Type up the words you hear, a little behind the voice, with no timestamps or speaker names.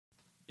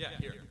Yeah,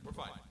 here. We're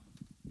fine.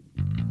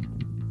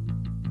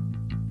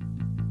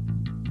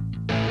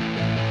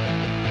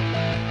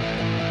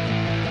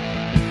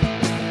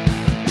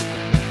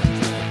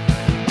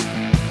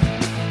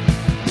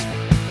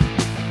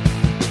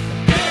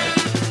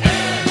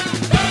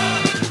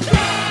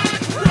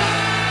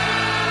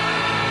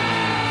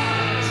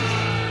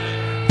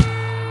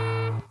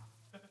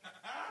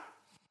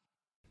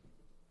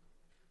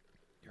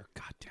 You're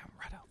goddamn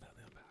right out that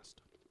little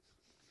bastard.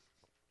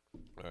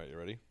 All right, you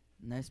ready?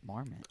 Nice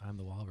marmot. I'm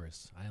the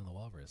walrus. I am the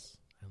walrus.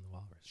 I am the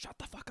walrus. Shut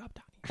the fuck up,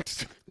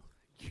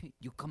 Donnie.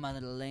 You come out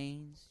of the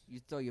lanes. You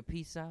throw your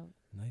piece out.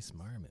 Nice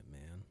marmot,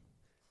 man.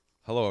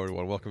 Hello,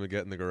 everyone. Welcome to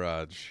Get in the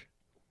Garage.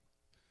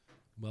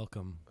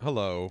 Welcome.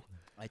 Hello.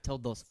 I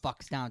told those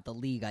fucks down at the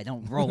league I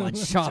don't roll on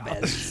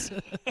Shabbos.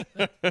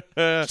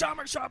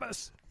 Summer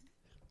Shabbos.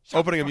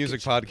 Opening a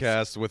music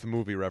podcast with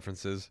movie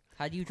references.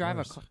 How do you drive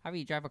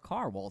a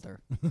car, Walter?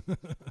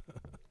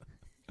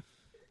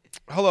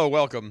 Hello,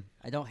 welcome.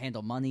 I don't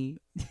handle money.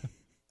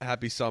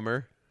 Happy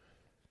summer.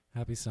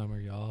 Happy summer,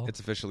 y'all.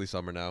 It's officially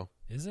summer now.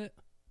 Is it?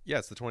 Yeah,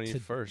 it's the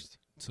 21st.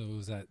 So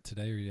was that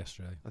today or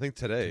yesterday? I think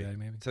today. Today,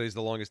 maybe? Today's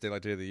the longest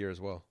daylight day of the year as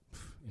well.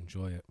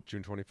 Enjoy it.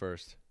 June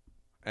 21st.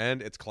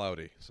 And it's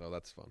cloudy, so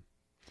that's fun.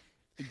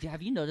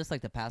 Have you noticed,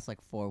 like, the past,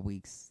 4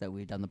 weeks that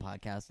we've done the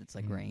podcast, it's,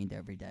 rained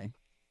every day?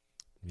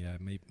 Yeah,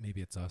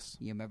 maybe it's us.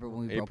 You remember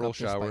when we April broke up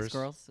the showers. Spice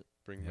Girls?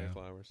 Bring Yeah. May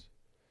flowers.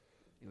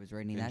 It was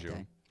raining In that June.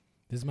 day.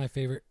 This is my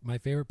favorite. My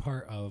favorite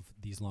part of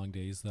these long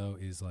days, though,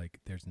 is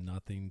there's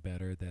nothing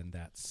better than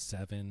that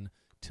 7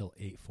 till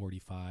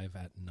 8:45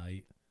 at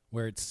night,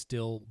 where it's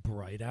still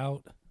bright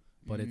out,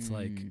 but it's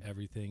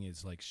everything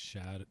is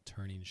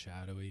turning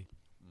shadowy.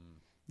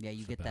 Yeah, you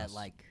It's the get that,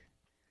 best.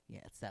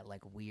 it's that,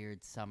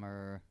 weird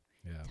summer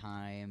Yeah.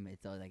 time.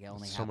 It's it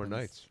only Summer happens.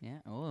 nights. Yeah.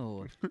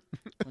 Oh,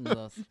 one of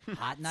those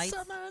hot nights.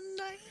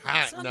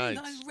 Hot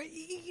nights.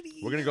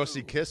 We're going to go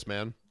see Kiss,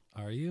 man.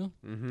 Are you?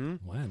 Mm-hmm.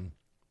 When?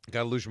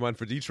 Got to lose your mind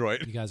for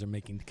Detroit. You guys are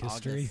making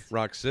history. August.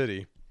 Rock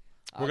City.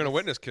 We're going to August.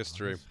 witness Kiss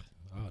history.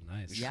 Oh,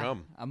 nice. Yeah. Yeah,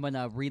 Come. I'm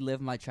gonna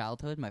relive my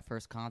childhood, my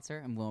first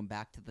concert. I'm going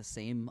back to the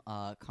same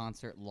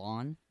concert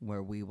lawn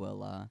where we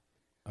will.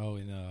 Oh,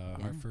 in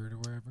Hartford or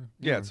wherever.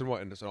 Yeah, it's in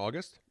what? It's in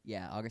August?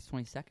 Yeah, August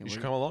 22nd. You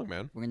should come along,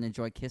 man. We're gonna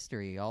enjoy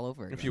history all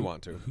over again. If you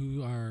want to.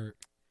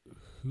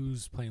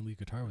 Who's playing lead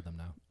guitar with them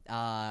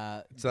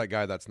now? It's that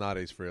guy that's not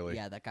Ace Frehley.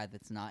 Yeah, that guy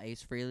that's not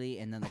Ace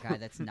Frehley, and then the guy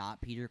that's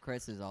not Peter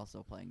Criss is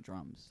also playing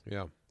drums.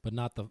 Yeah. But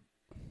not the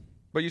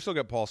But you still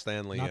get Paul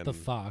Stanley. not and the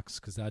Fox,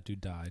 because that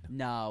dude died.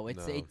 No,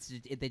 it's No.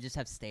 they just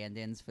have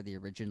stand-ins for the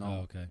original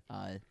Oh, okay.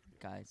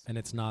 guys. And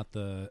it's not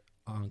the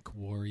Ankh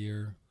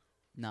Warrior.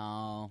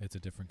 No, It's a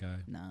different guy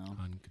no.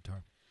 on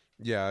guitar.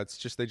 Yeah, it's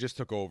just they just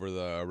took over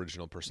the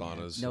original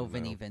personas. No and,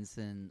 Vinnie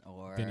Vincent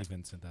or Vinnie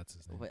Vincent, that's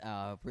his name.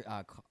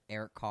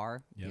 Eric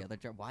Carr, Yep. the other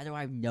drum. Why do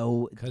I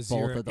know both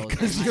you're, of those?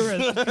 Because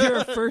names? you're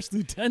a first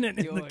lieutenant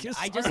in the Dude, Kiss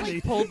I just Army.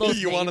 pulled those.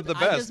 You names. wanted the I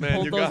best, just man.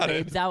 pulled You those got it.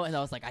 names out, and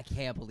I was like, I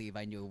can't believe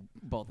I knew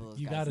both of those.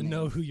 You guys' got to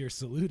know names. who you're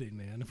saluting,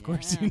 man. Of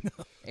course Yeah. you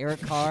know.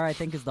 Eric Carr, I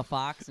think, is the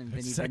Fox, and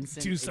Vinnie Vincent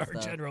is Two-star the.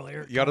 General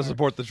Eric You got to Carr.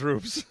 support the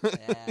troops.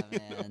 Yeah,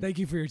 man. Thank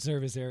you for your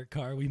service, Eric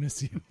Carr. We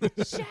miss you.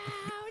 Shout!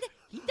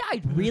 He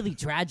died really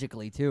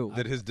tragically too.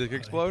 Did his dick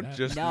explode? that.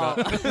 Just No,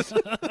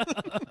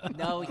 not.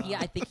 no.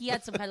 I think he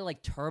had some kind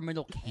of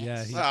terminal cancer.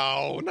 Yeah, he-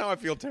 Oh, now I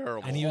feel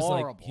terrible. And he was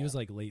Horrible.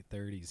 late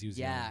 30s. He was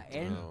Yeah,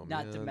 young. and Oh,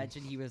 not to man.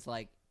 mention he was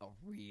a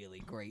really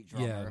great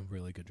drummer. Yeah,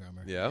 really good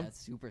drummer. Yeah? That's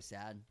super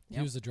sad. He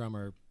was a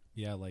drummer.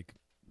 Yeah,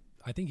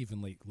 I think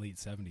even late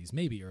 70s,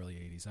 maybe early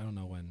 80s. I don't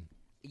know when.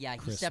 Yeah, he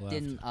Chris stepped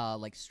in.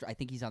 left. I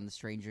think he's on the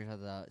Strangers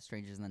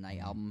in the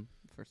Night album.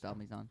 First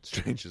album he's on.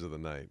 Strangers of the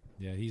Night.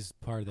 Yeah, he's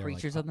part of their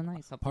Creatures of the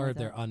Night. Something part like of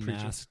their that.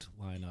 unmasked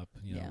lineup.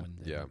 You know, Yeah. when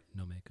they Yeah. had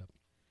no makeup.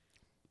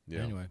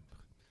 Yeah. Anyway.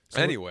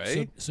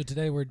 Anyway. so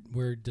today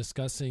we're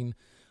discussing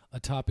a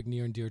topic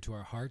near and dear to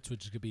our hearts,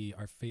 which could be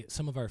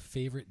some of our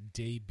favorite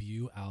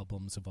debut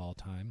albums of all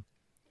time.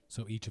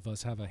 So each of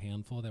us have a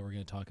handful that we're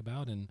going to talk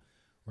about, and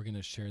we're going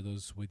to share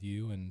those with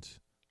you, and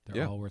they're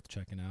Yeah. all worth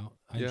checking out.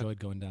 I Yeah. enjoyed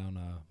going down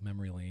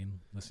memory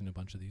lane, listening to a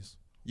bunch of these.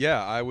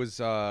 Yeah, I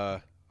was.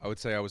 I would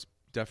say I was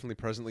definitely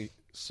pleasantly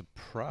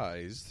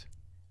surprised.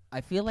 I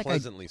feel like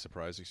Pleasantly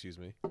surprised. Excuse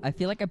me. I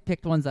feel like I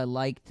picked ones I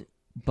liked,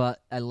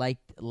 but I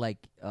liked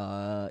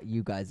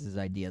you guys'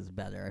 ideas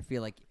better. I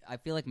feel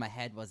like my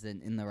head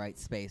wasn't in the right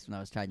space when I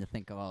was trying to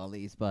think of all of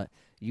these, but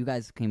you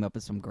guys came up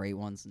with some great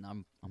ones, and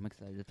I'm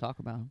excited to talk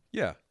about them.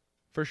 Yeah,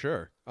 for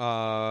sure.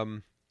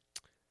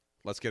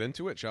 Let's get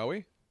into it, shall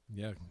we?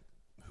 Yeah.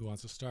 Who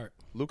wants to start?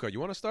 Luca, you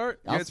want to start?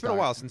 I'll Yeah, it's been a start.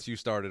 while since you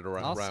started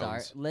around I'll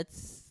rounds.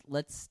 start.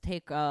 Let's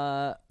take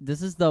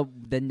this is the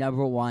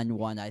number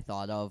one I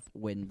thought of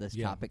when this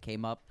Yeah. topic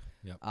came up.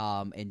 Yep.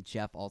 And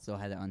Jeff also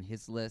had it on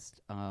his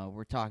list.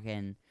 We're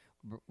talking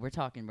we're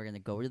gonna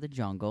go to the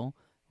jungle.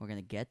 We're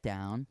gonna get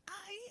down.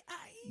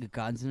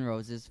 Guns N'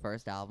 Roses'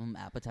 first album,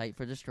 Appetite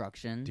for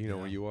Destruction. Do you know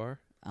where you are?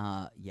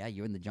 Yeah,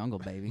 you're in the jungle,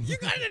 baby. You're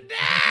gonna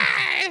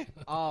die!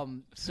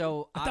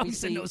 So I thought we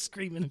said obviously, no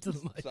screaming into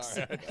the mic.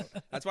 Sorry.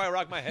 That's why I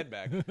rock my head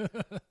back. in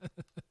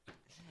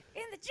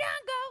the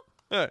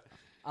jungle.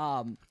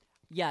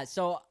 Yeah.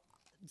 So,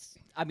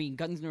 I mean,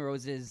 Guns N'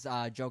 Roses.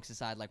 Jokes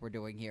aside, like we're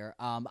doing here,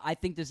 I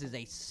think this is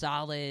a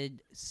solid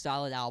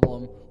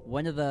album.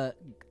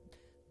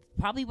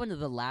 Probably one of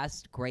the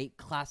last great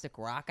classic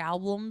rock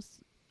albums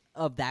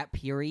of that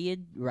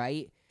period,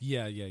 right?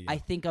 Yeah. I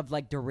think of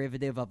like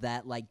derivative of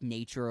that like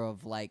nature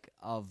of like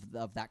of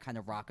that kind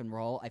of rock and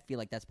roll. I feel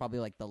like that's probably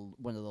like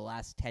one of the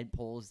last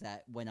tentpoles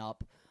that went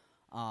up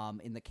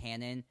in the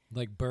canon.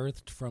 Like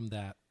birthed from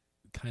that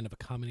kind of a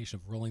combination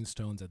of Rolling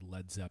Stones and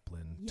Led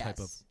Zeppelin type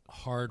of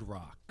hard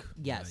rock.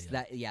 Yes,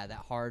 that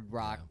hard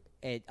rock. Yeah.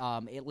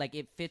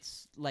 It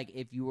fits like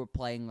if you were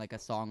playing like a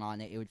song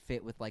on it, it would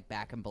fit with like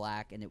Back in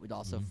Black, and it would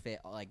also fit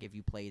like if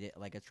you played it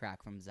like a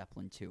track from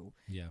Zeppelin 2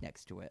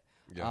 next to it.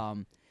 Yeah.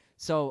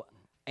 So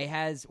it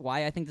has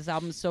why I think this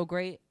album is so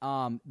great.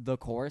 The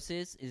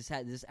choruses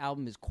this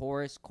album is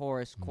chorus.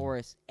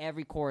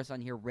 Every chorus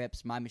on here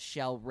rips. My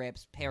Michelle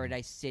rips.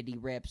 Paradise City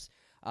rips.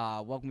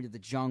 Welcome to the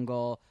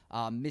Jungle.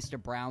 Mr.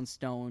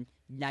 Brownstone.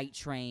 Night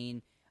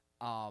Train.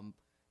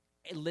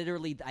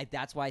 Literally,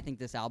 that's why I think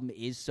this album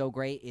is so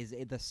great.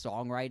 The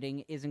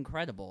songwriting is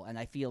incredible, and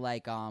I feel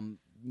like on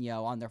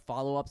their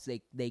follow-ups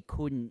they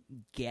couldn't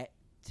get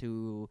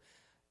to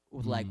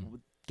like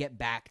get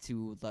back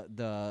to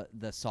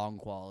the song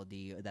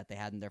quality that they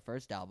had in their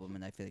first album,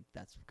 and I feel like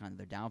that's kind of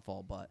their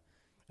downfall.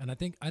 And I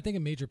think a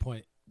major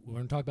point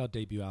when we talk about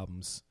debut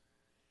albums,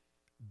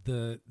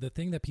 the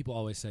thing that people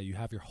always say, you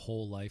have your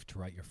whole life to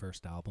write your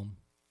first album,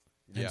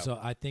 and so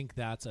I think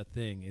that's a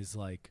thing is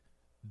like.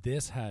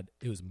 It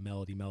was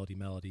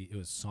melody. It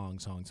was song.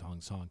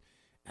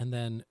 And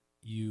then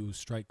you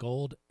strike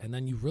gold, and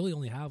then you really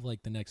only have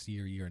like the next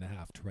year and a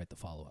half to write the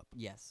follow-up.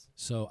 Yes.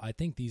 So I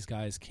think these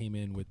guys came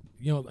in with,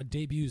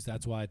 debuts.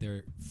 That's why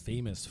they're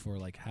famous for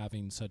like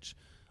having such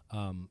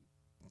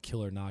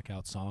killer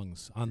knockout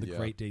songs on the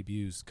great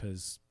debuts,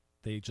 because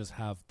they just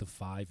have the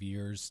 5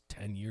 years,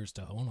 10 years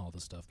to hone all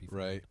the stuff before.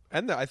 Right.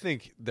 And I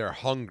think they're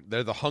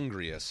the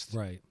hungriest.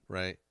 Right.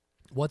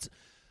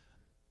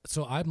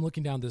 So I'm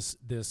looking down this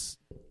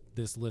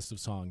list of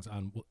songs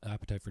on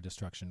Appetite for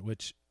Destruction,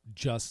 which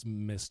just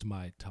missed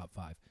my top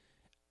 5.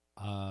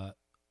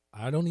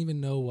 I don't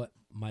even know what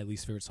my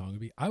least favorite song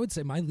would be. I would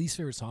say my least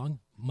favorite song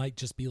might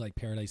just be like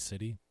Paradise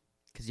City.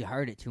 Because you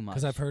heard it too much.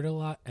 Because I've heard it a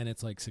lot, and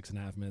it's like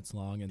 6.5 minutes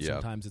long, and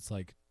sometimes it's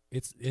like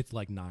it's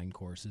like 9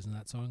 choruses in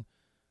that song.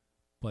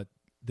 But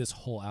this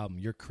whole album,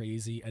 You're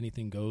Crazy,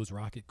 Anything Goes,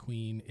 Rocket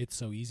Queen, It's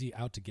So Easy,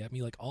 Out to Get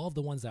Me, like all of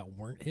the ones that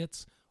weren't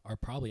hits are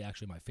probably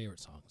actually my favorite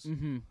songs.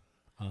 Mm-hmm.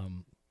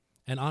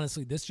 And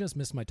honestly, this just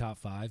missed my top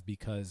 5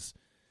 because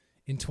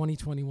in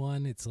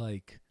 2021, it's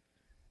like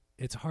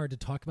it's hard to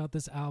talk about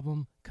this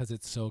album because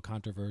it's so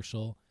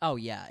controversial. Oh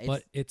yeah,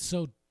 but it's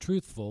so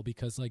truthful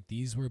because like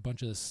these were a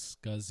bunch of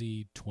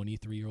scuzzy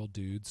 23-year-old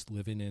dudes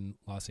living in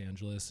Los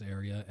Angeles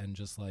area and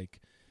just like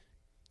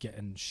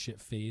getting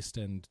shit-faced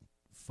and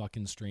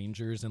fucking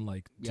strangers and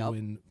like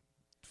doing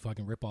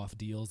fucking rip-off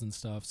deals and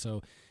stuff.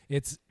 So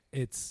it's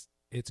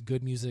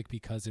good music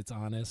because it's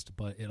honest,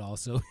 but it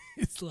also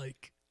it's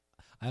like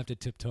I have to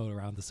tiptoe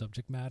around the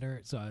subject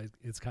matter, so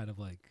it's kind of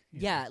like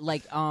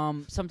like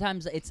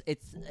sometimes it's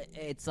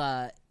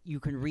you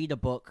can read a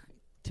book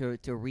to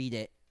read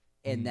it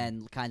and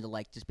then kind of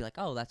like just be like,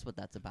 oh, that's what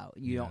that's about.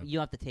 You don't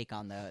have to take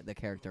on the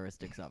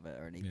characteristics of it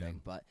or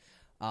anything, but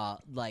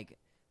like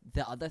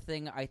the other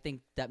thing I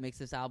think that makes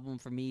this album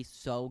for me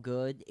so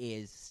good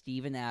is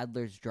Steven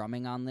Adler's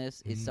drumming on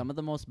this is some of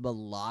the most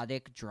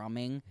melodic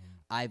drumming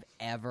I've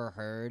ever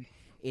heard.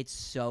 It's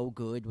so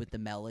good with the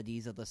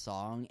melodies of the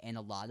song, and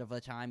a lot of the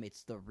time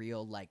it's the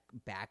real like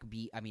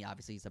backbeat. I mean,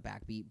 obviously it's a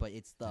backbeat, but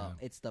it's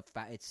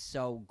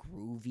so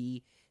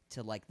groovy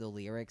to like the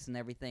lyrics and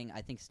everything.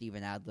 I think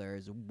Steven Adler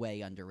is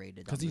way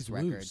underrated on this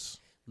record. Loose.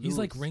 He's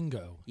like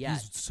Ringo. Yeah.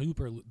 He's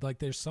super like.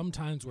 There's some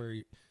times where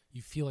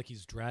you feel like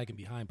he's dragging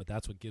behind, but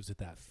that's what gives it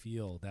that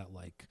feel, that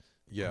like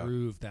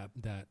groove, that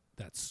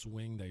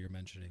swing that you're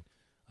mentioning.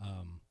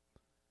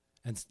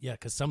 And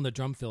because some of the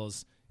drum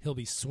fills he'll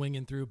be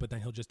swinging through, but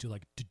then he'll just do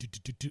like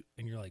do,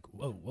 and you're like,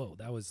 whoa,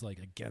 that was like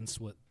against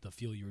what the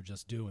feel you were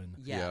just doing.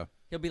 Yeah.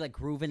 He'll be like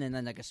grooving and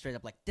then like a straight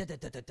up like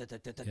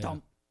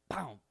dum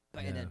boom,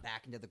 and then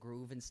back into the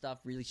groove and stuff.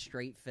 Really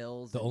straight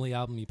fills. The only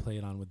album he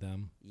played on with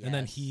them, and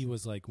then he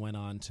was like went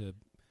on to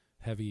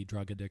heavy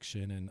drug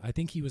addiction, and I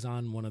think he was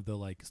on one of the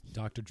like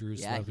Dr.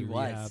 Drew's Celebrity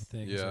Rehab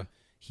things. Yeah,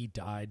 he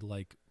died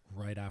like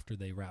right after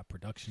they wrapped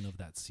production of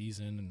that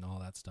season and all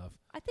that stuff.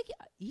 I think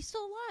he's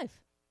still alive.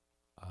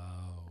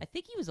 Oh, I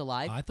think he was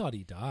alive. I thought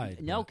he died.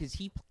 No, because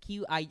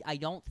I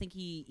don't think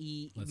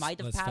he might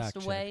have passed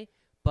away,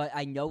 but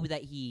I know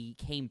that he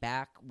came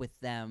back with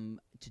them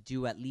to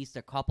do at least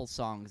a couple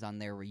songs on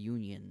their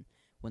reunion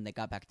when they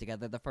got back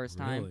together the first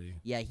time. Really?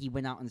 Yeah, he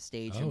went out on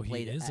stage and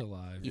played. He is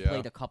alive. He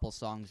played a couple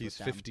songs. He's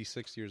with them.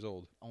 56 years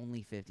old.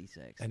 Only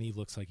 56, and he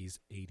looks like he's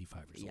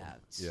 85 years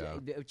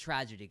old. Yeah,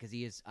 tragedy because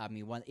he is. I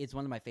mean, it's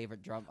one of my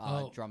favorite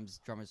drummers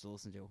to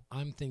listen to.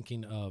 I'm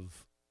thinking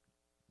of.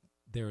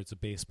 There is a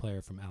bass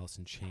player from Alice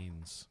in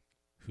Chains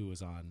who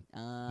was on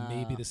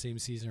maybe the same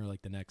season or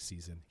like the next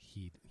season.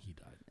 He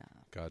died.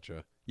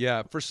 Gotcha.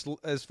 Yeah,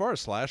 as far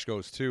as Slash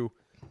goes too,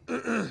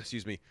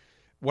 excuse me.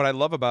 What I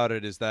love about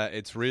it is that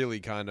it's really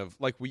kind of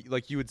like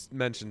you had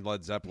mentioned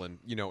Led Zeppelin.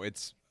 You know,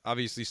 it's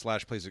obviously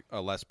Slash plays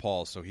a Les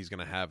Paul, so he's going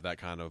to have that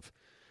kind of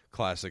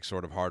classic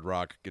sort of hard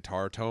rock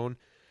guitar tone.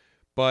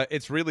 But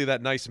it's really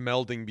that nice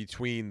melding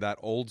between that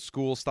old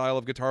school style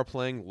of guitar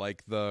playing,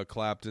 like the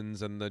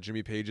Claptons and the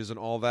Jimmy Pages and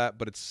all that,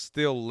 but it's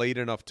still late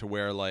enough to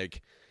where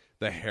like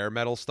the hair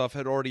metal stuff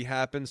had already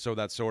happened, so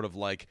that sort of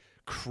like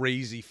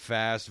crazy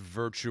fast,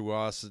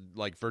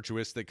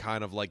 virtuistic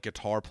kind of like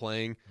guitar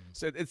playing.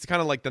 So it's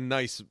kind of like the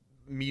nice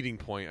meeting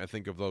point, I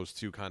think, of those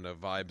two kind of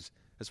vibes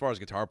as far as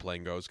guitar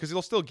playing goes, because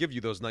he'll still give you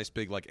those nice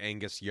big like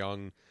Angus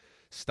Young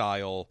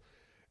style,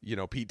 you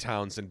know, Pete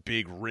Townsend,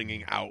 big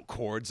ringing out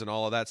chords and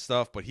all of that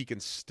stuff, but he can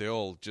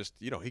still just,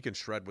 you know, he can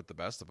shred with the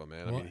best of them,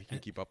 man. Well, I mean, he can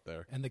keep up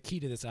there. And the key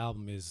to this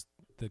album is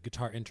the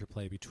guitar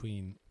interplay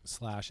between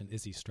Slash and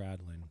Izzy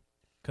Stradlin,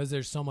 because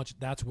there's so much,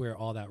 that's where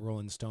all that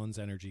Rolling Stones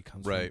energy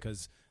comes from,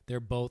 because they're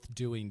both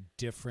doing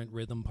different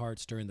rhythm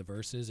parts during the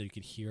verses, and you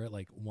can hear it,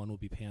 like one will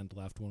be panned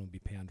left, one will be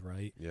panned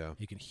right. Yeah.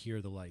 You can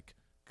hear the like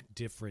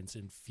difference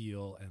in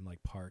feel and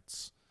like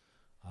parts.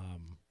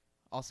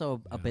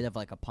 Also, a bit of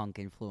like a punk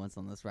influence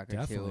on this record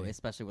Definitely. too,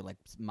 especially with like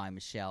My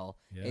Michelle,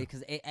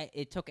 because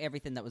it took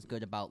everything that was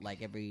good about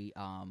like every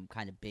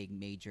kind of big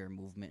major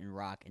movement in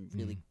rock and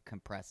really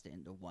compressed it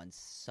into one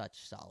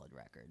such solid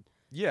record.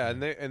 Yeah,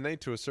 and they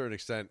to a certain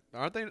extent,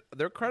 aren't they?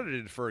 They're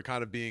credited for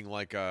kind of being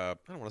like I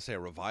don't want to say a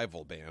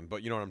revival band,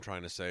 but you know what I'm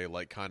trying to say.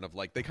 Like kind of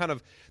like they kind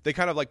of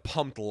like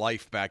pumped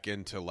life back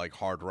into like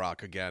hard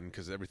rock again,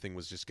 because everything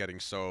was just getting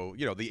so,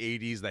 you know, the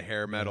 '80s, the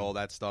hair metal,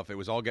 that stuff. It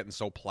was all getting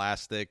so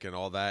plastic and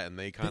all that, and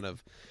they kind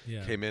of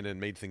came in and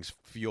made things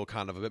feel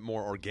kind of a bit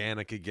more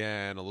organic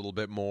again, a little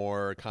bit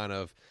more kind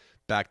of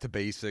back to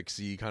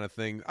basics-y kind of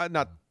thing.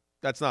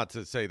 That's not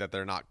to say that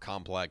they're not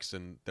complex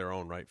in their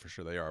own right. For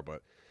sure they are,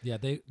 but. Yeah,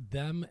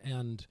 them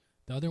and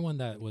the other one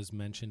that was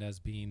mentioned as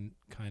being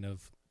kind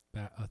of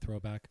a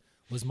throwback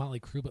was Motley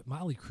Crue, but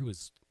Motley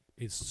Crue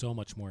is so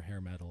much more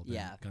hair metal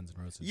than Guns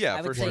N' Roses. Yeah,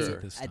 I would for say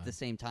sure. at the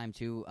same time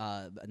too,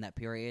 in that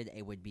period,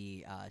 it would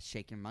be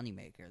 "Shake Your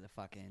Moneymaker," the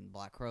fucking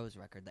Black Crowes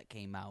record that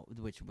came out,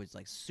 which was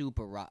like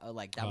super rock,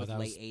 like that was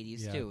late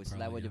 '80s too. So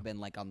that would have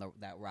been like on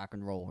that rock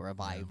and roll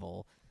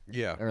revival.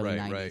 Yeah, early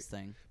right, 90s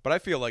thing. But I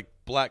feel like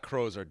Black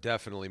Crowes are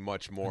definitely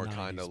much more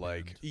kind of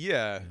like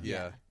yeah.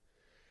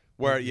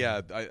 Where you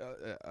know,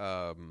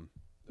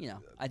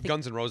 I think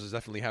Guns N' Roses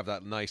definitely have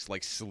that nice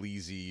like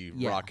sleazy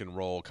rock and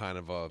roll kind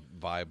of a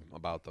vibe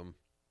about them.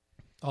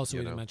 Also,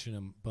 we didn't mention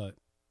him, but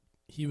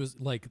he was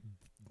like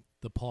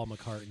the Paul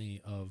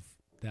McCartney of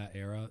that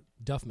era.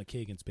 Duff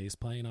McKagan's bass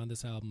playing on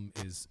this album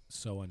is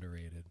so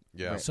underrated.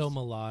 Yeah, so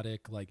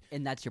melodic, like,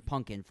 and that's your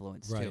punk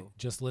influence too.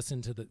 Just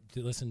listen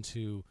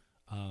to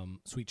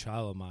Sweet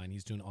Child of Mine.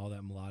 He's doing all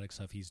that melodic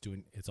stuff.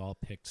 It's all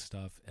picked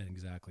stuff, and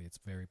it's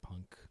very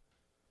punk.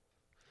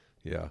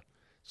 Yeah,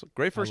 so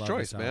great first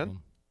choice, man.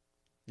 Album.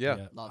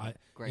 Yeah,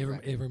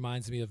 it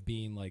reminds me of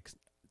being like,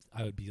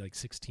 I would be like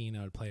 16.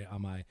 I would play it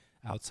on my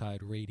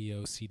outside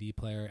radio CD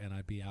player, and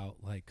I'd be out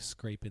like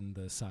scraping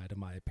the side of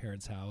my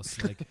parents' house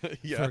like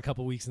for a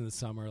couple weeks in the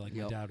summer. Like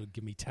my dad would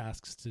give me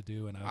tasks to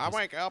do, and I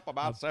wake up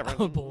about 7. I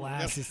would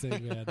blast this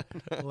thing, man.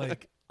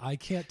 Like, I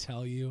can't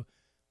tell you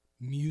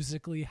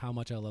musically how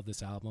much I love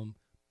this album,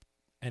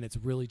 and it's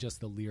really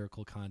just the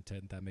lyrical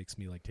content that makes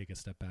me like take a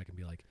step back and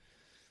be like,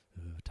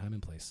 time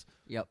and place.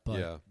 Yep.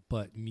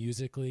 But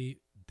musically,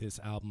 this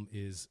album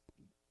is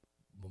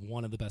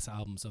one of the best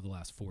albums of the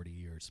last 40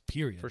 years,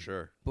 period. For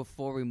sure.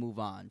 Before we move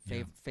on,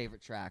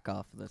 favorite track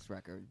off of this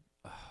record?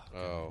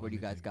 What do you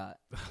guys got?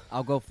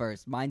 I'll go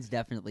first. Mine's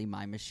definitely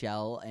My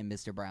Michelle and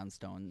Mr.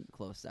 Brownstone,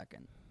 close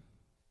second.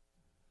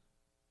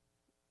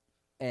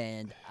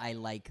 And I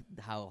like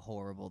how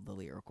horrible the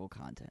lyrical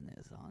content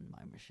is on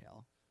My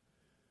Michelle.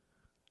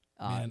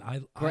 Man,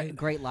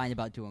 great line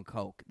about doing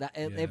coke.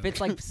 If it's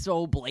like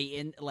so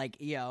blatant, like,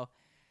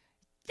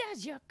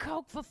 does your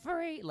coke for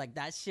free? Like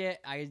that shit.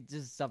 I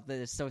just something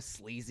that's so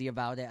sleazy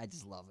about it. I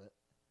just love it.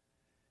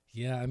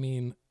 Yeah, I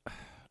mean,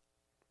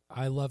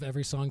 I love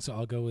every song, so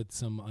I'll go with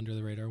some under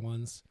the radar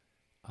ones.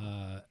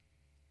 I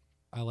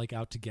like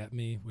Out to Get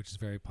Me, which is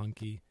very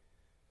punky,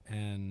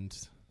 and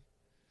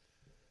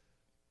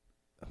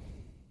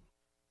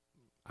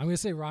I'm gonna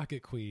say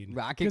Rocket Queen.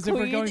 Rocket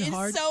Queen is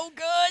hard, so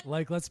good.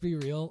 Like, let's be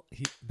real.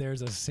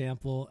 There's a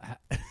sample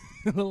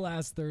in the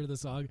last third of the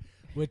song,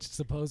 which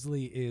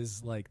supposedly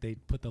is like they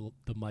put the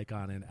mic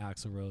on and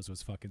Axl Rose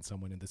was fucking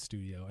someone in the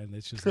studio, and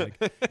it's just like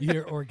you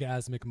hear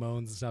orgasmic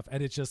moans and stuff,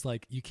 and it's just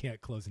like you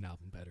can't close an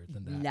album better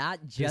than that.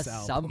 Not just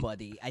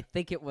somebody. I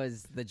think it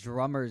was the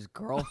drummer's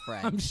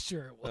girlfriend. I'm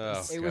sure it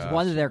was. It was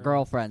one of their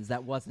girlfriends.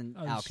 That wasn't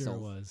Axl. Sure it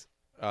was.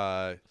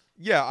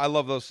 Yeah, I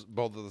love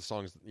both of the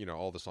songs,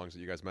 all the songs that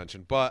you guys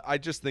mentioned. But I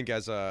just think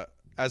as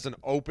an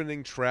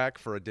opening track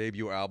for a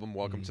debut album,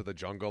 Welcome to the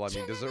Jungle, I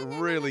mean, does it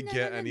really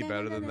get any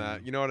better than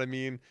that? You know what I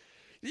mean?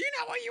 Do you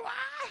know what you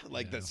are?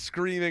 Like Yeah. the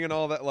screaming and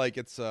all that. Like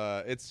it's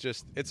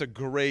a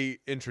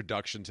great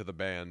introduction to the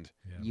band.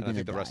 Yeah. You And I think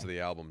gonna the rest die. of the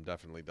album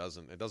definitely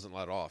doesn't. It doesn't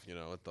let off.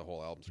 The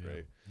whole album's Yeah.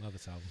 great. Love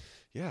this album.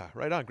 Yeah,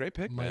 right on. Great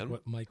pick, man.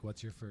 Mike,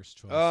 what's your first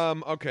choice?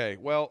 Okay.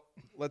 Well,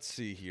 let's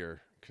see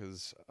here,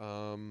 because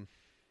I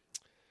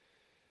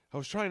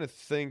was trying to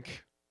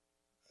think.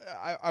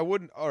 I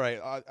wouldn't. All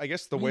right. I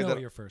guess the You way know that.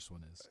 what your first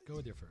one is. Go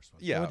with your first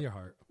one. Yeah. Go with your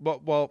heart.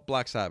 Well,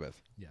 Black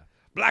Sabbath. Yeah.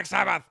 Black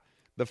Sabbath.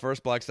 The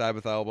first Black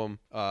Sabbath album.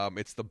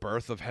 It's the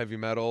birth of heavy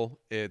metal.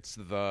 It's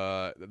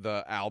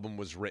the album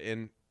was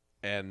written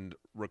and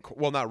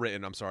not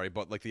written. I'm sorry,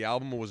 but like the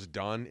album was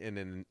done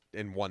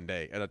in one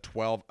day at a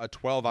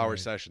 12-hour Right.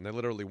 session. They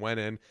literally went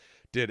in,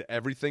 did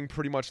everything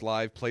pretty much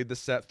live, played the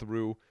set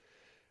through.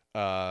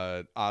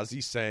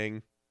 Ozzy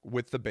sang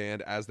with the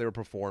band as they were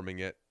performing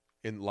it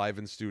live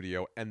in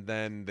studio, and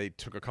then they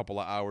took a couple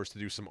of hours to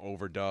do some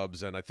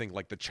overdubs, and I think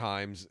like the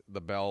chimes,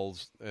 the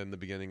bells in the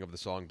beginning of the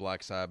song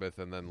Black Sabbath,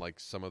 and then like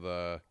some of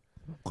the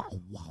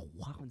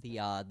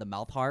The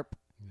mouth harp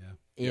Yeah.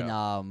 in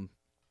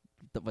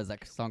was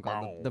that song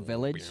called the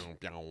Village?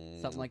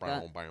 Something like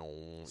that?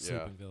 Yeah.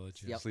 Sleeping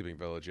Village. Yep. Sleeping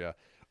Village, yeah.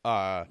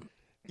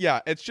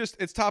 Yeah,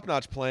 it's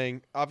top-notch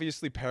playing.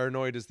 Obviously,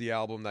 Paranoid is the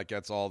album that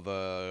gets all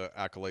the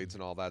accolades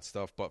and all that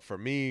stuff. But for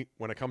me,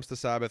 when it comes to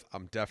Sabbath,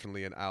 I'm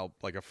definitely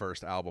a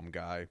first album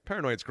guy.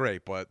 Paranoid's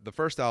great, but the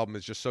first album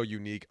is just so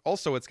unique.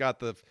 Also, it's got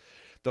the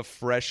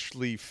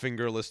freshly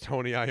fingerless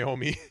Tony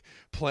Iommi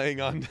playing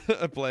on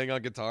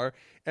guitar.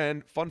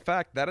 And fun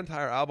fact, that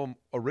entire album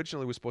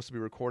originally was supposed to be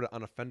recorded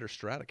on a Fender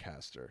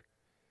Stratocaster.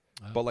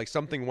 But like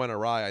something went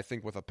awry, I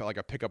think, with a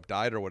pickup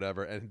died or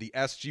whatever, and the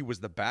SG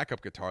was the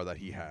backup guitar that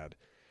he had.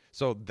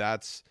 So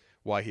that's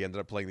why he ended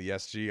up playing the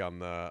SG on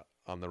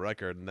the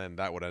record, and then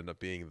that would end up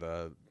being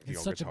the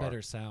It's such guitar. a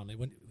better sound.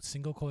 When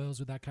single coils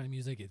with that kind of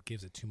music, it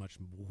gives it too much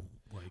too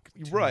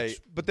right. much-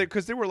 But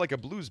because they were like a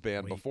blues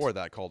band weight. before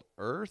that called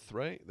Earth,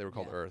 right? They were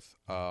called Yeah. Earth.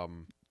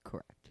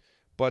 Correct.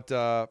 But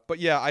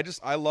yeah,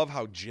 I love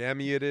how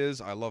jammy it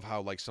is. I love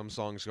how like some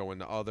songs go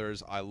into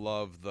others. I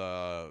love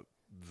the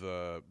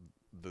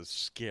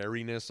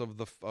scariness of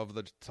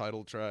the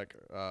title track.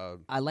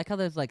 I like how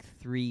there's like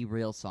 3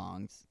 real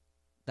songs.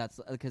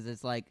 That's because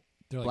it's like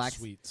They're like Black-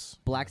 sweets.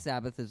 Black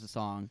Sabbath is a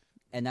song,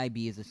 NIB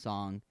is a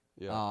song.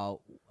 Yeah.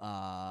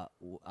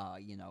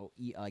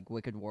 Like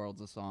Wicked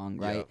World's a song,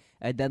 right?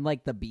 And then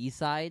like the B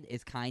side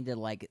is kind of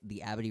like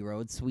the Abbey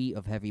Road suite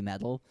of heavy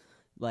metal.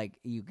 Like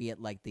you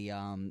get like the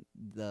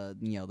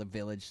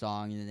Village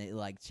song, and then it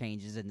like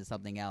changes into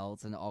something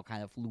else, and it all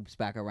kind of loops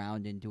back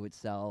around into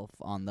itself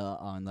on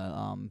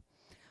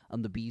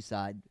the B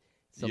side.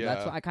 So that's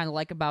Yeah. what I kind of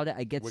like about it.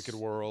 I get Wicked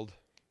World.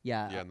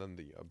 yeah, Yeah, and then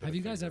the. a bit Have of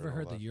you guys Finger ever and all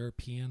heard the that.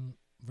 European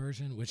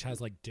version, which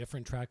has like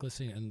different track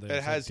listing and there's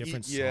It has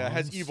different songs? it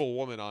has Evil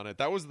Woman on it.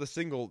 That was the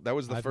single. That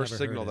was the I've first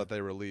never heard signal it. that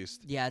they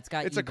released. yeah. It's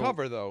got It's a Evil-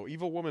 cover though.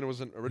 Evil Woman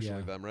wasn't originally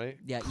Yeah. them, right?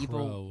 Yeah, Crow.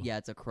 Evil. Yeah,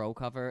 it's a Crow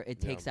cover. It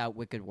Yeah. takes out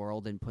Wicked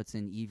World and puts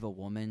in Evil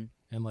Woman.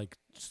 and like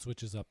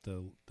switches up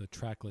the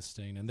track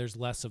listing, and there's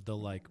less of the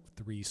like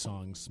 3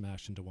 songs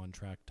smashed into one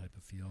track type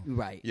of feel.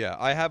 Right. Yeah,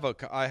 I have a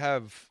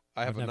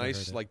I've never nice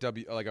heard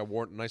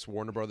it. nice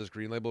Warner Brothers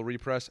Green Label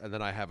repress, and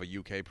then I have a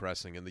UK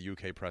pressing. And the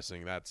UK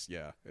pressing,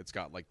 it's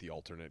got like the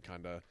alternate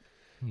kind of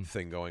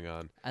thing going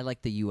on. I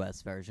like the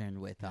U.S. version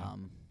with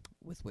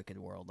Wicked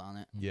World on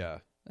it. Yeah,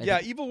 I yeah.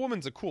 think- Evil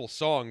Woman's a cool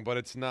song, but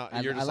it's not.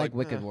 I You're just like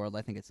like Wicked "Eh." World.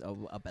 I think it's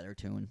a better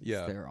tune.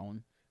 Yeah. It's their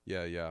own.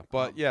 Yeah.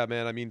 But yeah,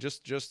 man. I mean,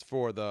 just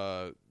for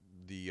the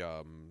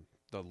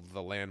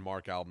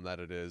landmark album that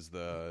it is,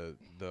 the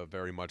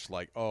very much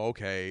like, oh,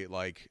 okay,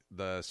 like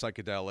the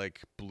psychedelic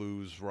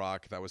blues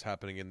rock that was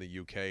happening in the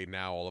UK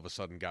now all of a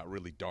sudden got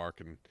really dark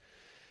and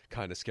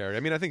kind of scary. I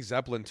mean, I think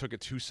Zeppelin took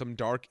it to some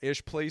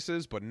dark-ish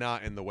places, but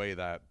not in the way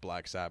that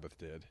Black Sabbath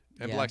did.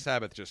 And Yeah. Black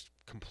Sabbath just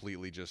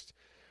completely just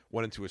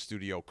went into a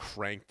studio,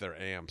 cranked their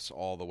amps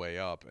all the way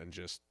up, and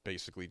just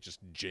basically just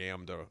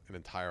jammed an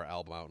entire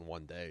album out in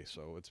one day.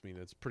 So it's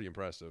pretty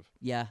impressive.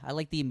 Yeah, I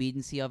like the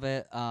immediacy of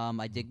it.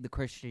 I dig the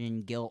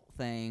Christian guilt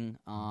thing.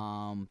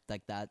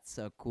 Like that's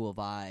a cool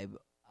vibe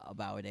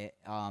about it.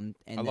 And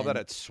I love then- that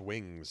it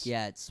swings.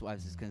 Yeah, I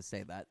was just gonna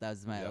say that. That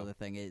was my Yeah. other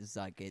thing. Is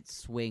like it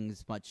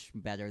swings much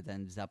better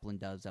than Zeppelin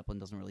does. Zeppelin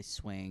doesn't really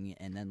swing,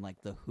 and then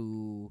like the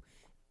Who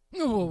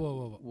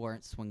Whoa.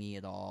 weren't swingy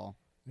at all.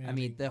 Yeah, I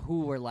mean, the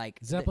Who were like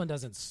Zeppelin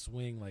doesn't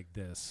swing like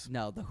this.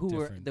 no, the Who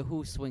were different. the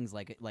Who swings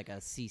like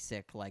a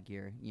seasick, like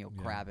you're Yeah.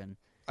 crabbing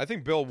I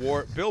think Bill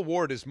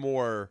Ward is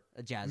more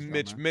a jazz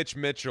drummer. Mitch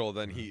Mitchell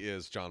than he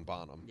is John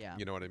Bonham. Yeah.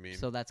 You know what I mean?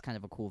 So that's kind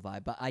of a cool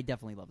vibe. But I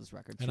definitely love this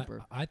record. And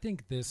Super. I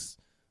think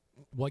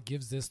what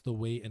gives this the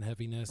weight and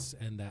heaviness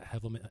and that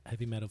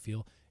heavy metal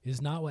feel is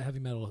not what heavy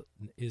metal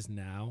is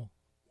now,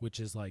 which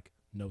is like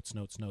notes.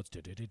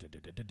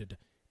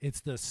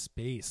 It's the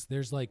space.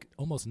 There's like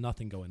almost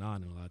nothing going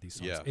on in a lot of these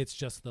songs. Yeah. It's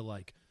just the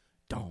like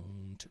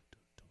dong,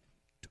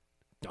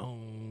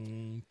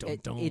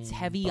 It's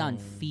heavy on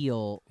boom.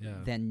 feel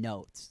Yeah. than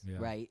notes, Yeah.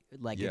 right?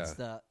 Like Yeah. it's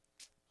the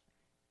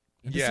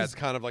And Yeah, this it's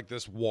kind of like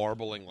this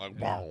warbling, like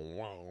Yeah. wow,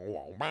 wow,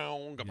 wow,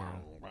 wow, Yeah.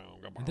 wow, wow,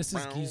 And this is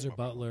wow, Geezer wow.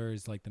 Butler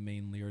is like the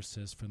main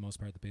lyricist for the most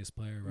part, the bass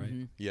player, right?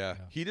 Mhm. Yeah,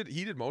 Yeah.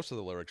 he did most of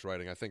the lyrics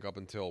writing. I think up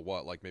until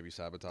what, like maybe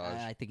Sabotage.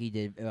 I think he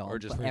did Or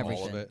just all of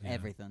everything. it. Yeah.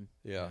 Everything.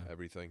 Yeah, Yeah.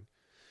 everything.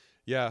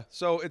 Yeah,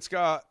 so it's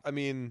got. I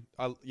mean,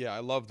 I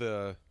love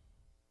the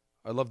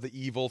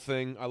evil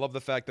thing. I love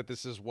the fact that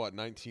this is what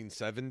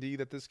 1970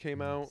 that this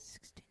came out.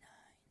 69.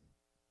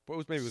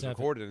 But maybe it was Seven.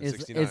 recorded in Is-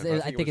 69. is- but I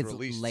I think, think it was it's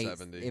released late.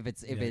 70. If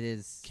Yeah. it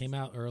is Came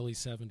out early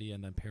 70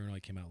 and then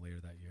Paranoid came out later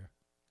that year.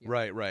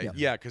 Right. Yep.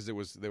 Yeah, because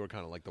they were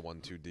kind of like the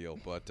 1-2 deal.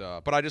 But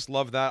I just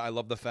love that. I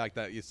love the fact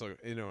that it's like,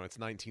 it's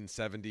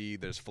 1970.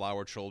 There's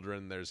Flower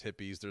Children. There's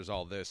hippies. There's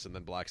all this, and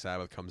then Black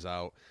Sabbath comes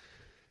out.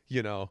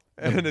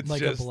 And it's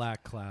like just a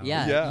black cloud.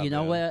 Yeah, Yeah, you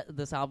know man. what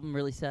this album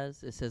really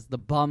says? It says the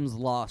bums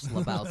lost,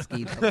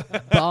 Lebowski.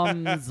 The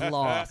bums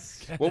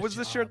lost. What was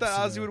the shirt that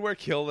Job, Ozzy sir. would wear?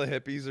 Kill the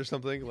hippies or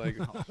something like.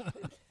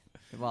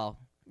 Well,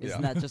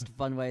 isn't Yeah. that just a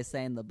fun way of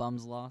saying the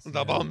bums lost?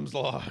 The bums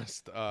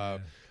lost.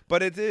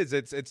 But it is.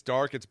 It's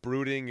dark. It's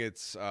brooding.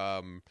 It's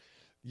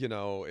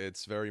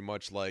it's very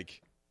much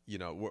like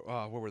where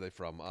were they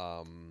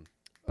from?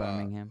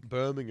 Birmingham.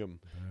 Birmingham.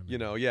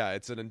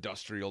 It's an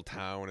industrial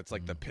town. It's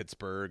like the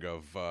Pittsburgh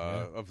of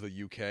the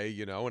UK.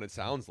 And it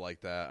sounds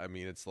like that. I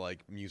mean, it's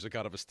like music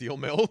out of a steel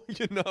mill.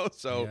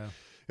 So Yeah.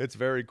 it's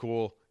very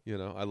cool.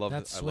 I love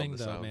That I swing love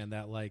the though, sound. man,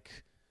 that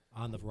like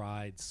on the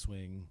ride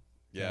swing.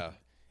 Yeah.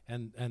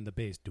 And the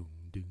bass doom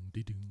doom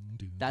doom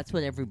doom. That's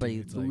what everybody.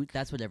 It's like,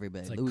 that's what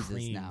everybody it's like loses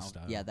Cream now.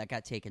 style. Yeah, that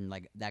got taken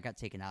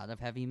out of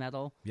heavy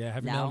metal. yeah,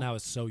 heavy metal now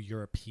is so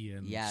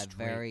European. Yeah,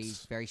 straight.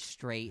 very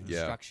straight and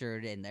Yeah.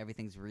 structured, and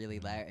everything's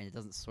really loud, and it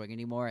doesn't swing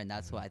anymore. And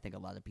that's what I think a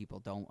lot of people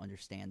don't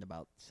understand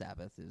about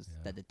Sabbath is Yeah.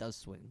 that it does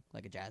swing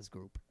like a jazz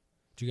group.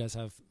 Do you guys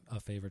have a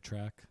favorite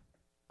track?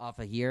 Off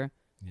of here,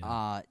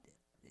 Yeah,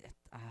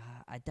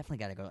 I definitely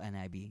gotta go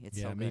NIB. It's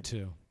yeah, so good. me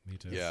too. Me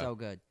too. Yeah. So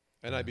good.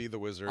 NIB the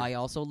Wizard. I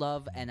also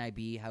love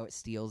NIB how it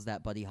steals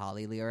that Buddy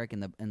Holly lyric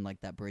and like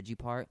that bridgey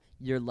part.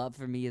 Your love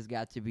for me has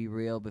got to be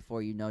real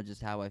before you know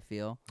just how I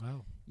feel.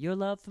 Oh. Your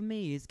love for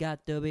me has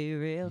got to be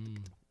real.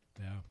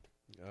 Yeah.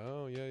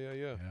 Oh yeah.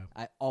 Yeah.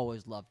 I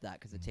always loved that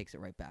because it takes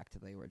it right back to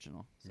the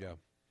original. So. Yeah.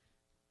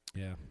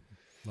 Yeah.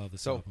 Love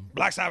this So album.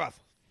 Black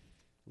Sabbath.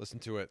 Listen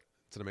to it.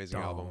 It's an amazing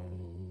album.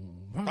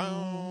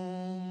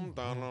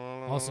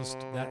 Also,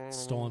 that's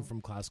stolen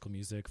from classical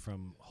music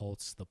from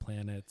Holtz, the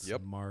Planets,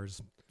 Yep.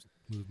 Mars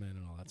movement,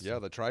 and all that Yeah,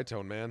 stuff. the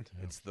tritone, man.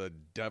 Yeah. It's the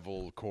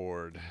devil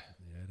chord.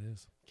 Yeah, it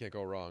is. Can't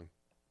go wrong.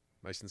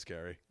 Nice and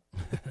scary.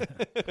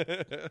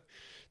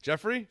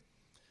 Jeffrey,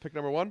 pick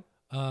number 1.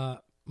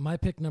 My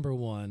pick number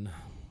 1.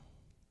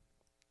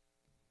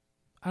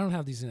 I don't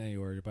have these in any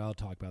order, but I'll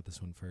talk about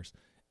this one first.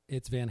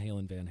 It's Van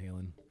Halen. Van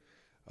Halen.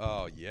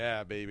 Oh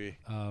yeah, baby.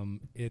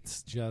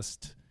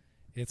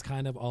 It's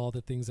kind of all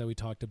the things that we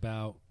talked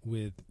about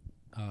with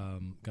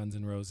Guns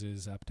N'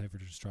 Roses, Appetite for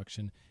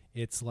Destruction.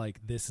 It's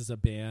like this is a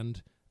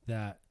band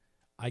that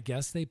I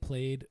guess they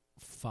played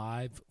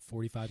 5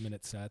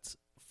 45-minute sets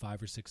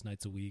 5 or 6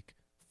 nights a week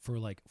for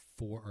like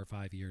 4 or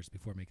 5 years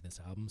before making this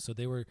album. So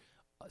they were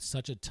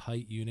such a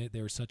tight unit.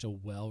 They were such a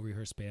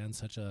well-rehearsed band,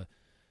 such a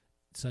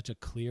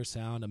clear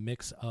sound, a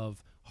mix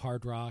of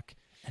hard rock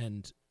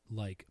and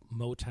like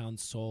Motown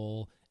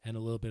soul and a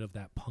little bit of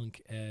that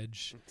punk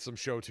edge. Some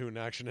show tune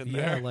action in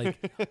Yeah, there.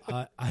 like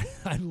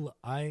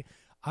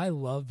I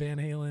love Van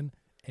Halen,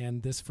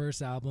 and this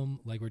first album,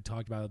 like we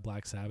talked about with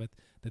Black Sabbath,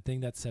 the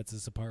thing that sets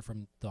us apart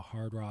from the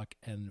hard rock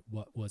and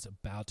what was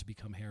about to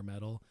become hair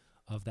metal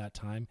of that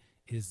time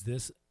is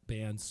this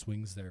band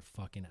swings their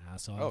fucking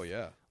ass off. Oh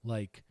yeah.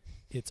 Like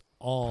it's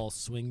all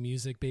swing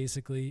music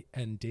basically,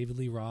 and David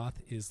Lee Roth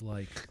is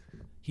like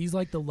he's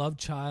like the love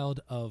child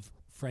of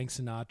Frank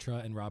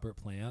Sinatra and Robert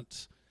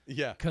Plant.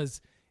 Yeah.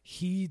 Because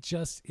he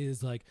just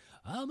is like,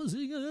 I'm a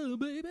singer,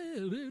 baby,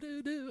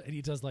 and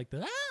he does like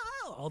the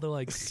all the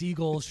like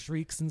seagull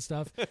shrieks and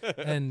stuff,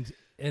 and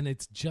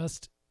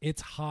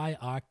it's high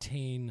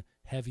octane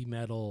heavy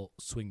metal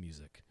swing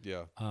music.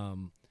 Yeah.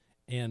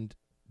 And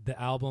the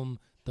album,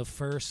 the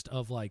first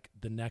of like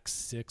the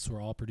next 6 were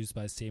all produced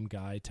by the same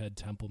guy, Ted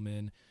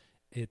Templeman.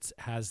 It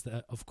has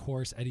of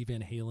course, Eddie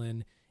Van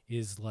Halen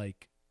is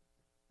like.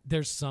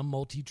 There's some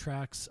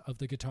multi-tracks of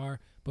the guitar,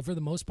 but for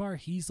the most part,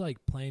 he's like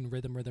playing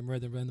rhythm,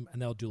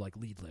 and they'll do like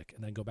lead lick,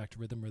 and then go back to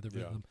rhythm.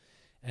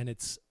 And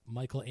it's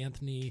Michael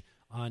Anthony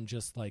on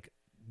just like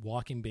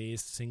walking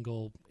bass,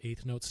 single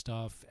 8th note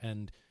stuff,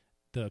 and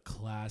the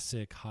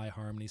classic high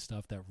harmony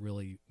stuff that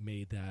really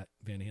made that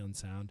Van Halen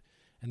sound.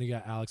 And they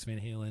got Alex Van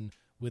Halen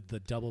with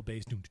the double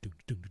bass,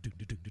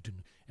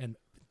 and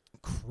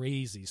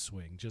crazy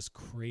swing, just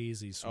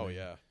crazy swing. Oh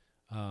yeah.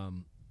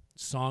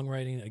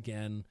 Songwriting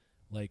again.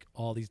 Like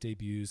all these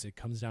debuts, it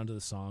comes down to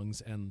the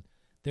songs, and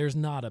there's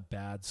not a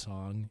bad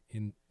song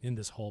in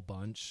this whole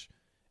bunch,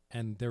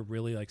 and they're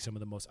really like some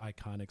of the most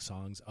iconic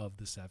songs of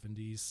the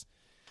 70s.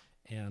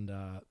 And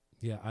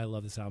yeah, I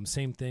love this album.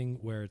 Same thing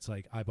where it's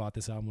like I bought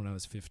this album when I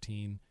was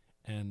 15,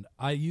 and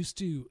I used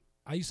to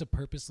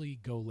purposely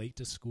go late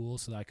to school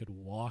so that I could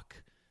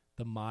walk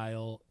the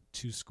mile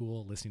to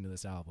school listening to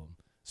this album.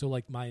 So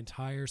like my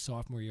entire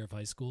sophomore year of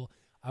high school,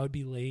 I would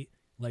be late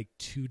like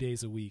 2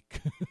 days a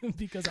week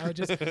because I would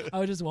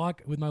just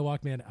walk with my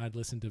Walkman. I'd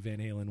listen to Van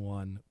Halen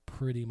 1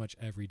 pretty much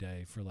every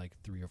day for like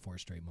 3 or 4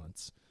 straight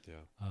months.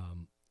 Yeah.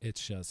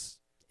 It's just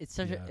It's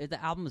such Yeah.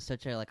 the album is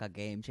such a like a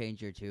game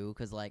changer too,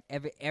 because like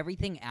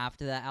everything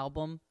after that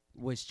album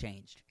was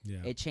changed.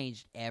 yeah. It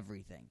changed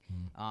everything.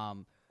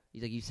 Mm.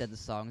 Like you said, the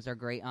songs are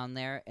great on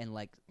there, and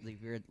like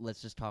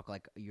let's just talk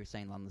like you're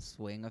saying on the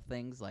swing of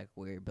things, like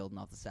we're building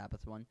off the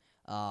Sabbath one.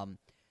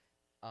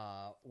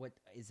 What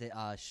is it?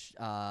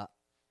 The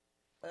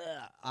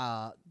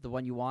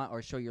one you want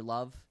or show your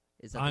love.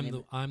 Is that the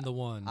name? I'm the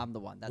one. I'm the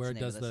one. That's where the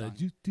it name does of the the song.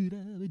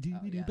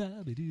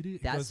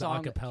 it That goes the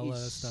song acapella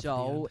is stuff.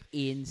 so at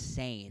the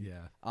insane. end.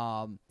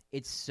 Yeah.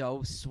 It's so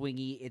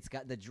swingy. It's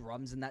got the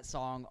drums in that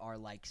song are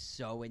like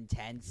so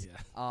intense.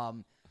 Yeah.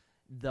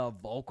 The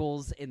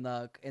vocals in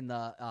the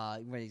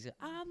when he's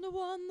I'm the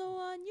one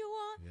you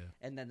want, Yeah.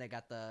 and then they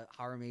got the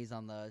harmonies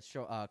on the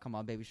show. Come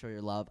on, baby, show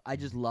your love. I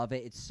just love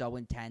it. It's so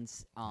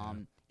intense.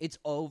 It's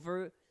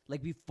over.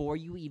 Like before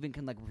you even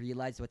can like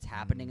realize what's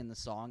happening in the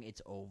song,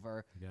 it's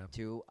over. Yeah.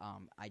 Too.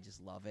 I just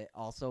love it.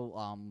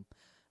 Also,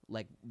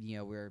 like we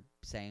were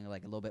saying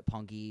like a little bit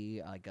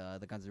punky, like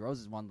the Guns N'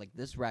 Roses one. Like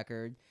this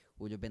record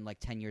would have been like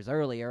 10 years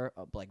earlier,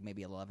 like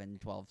maybe 11,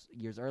 12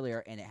 years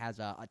earlier, and it has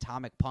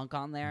Atomic Punk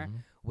on there,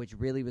 which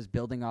really was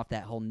building off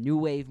that whole new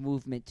wave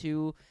movement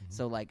too.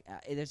 So like,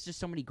 there's just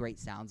so many great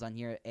sounds on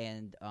here,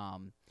 and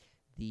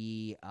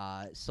the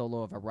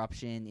solo of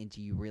Eruption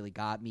into You Really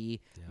Got Me,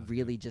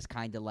 really just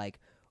kind of like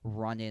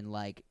running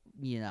like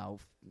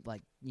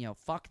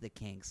fuck the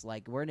Kinks.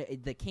 Like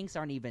the Kinks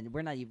aren't even.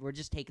 We're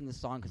just taking the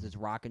song because it's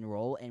rock and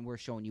roll, and we're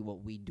showing you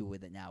what we do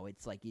with it now.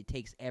 It's like it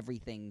takes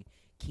everything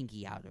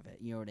kinky out of it.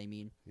 You know what I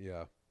mean?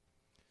 Yeah.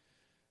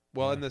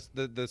 Well, and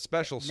the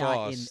special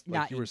sauce, like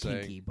not you were in saying,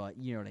 kinky, but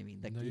you know what I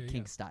mean. The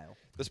kink style.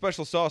 the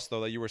special sauce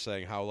though that you were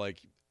saying, how like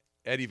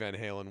Eddie Van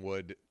Halen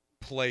would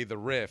play the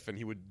riff and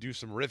he would do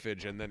some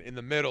riffage, and then in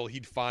the middle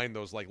he'd find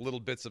those like little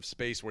bits of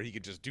space where he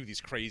could just do these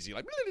crazy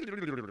like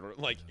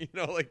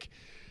like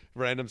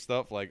random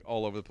stuff like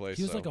all over the place.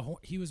 He was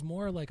he was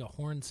more like a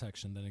horn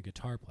section than a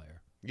guitar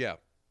player. Yeah.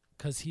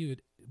 Because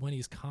when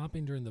he's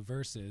comping during the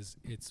verses,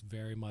 it's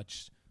very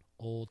much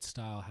old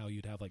style how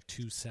you'd have like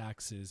 2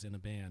 saxes in a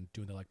band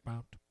doing the like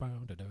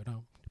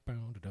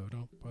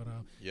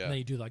Yeah. and then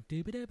you do like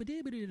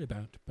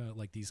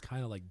like these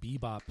kind of like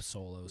bebop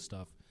solo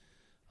stuff.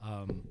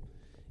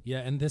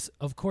 And this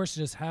of course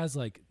just has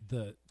like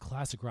the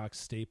classic rock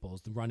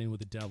staples, the Running with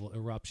the Devil,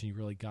 Eruption, You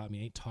Really Got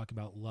Me, Ain't Talk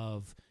About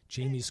Love,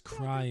 Jamie's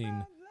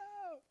Crying.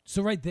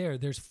 So right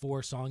there's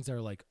 4 songs that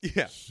are like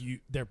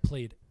they're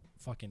played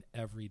fucking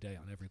every day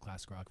on every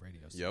classic rock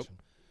radio station.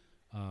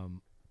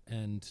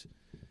 And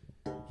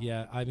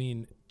yeah, I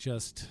mean,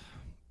 just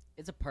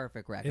it's a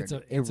perfect record. It's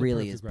it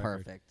really is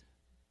record. perfect.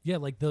 Yeah,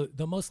 like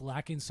the most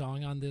lacking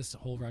song on this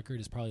whole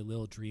record is probably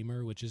Little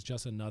Dreamer, which is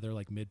just another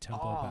like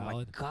mid-tempo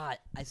ballad. Oh my god!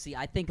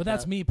 I think. But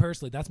that's me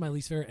personally. That's my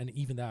least favorite, and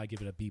even that I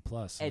give it a B+.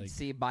 And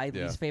see, my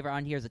least favorite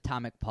on here is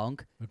Atomic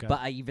Punk. Okay.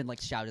 But I even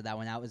like shouted that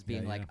one out as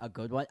being like a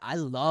good one. I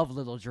love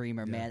Little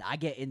Dreamer, man. I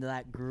get into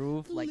that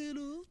groove. Like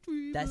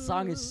that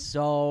song is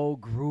so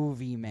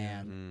groovy,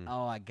 man.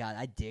 Oh my god,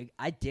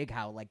 I dig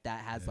how like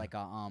that has like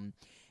a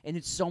and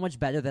it's so much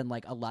better than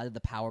like a lot of the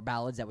power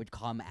ballads that would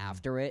come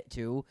after it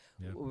too.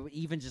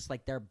 Even just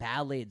like their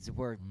ballads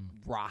were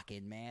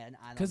rocking, man.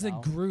 Because the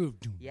groove.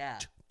 Yeah.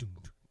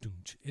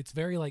 It's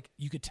very like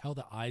you could tell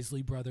the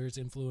Isley Brothers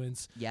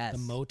influence. Yes. The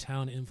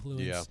Motown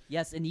influence. Yeah.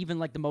 Yes, and even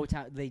like the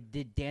Motown, they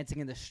did Dancing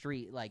in the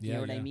Street, like you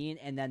know what I mean.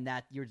 And then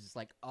that you're just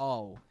like,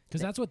 oh,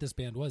 because that's what this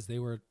band was. They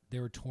were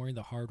touring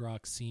the hard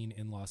rock scene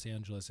in Los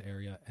Angeles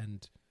area,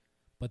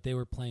 but they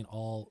were playing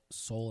all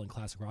soul and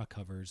classic rock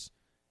covers,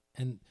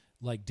 and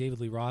like David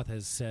Lee Roth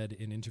has said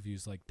in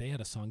interviews, like they had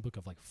a songbook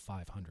of like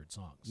 500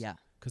 songs. Yeah.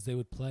 Because they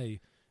would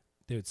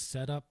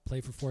set up,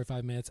 play for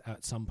 45 minutes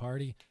at some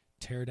party,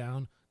 tear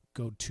down,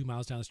 go 2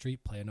 miles down the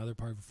street, play another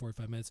party for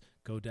 45 minutes,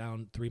 go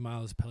down 3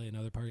 miles, play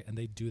another party, and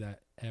they do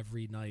that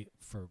every night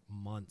for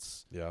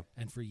months. Yeah.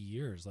 And for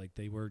years, like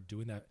they were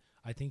doing that.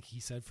 I think he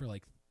said for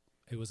like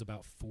it was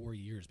about 4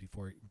 years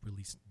before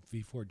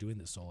doing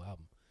this solo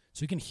album.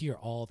 So you can hear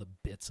all the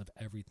bits of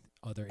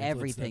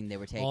everything they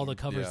were taking, all the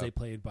covers they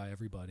played by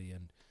everybody,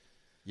 and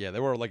they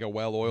were like a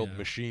well-oiled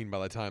machine by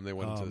the time they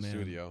went into the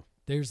studio.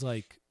 I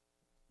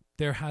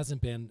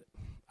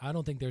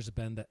don't think there's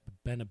been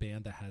a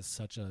band that has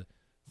such a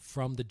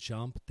from the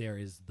jump. There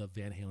is the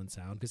Van Halen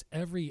sound, because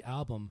every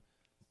album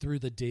through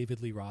the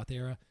David Lee Roth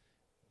era,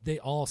 they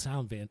all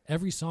sound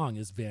every song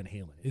is Van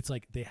Halen. It's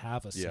like they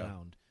have a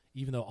sound,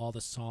 even though all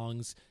the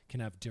songs can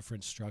have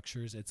different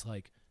structures. It's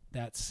like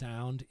that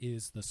sound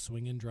is the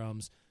swinging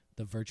drums,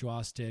 the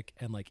virtuosic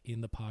and like in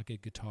the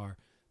pocket guitar,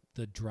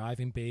 the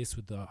driving bass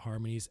with the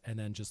harmonies, and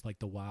then just like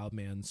the wild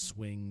man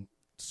swing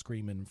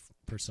screaming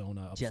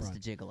persona up just front. a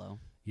gigolo.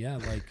 Yeah,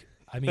 like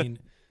I mean,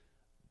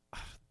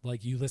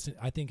 like you listen.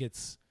 I think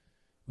it's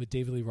with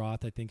David Lee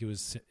Roth. I think it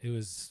was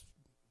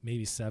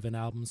maybe 7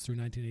 albums through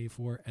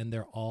 1984, and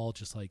they're all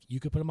just like you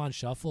could put them on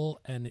shuffle,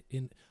 and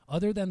in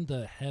other than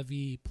the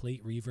heavy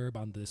plate reverb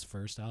on this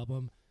first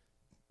album,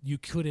 you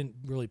couldn't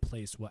really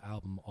place what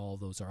album all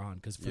those are on,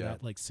 because for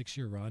that like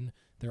 6-year run,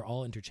 they're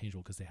all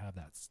interchangeable because they have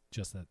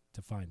just that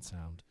defined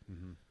sound.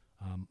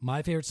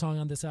 My favorite song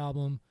on this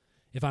album,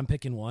 if I'm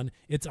picking one,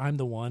 it's "I'm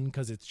the One,"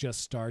 because it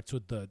just starts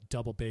with the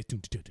double bass,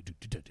 and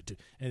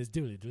it's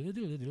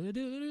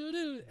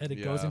and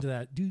it goes into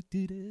that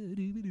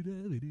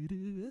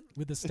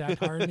with the stacked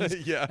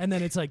harmonies, and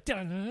then it's like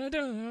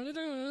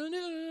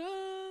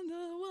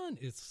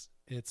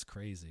it's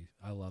crazy.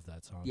 I love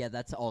that song. Yeah,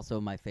 that's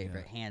also my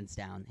favorite, hands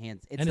down.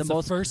 It's and the it's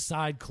most the first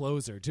side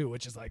closer too,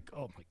 which is like,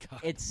 oh my god,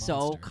 it's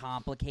so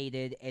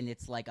complicated, and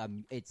it's like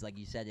it's like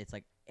you said, it's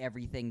like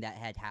everything that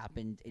had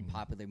happened in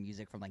popular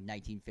music from like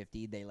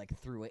 1950. They like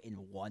threw it in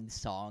one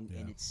song,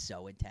 and it's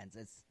so intense.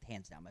 It's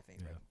hands down my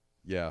favorite.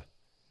 Yeah.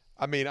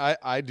 I mean,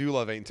 I do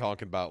love "Ain't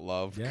Talking About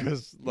Love"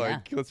 because,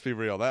 let's be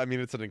real.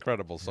 It's an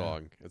incredible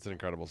song. It's an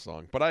incredible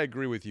song. But I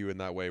agree with you in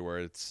that way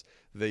where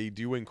they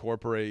do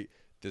incorporate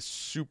this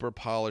super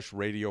polished,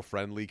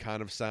 radio-friendly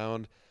kind of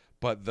sound,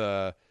 but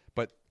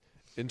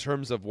in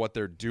terms of what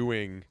they're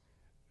doing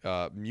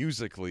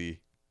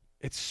musically,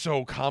 it's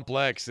so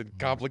complex and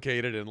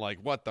complicated and like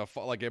what the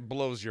fuck, like it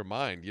blows your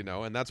mind,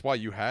 and that's why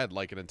you had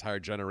like an entire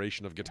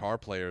generation of guitar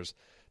players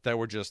that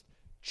were just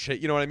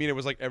you know what I mean? It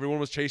was like everyone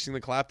was chasing the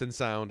Clapton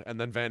sound,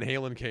 and then Van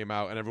Halen came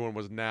out, and everyone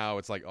was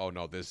it's like, oh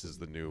no, this is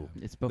the new.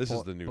 It's before, this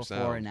is the new before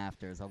sound. and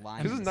after. It's a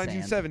line. This is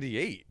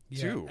 1978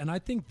 too, and I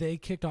think they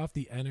kicked off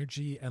the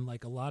energy and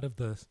like a lot of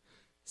the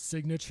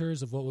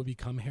signatures of what would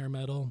become hair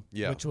metal,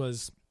 which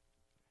was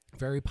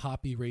very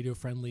poppy,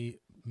 radio-friendly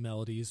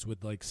melodies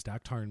with like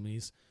stacked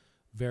harmonies,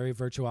 very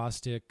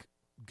virtuosic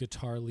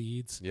guitar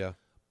leads. Yeah,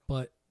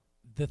 but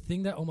the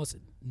thing that almost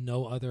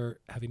no other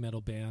heavy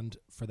metal band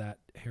for that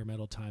hair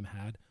metal time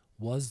had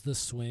was the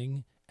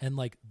swing and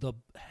like the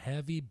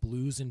heavy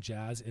blues and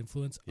jazz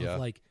influence of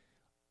like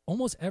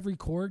almost every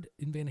chord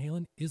in Van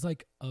Halen is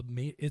like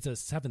it's a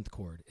 7th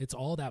chord. It's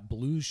all that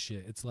blues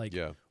shit. It's like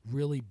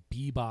really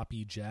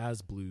beboppy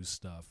jazz blues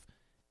stuff.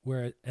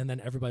 And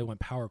then everybody went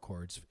power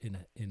chords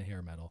in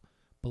hair metal.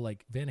 But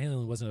like Van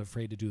Halen wasn't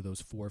afraid to do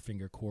those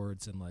 4-finger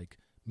chords and like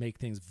make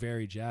things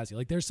very jazzy.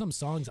 Like there's some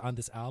songs on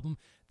this album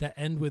that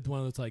end with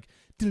one that's like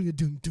doom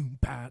doom doom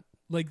pat,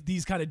 like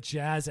these kind of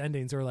jazz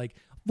endings, or like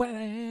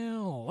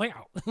wow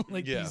wow,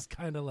 like these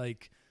kind of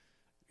like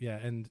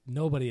and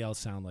nobody else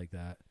sound like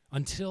that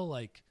until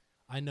like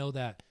I know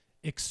that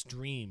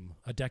Extreme,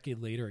 a decade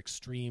later,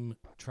 Extreme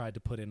tried to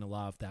put in a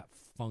lot of that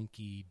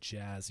funky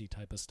jazzy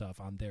type of stuff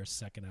on their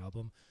second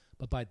album.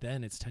 But by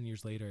then, it's 10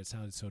 years later. It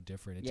sounded so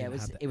different. It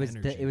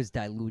was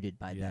diluted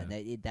by then.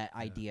 That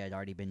idea had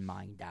already been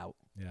mined out.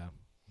 Yeah,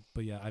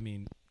 but I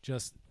mean,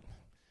 just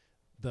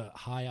the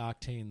high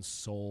octane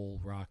soul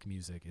rock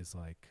music is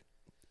like,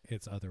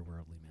 it's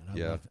otherworldly,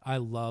 man. I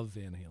love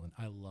Van Halen.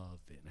 I love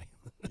Van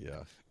Halen.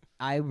 Yeah,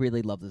 I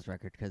really love this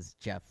record because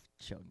Jeff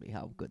showed me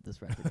how good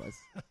this record was.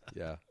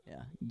 Yeah.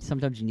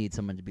 Sometimes you need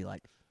someone to be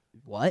like,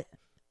 "What?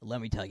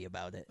 Let me tell you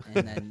about it,"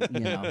 and then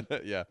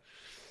Yeah.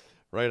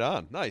 Right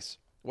on. Nice.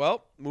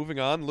 Well, moving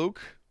on, Luke.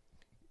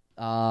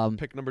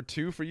 Pick number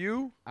 2 for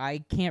you. I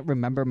can't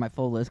remember my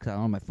full list because I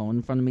don't have my phone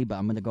in front of me, but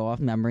I'm going to go off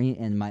memory.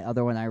 And my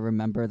other one I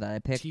remember that I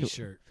picked.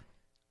 T-shirt.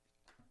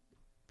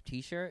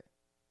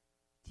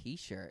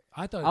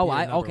 I thought.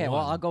 Okay.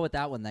 Well, I'll go with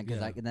that one then,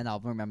 because then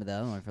I'll remember the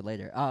other one for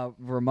later.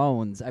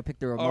 Ramones. I picked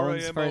the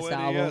Ramones first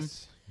album.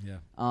 Yeah.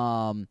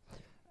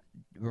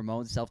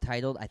 Ramones,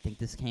 self-titled. I think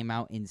this came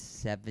out in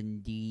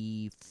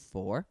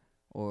 74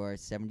 or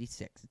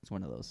 76. It's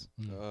one of those.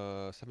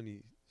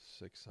 76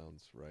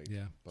 sounds right.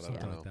 Yeah, but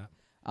something I don't know. like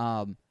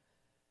that.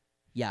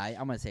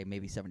 I'm gonna say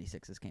maybe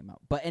 76 this came out.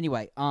 But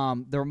anyway,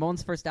 the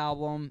Ramones' first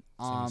album,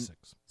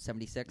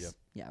 76. Yep.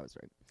 Yeah, I was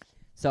right.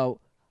 So,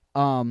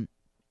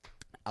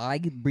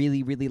 I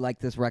really, really like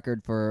this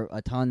record for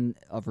a ton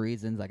of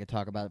reasons. I could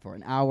talk about it for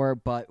an hour,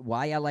 but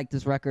why I like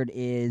this record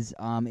is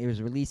it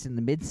was released in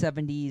the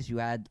mid-70s. You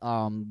had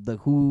the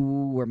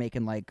Who were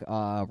making like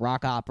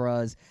rock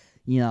operas.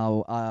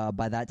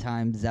 By that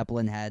time,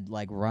 Zeppelin had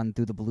like run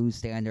through the blues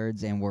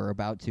standards and were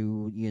about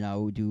to,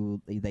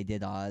 they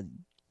did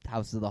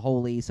House of the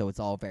Holy, so it's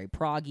all very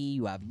proggy.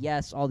 You have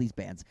Yes, all these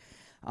bands.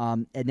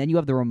 And then you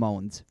have the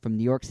Ramones from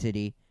New York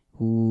City,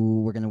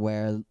 who were going to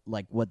wear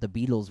like what the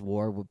Beatles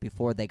wore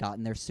before they got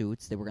in their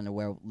suits. They were going to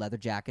wear leather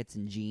jackets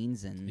and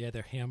jeans and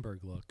their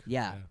Hamburg look.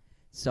 Yeah.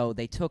 So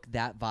they took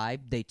that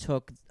vibe. They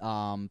took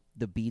the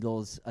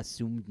Beatles'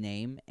 assumed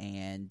name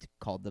and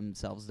called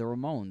themselves the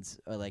Ramones.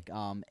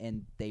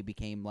 And they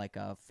became like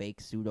a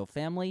fake pseudo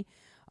family.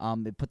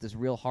 It put this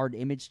real hard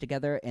image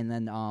together. And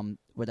then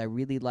what I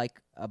really like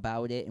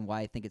about it and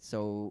why I think it's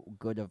so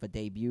good of a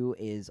debut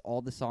is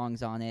all the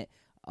songs on it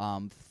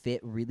fit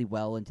really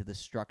well into the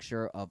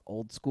structure of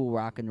old school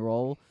rock and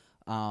roll.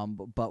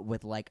 but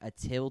with like a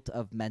tilt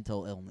of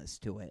mental illness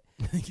to it.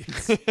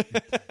 Yes.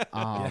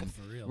 Um, Yeah,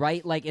 for real.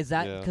 Right? Like, is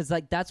that Yeah. because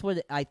like that's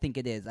what I think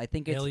it is. I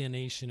think it's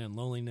Alienation and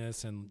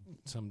loneliness and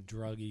some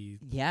druggy.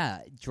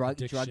 druggy,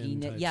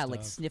 addiction type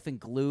like stuff. sniffing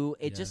glue.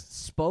 It Yeah. just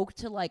spoke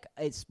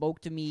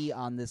to me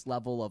on this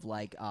level of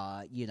like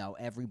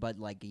everybody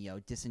like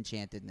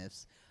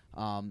disenchantedness.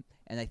 And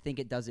I think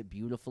it does it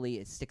beautifully.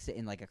 It sticks it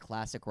in like a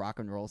classic rock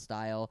and roll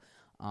style.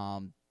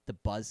 The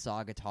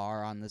buzzsaw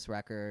guitar on this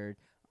record,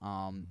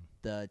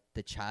 the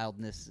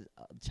childlikeness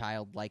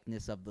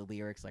of the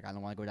lyrics, like I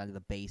don't want to go down to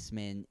the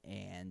basement,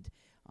 and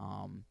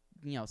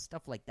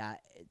stuff like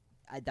that.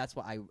 That's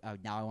what I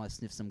now I want to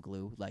sniff some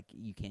glue. Like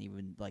you can't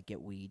even like get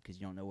weed because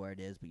you don't know where it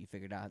is, but you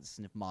figured out how to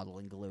sniff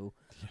modeling glue.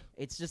 Yeah.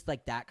 It's just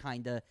like that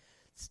kind of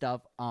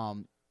stuff.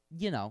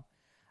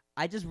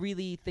 I just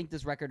really think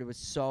this record was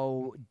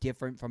so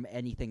different from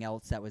anything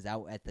else that was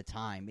out at the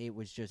time. It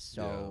was just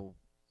so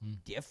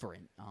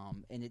different,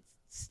 and it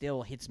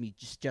still hits me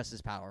just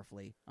as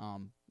powerfully.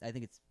 I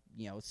think it's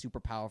a super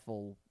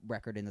powerful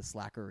record in a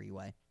slackery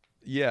way.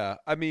 Yeah,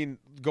 I mean,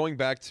 going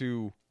back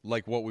to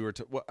like what we were,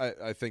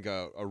 I think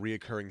a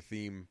reoccurring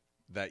theme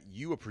that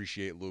you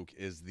appreciate, Luke,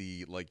 is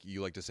the like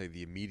you like to say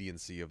the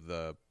immediacy of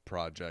the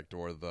project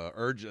or the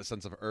a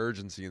sense of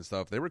urgency and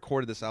stuff. They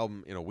recorded this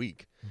album in a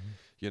week,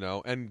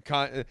 and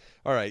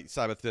all right,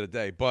 Sabbath did a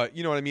day, but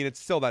you know what I mean. It's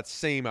still that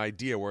same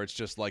idea where it's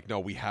just like, no,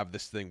 we have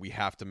this thing, we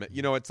have to,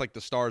 it's like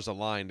the stars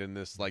aligned and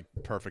this like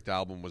perfect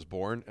album was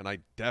born, and I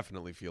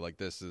definitely feel like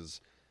this is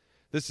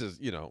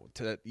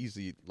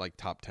easy like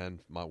top 10,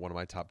 one of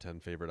my top 10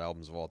 favorite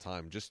albums of all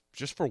time. Just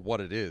for what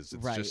it is,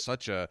 it's Right. just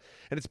such a,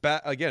 and it's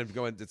back again.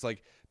 It's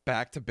like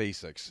back to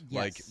basics. Yes.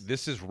 Like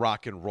this is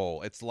rock and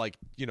roll. It's like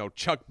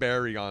Chuck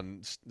Berry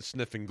on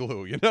sniffing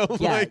glue. Yeah,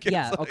 like, it's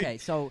yeah. like- Okay,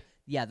 so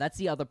yeah, that's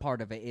the other part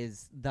of it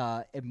is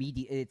the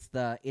immediate.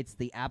 It's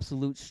the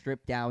absolute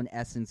stripped down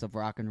essence of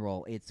rock and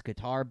roll. It's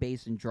guitar,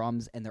 bass, and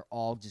drums, and they're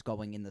all just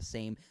going in the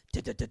same,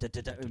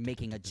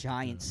 making a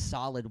giant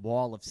solid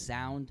wall of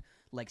sound,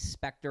 like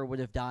Spector would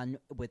have done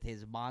with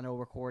his mono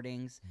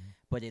recordings.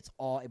 But it's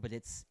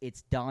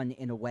done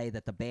in a way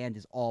that the band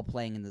is all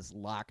playing in this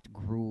locked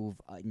groove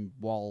and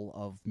wall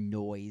of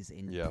noise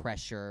and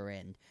pressure,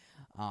 and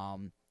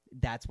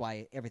that's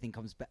why everything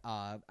comes.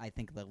 I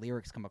think the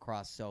lyrics come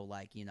across so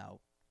like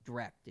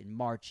direct and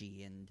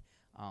marchy and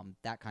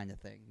that kind of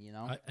thing.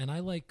 And I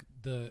like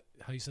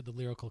how you said the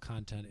lyrical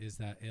content is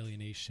that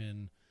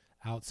alienation,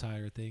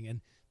 outsider thing,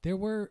 and there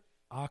were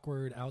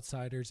awkward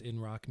outsiders in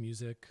rock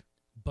music,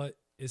 but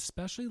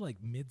especially like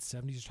mid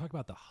 70s, you talk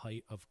about the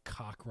height of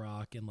cock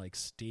rock and like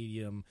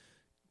stadium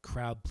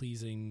crowd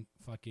pleasing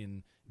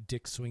fucking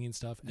dick swinging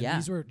stuff. And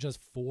these were just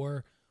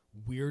four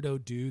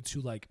weirdo dudes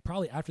who like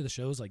probably after the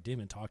shows like didn't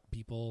even talk to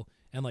people,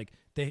 and like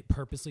they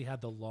purposely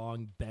had the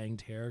long banged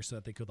hair so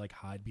that they could like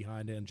hide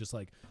behind it and just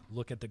like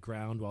look at the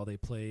ground while they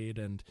played.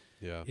 And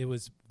it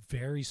was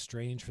very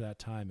strange for that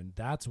time. And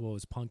that's what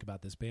was punk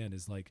about this band,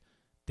 is like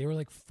they were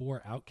like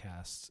four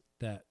outcasts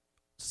that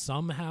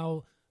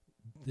somehow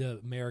the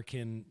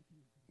American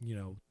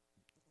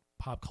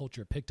pop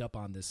culture picked up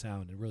on this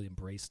sound and really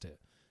embraced it,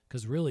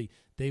 because really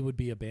they would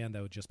be a band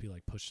that would just be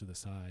like pushed to the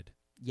side.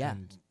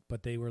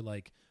 But they were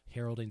like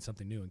heralding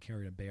something new and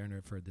carrying a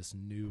banner for this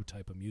new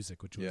type of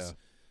music, which was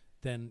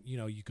then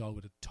you go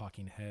with the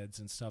Talking Heads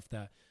and stuff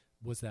that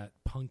was that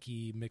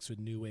punky mixed with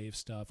new wave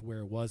stuff, where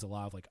it was a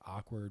lot of like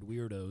awkward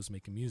weirdos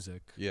making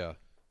music. the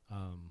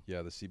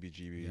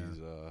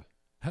CBGBs.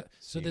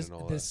 So scene and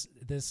all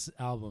this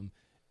album,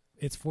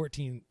 it's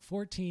 14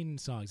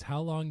 songs. How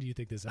long do you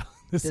think this album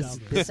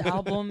This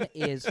album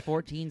is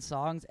 14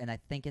 songs, and I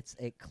think it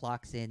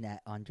clocks in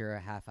at under a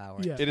half hour.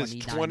 Yeah. It is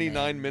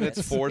 29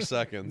 minutes 4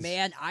 seconds.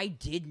 Man, I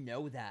did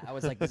know that. I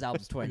was like, this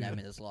album's 29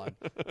 minutes long.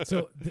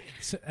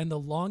 And the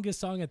longest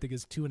song I think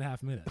is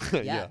 2.5 minutes.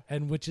 Yeah.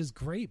 And which is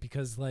great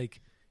because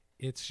like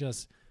it's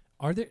just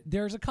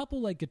there's a couple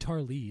like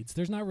guitar leads.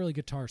 There's not really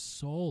guitar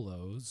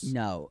solos.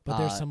 No. But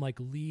there's some like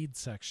lead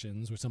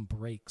sections or some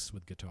breaks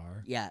with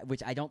guitar. Yeah,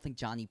 which I don't think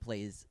Johnny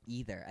plays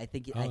either. I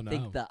think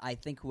I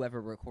think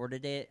whoever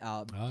recorded it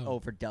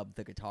overdubbed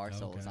the guitar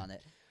solos on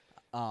it.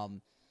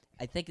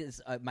 I think it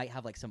might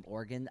have like some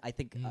organ. I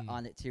think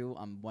on it too.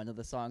 One of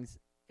the songs,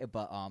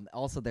 but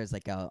also there's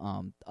like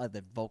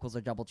the vocals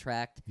are double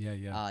tracked.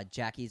 Yeah.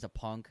 Jackie's a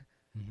punk.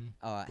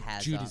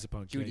 Has Judy's a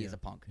punk. Judy is a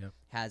punk. Yep.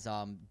 Has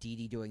Dee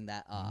Dee doing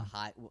that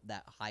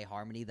high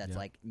harmony that's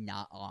like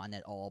not on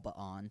at all but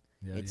on.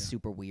 It's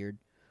super weird.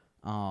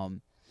 I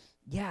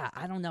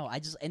don't know.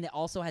 And it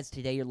also has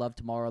Today Your Love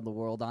Tomorrow the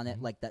World on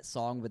it, like that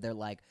song where they're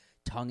like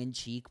tongue in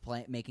cheek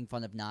making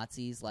fun of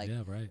Nazis, like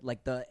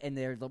like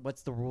they're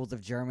what's the rules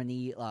of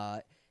Germany?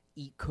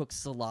 Eat cooked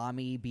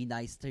salami, be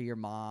nice to your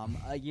mom.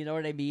 You know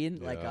what I mean?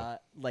 Yeah.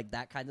 Like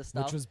that kind of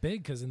stuff. Which was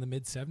big because in the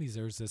mid 70s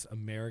there was this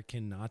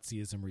American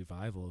Nazism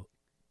revival.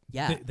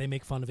 Yeah. They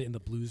make fun of it in the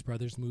Blues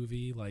Brothers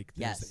movie, like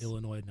there's Yes. the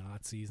Illinois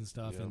Nazis and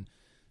stuff. Yeah. And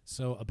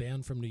so a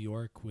band from New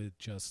York with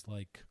just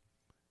like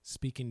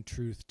speaking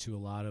truth to a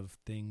lot of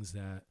things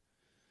that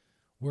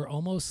were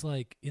almost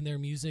like in their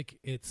music,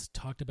 it's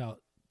talked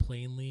about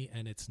plainly,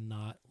 and it's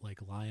not like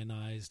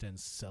lionized and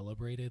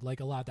celebrated. Like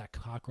a lot of that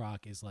cock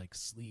rock is like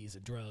sleaze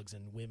and drugs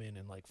and women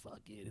and like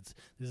fuck it,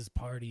 this is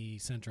party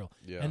central.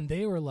 Yeah. And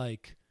they were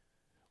like,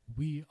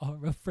 we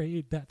are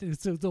afraid that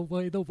this is the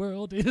way the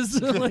world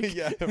is. Like,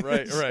 Yeah,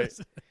 right. Yeah,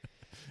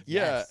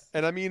 Yes.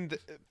 and I mean,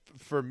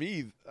 for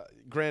me,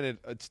 granted,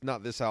 it's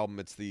not this album;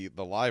 it's the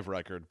live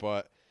record.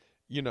 But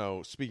you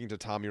know, speaking to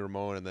Tommy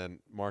Ramone and then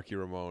Marky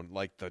Ramone,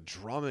 like the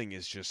drumming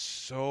is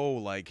just so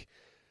like,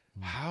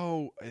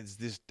 how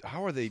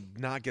are they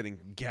not getting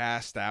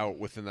gassed out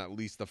within at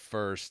least the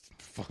first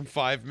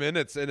 5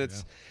 minutes? And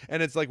it's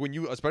like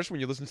especially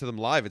when you listen to them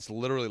live, it's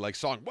literally like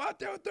song 1,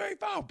 2, 3,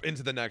 4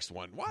 into the next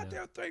one, 1, 2,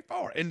 3,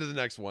 4 into the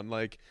next one,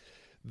 like.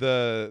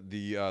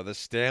 The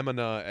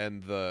stamina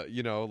and the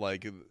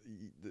like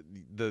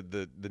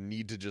the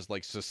need to just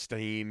like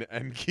sustain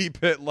and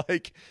keep it,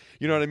 like,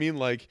 you know what I mean,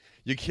 like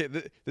you can't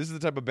this is the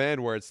type of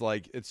band where it's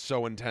like it's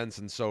so intense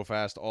and so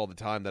fast all the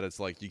time that it's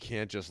like you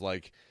can't just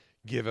like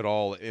give it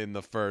all in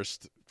the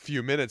first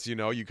few minutes, you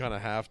kind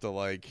of have to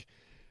like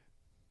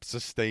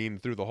sustain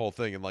through the whole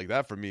thing, and like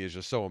that for me is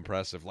just so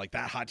impressive, like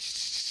that hot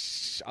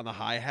on the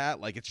hi-hat,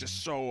 like it's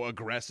just so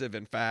aggressive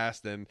and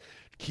fast and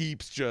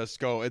keeps just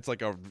go. It's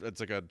like a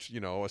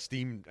a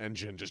steam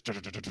engine, just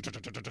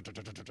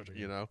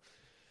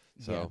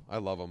so Yeah. I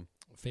love them.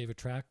 favorite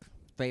track?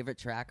 Favorite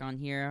track on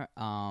here?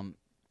 I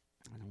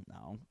don't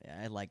know.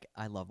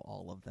 I love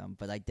all of them,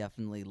 but I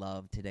definitely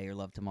love Today or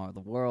Love Tomorrow, The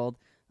World.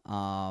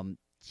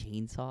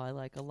 Chainsaw I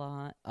like a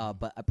lot.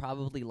 But I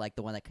probably like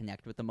the one I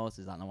connect with the most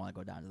is I Don't Want to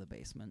Go Down to the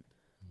Basement.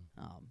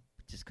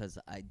 Just because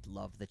I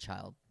love the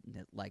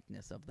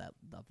childlikeness of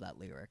that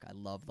lyric. I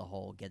love the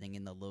whole getting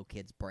in the little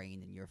kid's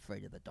brain and you're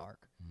afraid of the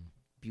dark.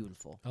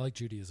 Beautiful. I like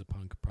Judy as a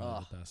Punk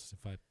probably the best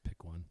if I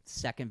pick one.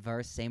 Second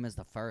verse, same as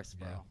the first,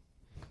 bro.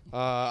 Yeah.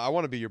 I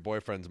Want to Be Your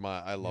Boyfriend's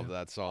I love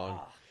that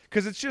song.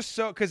 Because it's just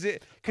so it's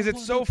wanna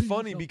so be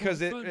funny your because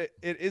boyfriend.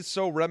 it is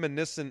so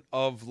reminiscent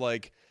of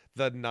like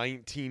the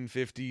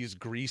 1950s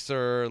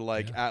greaser,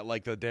 like at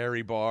like the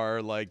dairy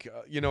bar, like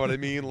you know what I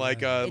mean,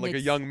 like like a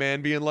young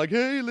man being like,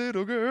 "Hey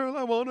little girl,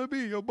 I want to be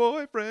your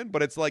boyfriend,"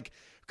 but it's like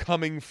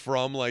coming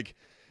from like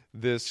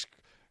this,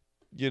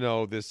 this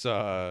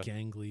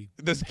Gangly.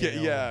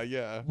 pale,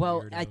 yeah.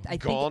 Well, Weirdo. I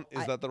think Gaunt,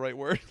 is that the right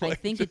word? I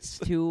Like, think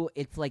just-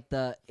 it's like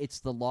the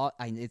law.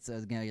 It's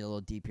gonna get a little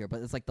deep here,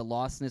 but it's like the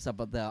lostness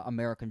of the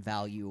American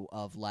value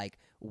of like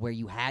where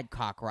you had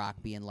cock rock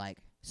being like,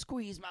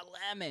 "Squeeze my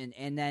lemon,"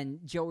 and then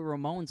Joey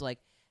Ramone's like,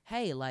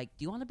 "Hey, like,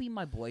 do you want to be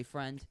my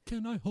boyfriend?"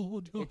 Can I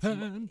hold your It's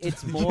hand?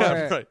 it's more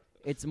Yeah, right.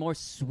 it's more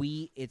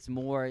sweet. It's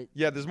more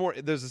Yeah,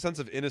 there's a sense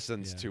of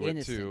innocence to it too.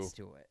 innocence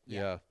to it.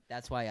 Yeah.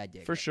 That's why I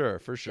dig For it. sure.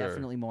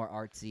 Definitely more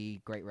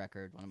artsy. Great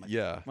record. One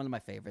of my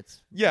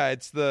favorites. Yeah,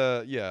 it's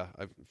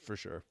for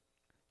sure.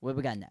 What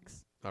we got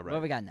next? All What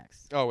right. we got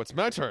next? Oh, it's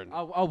my turn.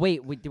 Oh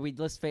wait, did we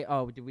list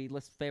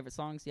favorite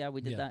songs? Yeah,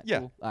 we did Yeah. that. Yeah.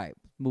 Cool. All right,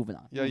 moving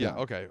on. Yeah, Moving yeah. on.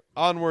 Okay.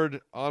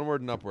 Onward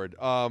and upward.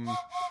 I'm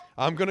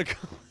gonna go.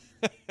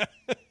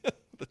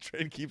 The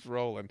train keeps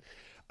rolling.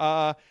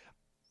 The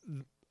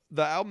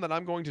album that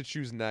I'm going to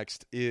choose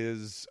next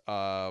is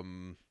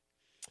an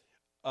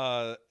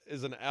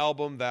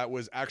album that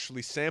was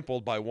actually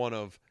sampled by one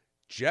of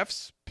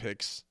Jeff's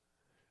picks,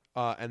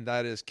 and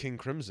that is King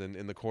Crimson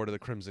in the Court of the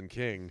Crimson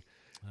King.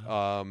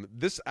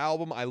 This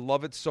album, I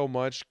love it so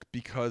much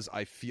because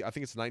I think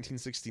it's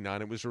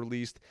 1969 it was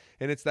released,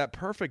 and it's that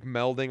perfect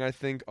melding, I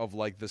think, of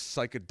like the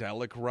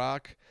psychedelic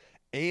rock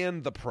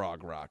and the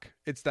prog rock.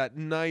 It's that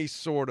nice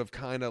sort of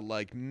kind of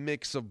like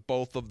mix of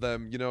both of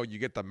them. You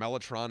get the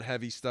Mellotron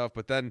heavy stuff,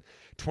 but then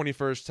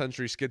 21st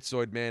Century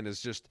Schizoid Man is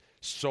just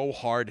so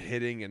hard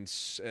hitting, and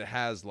it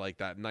has like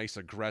that nice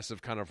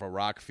aggressive kind of a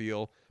rock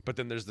feel. But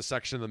then there's the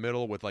section in the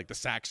middle with like the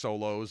sax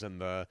solos and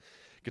the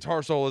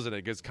guitar solos, and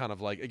it gets kind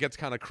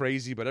of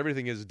crazy, but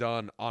everything is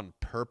done on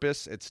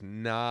purpose. It's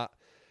not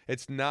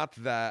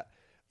that,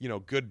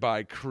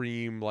 Goodbye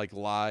Cream like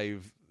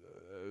live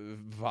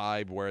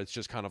vibe where it's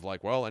just kind of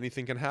like, well,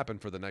 anything can happen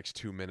for the next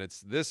 2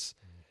 minutes. This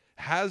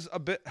has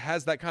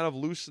that kind of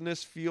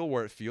looseness feel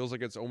where it feels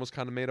like it's almost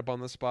kind of made up on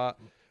the spot,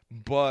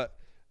 but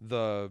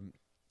the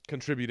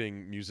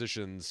contributing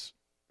musicians,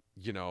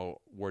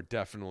 were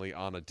definitely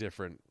on a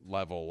different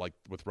level, like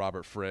with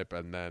Robert Fripp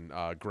and then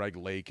Greg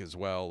Lake as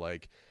well.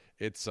 Like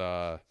it's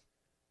a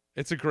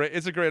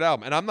great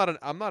album, and I'm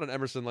not an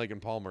Emerson, Lake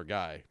and Palmer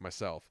guy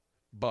myself,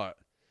 but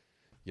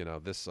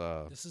this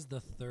This is the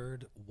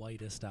third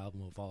whitest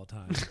album of all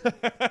time. is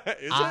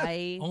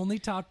it? Only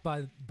topped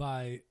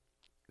by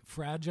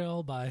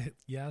Fragile by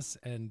Yes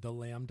and The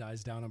Lamb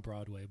Dies Down on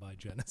Broadway by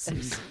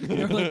Genesis.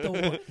 They're like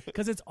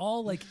because it's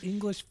all like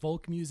English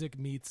folk music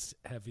meets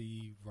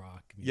heavy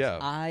rock music.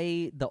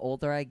 Yeah. The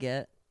older I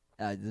get,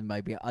 this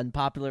might be an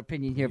unpopular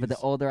opinion here, but the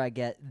Please. older I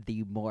get,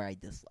 the more I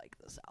dislike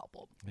this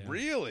album. Yeah.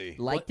 Really?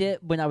 Liked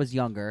it when I was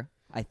younger,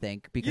 I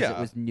think, because Yeah. it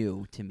was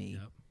new to me.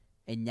 Yep.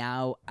 And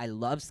now I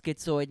love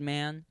Schizoid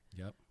Man.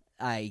 Yep.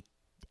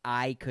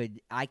 I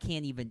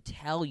can't even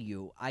tell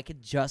you. I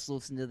could just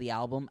listen to the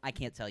album. I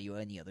can't tell you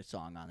any other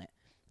song on it.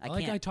 I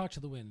like I Talk to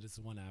the Wind. It's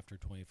the one after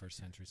 21st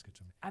Century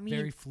Schizophrenia. I mean,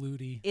 very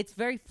fluty. It's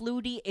very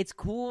fluty. It's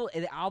cool.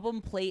 The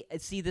album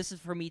see, this is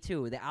for me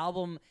too. The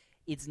album,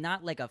 it's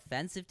not like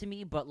offensive to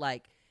me, but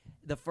like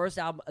the first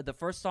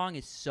song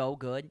is so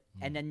good,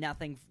 and then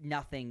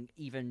nothing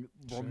even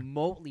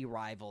remotely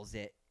rivals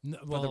it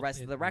for the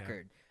rest of the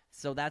record. Yeah.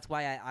 So that's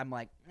why I'm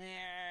like,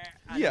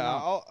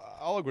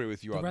 I'll agree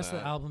with you on that. The rest of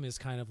the album is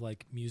kind of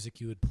like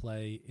music you would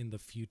play in the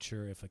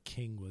future if a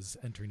king was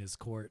entering his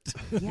court.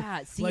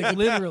 Yeah, see, like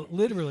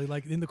literally,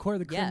 like in the court of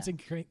the Crimson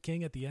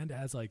King at the end, it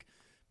has like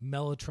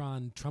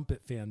Mellotron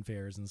trumpet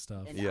fanfares and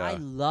stuff. And I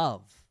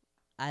love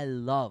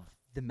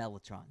the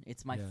Mellotron.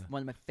 It's one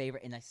of my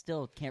favorite, and I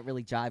still can't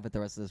really jive with the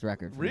rest of this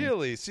record.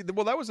 Really? See,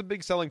 well, that was a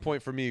big selling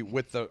point for me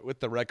with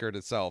the record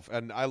itself.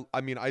 And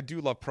I mean, I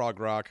do love prog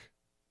rock.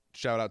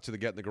 Shout out to the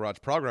Get in the Garage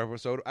prog rock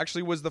episode.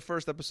 Actually, was the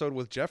first episode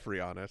with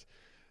Jeffrey on it.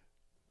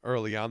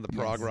 Early on, the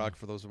prog rock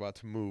for those about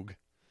to Moog.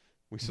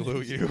 We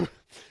salute you.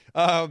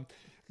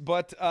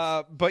 But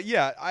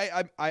yeah,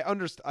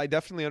 I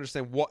definitely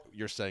understand what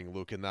you're saying,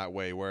 Luke, in that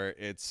way, where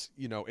it's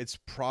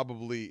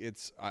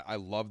I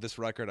love this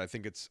record. I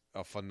think it's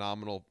a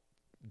phenomenal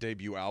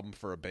debut album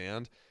for a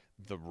band.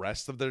 The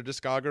rest of their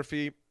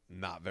discography,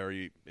 not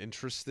very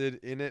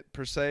interested in it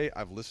per se.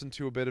 I've listened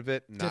to a bit of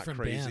it, not different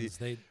crazy.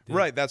 Bands.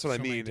 Right, that's what so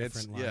I mean.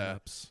 It's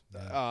lineups.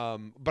 Yeah.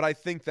 But I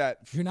think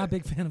that you're not a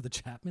big fan of the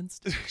Chapmans.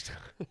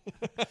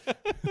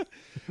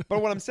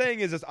 But what I'm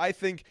saying is I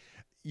think,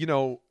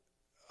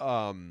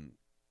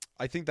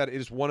 I think that it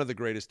is one of the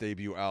greatest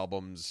debut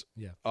albums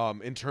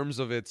in terms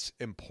of its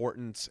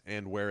importance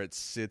and where it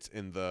sits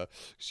in the,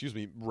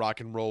 rock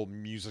and roll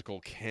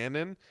musical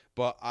canon.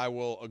 But I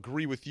will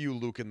agree with you,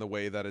 Luke, in the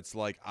way that it's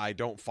like I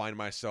don't find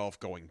myself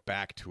going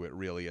back to it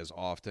really as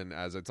often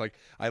as it's like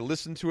I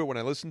listen to it. When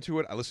I listen to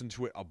it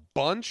a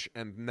bunch,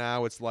 and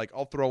now it's like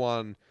I'll throw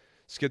on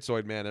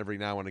Schizoid Man every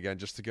now and again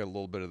just to get a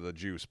little bit of the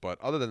juice. But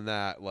other than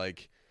that,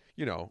 like,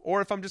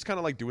 or if I'm just kind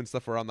of like doing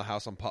stuff around the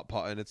house on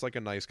putt-putt, and it's like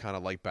a nice kind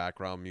of like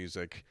background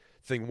music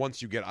thing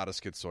once you get out of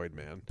Schizoid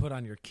Man. Put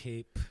on your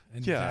cape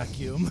and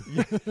vacuum.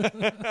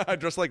 I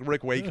dress like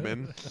Rick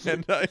Wakeman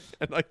and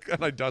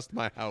I dust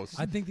my house.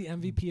 I think the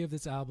MVP of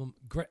this album,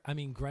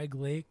 Greg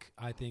Lake,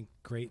 I think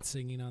great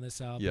singing on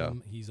this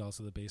album. Yeah. He's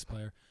also the bass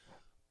player.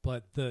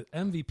 But the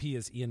MVP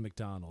is Ian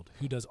McDonald,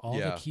 who does all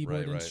the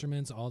keyboard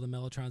instruments, all the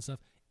Mellotron stuff,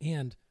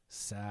 and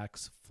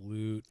sax,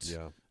 flute,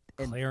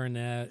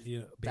 clarinet,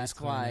 bass that's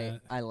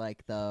clarinet. Why I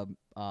like the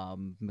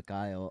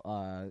Giles.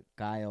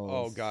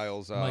 Oh,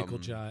 Giles. Michael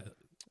Giles.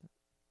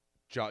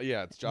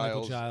 It's Giles.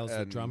 Michael Giles,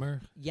 the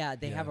drummer. Yeah,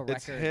 they have a record.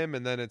 It's him,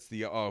 and then it's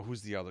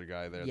who's the other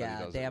guy there? Yeah, that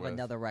he does they have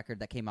another record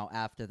that came out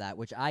after that,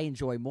 which I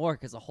enjoy more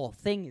because the whole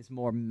thing is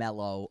more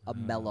mellow, a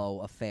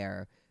mellow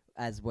affair.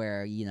 As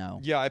where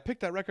Yeah, I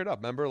picked that record up.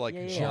 Remember, like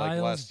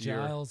last year.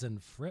 Giles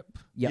and Fripp.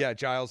 Yep. Yeah,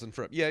 Giles and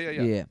Fripp.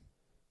 Yeah.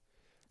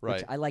 Right.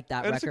 Which I like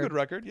that and record. It's a good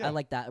record, yeah. I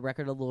like that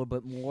record a little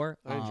bit more.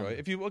 I enjoy it.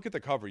 If you look at the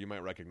cover, you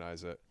might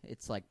recognize it.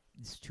 It's like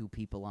it's two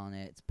people on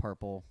it. It's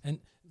purple. And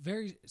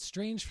very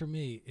strange for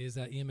me is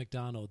that Ian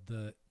McDonald,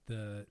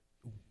 the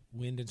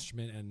wind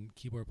instrument and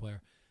keyboard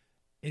player,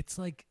 it's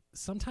like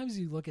sometimes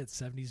you look at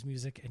 70s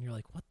music and you're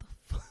like, what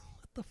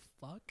the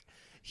fuck?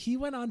 He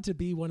went on to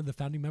be one of the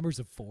founding members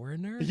of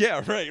Foreigner.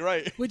 Yeah,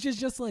 right. Which is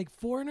just like,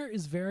 Foreigner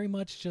is very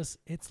much just,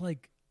 it's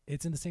like,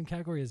 it's in the same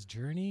category as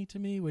Journey to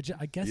me, which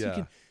I guess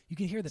you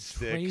can hear the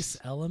trace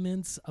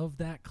elements of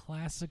that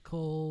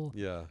classical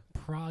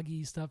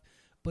proggy stuff,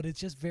 but it's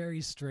just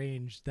very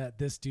strange that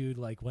this dude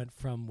like went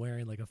from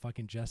wearing like a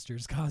fucking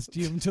jester's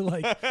costume to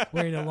like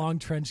wearing a long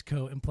trench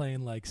coat and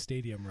playing like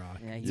stadium rock.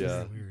 Yeah, he's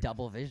weird.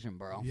 Double vision,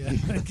 bro. Yeah,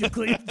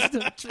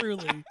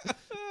 truly.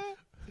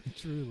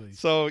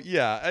 So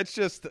yeah, it's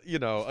just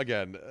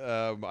again,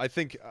 I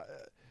think.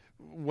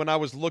 When I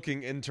was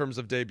looking in terms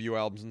of debut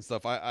albums and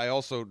stuff, I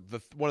also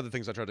one of the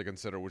things I tried to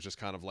consider was just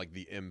kind of like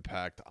the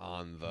impact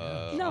on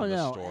the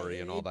story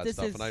and all that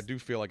stuff. And I do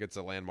feel like it's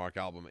a landmark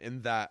album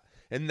in that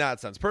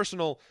sense.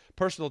 Personal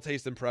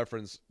taste and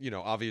preference,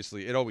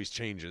 obviously it always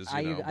changes.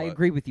 I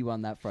agree with you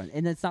on that front,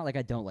 and it's not like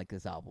I don't like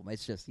this album.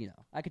 It's just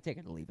I could take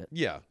it or leave it.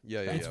 Yeah.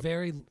 It's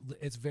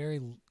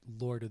very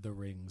Lord of the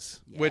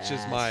Rings, which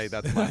is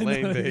that's my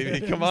lane,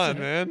 baby. Come on,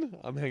 man.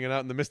 I'm hanging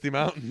out in the Misty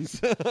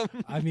Mountains.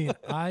 I mean,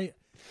 I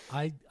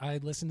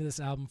listened to this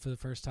album for the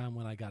first time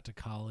when I got to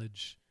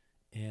college,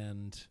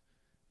 and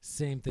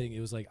same thing. It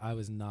was like I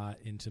was not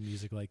into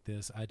music like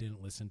this. I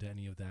didn't listen to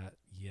any of that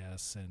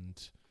Yes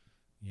and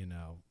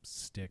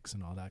Styx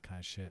and all that kind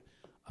of shit.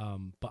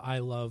 But I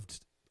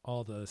loved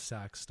all the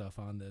sax stuff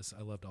on this.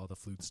 I loved all the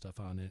flute stuff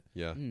on it.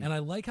 Yeah. And I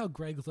like how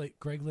Greg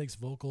Lake's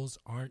vocals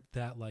aren't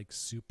that like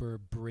super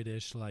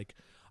British, like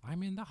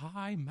I'm in the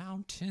high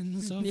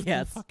mountains of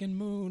the fucking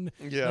moon.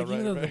 Yeah, like,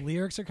 even though the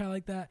lyrics are kind of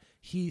like that,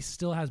 he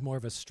still has more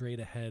of a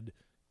straight ahead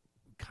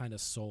kind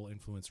of soul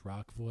influenced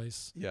rock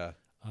voice. Yeah.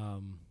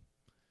 I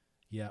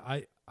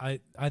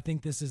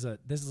think this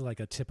is like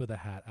a tip of the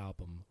hat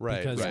album. Right.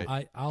 Because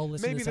right. I'll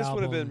listen Maybe to this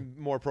album. Would have been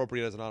more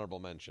appropriate as an honorable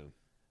mention.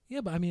 Yeah,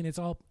 but I mean,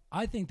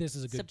 I think this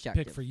is a good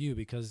subjective pick for you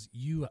because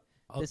you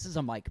This is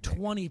a mic pick.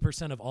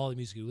 20% of all the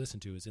music you listen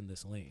to is in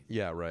this lane.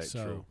 Yeah, right.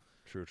 So,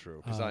 True.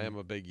 Because I am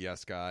a big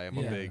Yes guy. I'm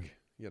a yeah. big,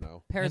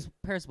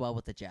 Pairs well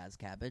with the Jazz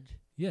Cabbage.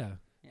 Yeah.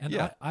 And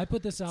Yeah. I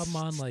put this album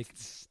on, like,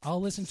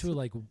 I'll listen to it,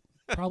 like,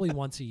 probably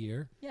once a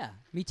year. Yeah,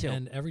 me too.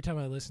 And every time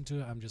I listen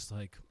to it, I'm just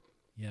like,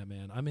 yeah,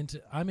 man, I'm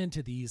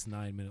into these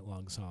 9-minute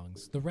long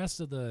songs. The rest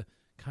of the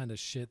kind of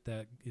shit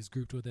that is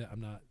grouped with it,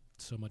 I'm not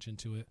so much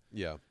into it.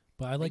 Yeah.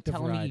 But I like the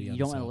telling variety. me you on don't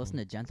this want to album. listen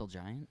to Gentle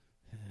Giant?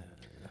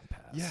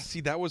 Pass. Yeah,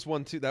 see, that was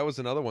one too. That was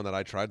another one that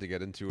I tried to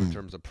get into in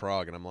terms of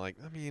prog, and I'm like,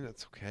 I mean,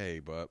 it's okay,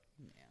 but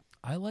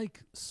I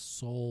like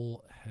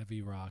soul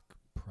heavy rock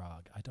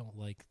prog. I don't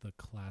like the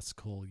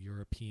classical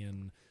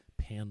European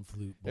pan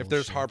flute bullshit. if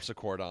there's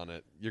harpsichord on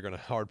it, you're gonna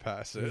hard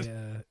pass it.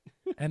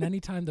 Yeah. And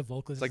anytime the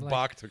vocalist It's like is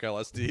Bach took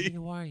LSD.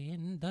 "You are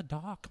in the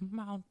dark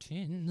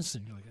mountains,"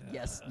 and you're like,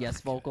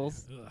 Yes,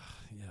 vocals. Ugh,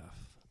 yeah.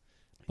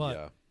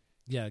 But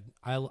yeah,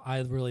 I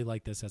really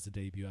like this as a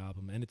debut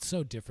album, and it's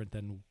so different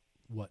than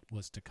what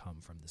was to come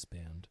from this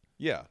band.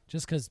 yeah,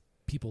 Just because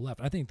people left,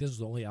 I think this was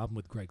the only album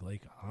with Greg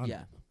Lake on.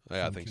 Yeah. it.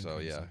 I from think King so.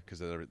 Crimson. Yeah, because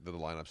the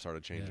lineup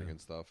started changing Yeah.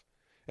 and stuff,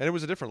 and it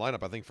was a different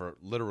lineup. I think for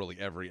literally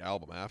every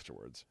album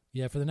afterwards.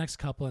 Yeah, for the next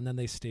couple, and then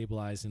they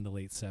stabilized in the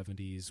late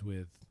 '70s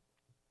with,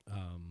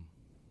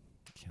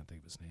 can't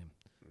think of his name,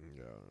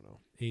 Yeah, I don't know.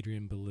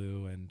 Adrian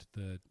Belew, and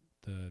the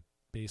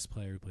bass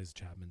player who plays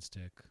Chapman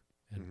Stick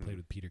and Mhm. played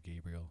with Peter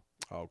Gabriel.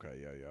 Oh, okay,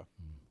 yeah.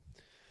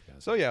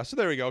 Yeah, So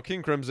there we go.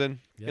 King Crimson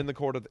Yeah. in the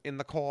court of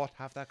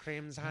the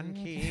Crimson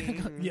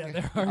King. Yeah,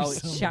 there are. Oh,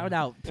 some, shout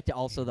out to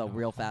also the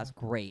real fast,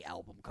 great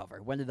album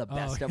cover. One of the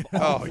best of Oh,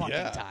 all fucking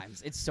yeah.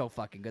 times. It's so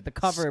fucking good. The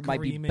cover might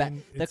be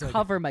Screaming, the it's like-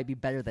 cover might be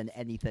better than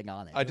anything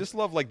on it. I just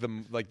love like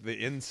the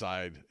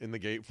inside in the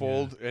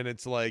gatefold, and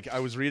it's like I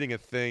was reading a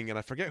thing, and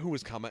I forget who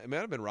was commenting. It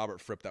might have been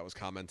Robert Fripp that was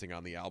commenting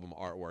on the album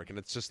artwork, and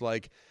it's just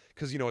like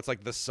because it's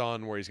like the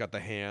sun where he's got the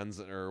hands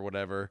or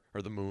whatever,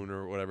 or the moon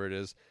or whatever it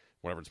is,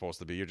 whatever it's supposed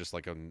to be. You're just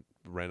like a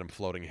random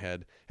floating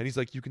head, and he's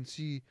like, you can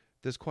see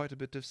there's quite a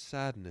bit of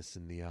sadness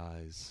in the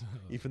eyes,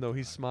 even though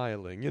he's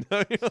smiling. You're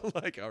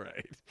like, all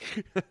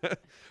right.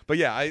 But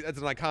yeah, it's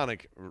an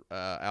iconic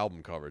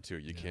album cover too.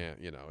 You can't,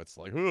 it's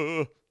like,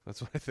 ugh.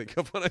 That's what I think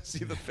of when I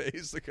see the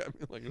face. Like, I'm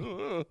like,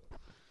 ugh.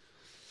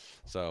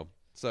 So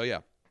yeah,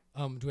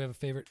 do we have a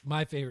favorite?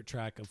 My favorite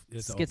track is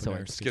the Schizoid.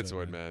 opener,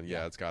 Schizoid Man.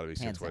 Yeah, it's got to be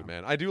Hands Schizoid down.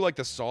 Man. I do like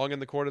the song in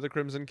the Court of the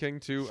Crimson King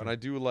too, and I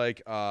do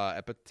like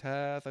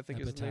Epitaph. I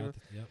think is the name.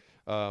 Epitaph, yep.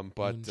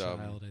 But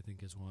Moonchild, I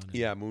think, is one.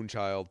 yeah,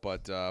 Moonchild.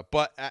 But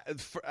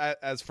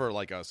as for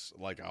like a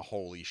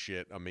holy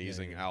shit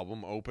amazing Yeah.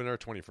 album opener,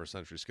 21st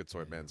Century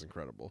Schizoid Man's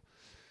incredible.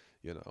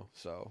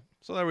 So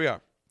there we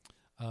are.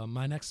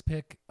 My next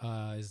pick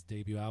is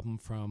debut album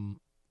from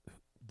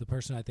the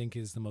person I think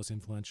is the most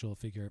influential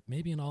figure,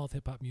 maybe in all of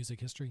hip hop music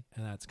history,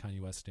 and that's Kanye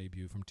West's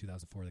debut from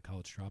 2004, The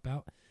College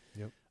Dropout.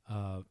 Yep.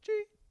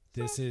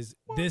 This is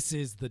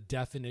the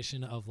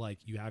definition of like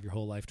you have your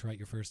whole life to write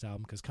your first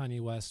album, because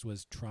Kanye West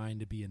was trying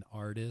to be an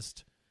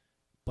artist,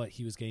 but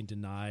he was getting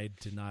denied,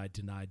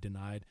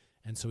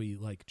 and so he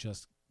like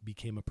just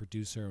became a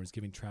producer and was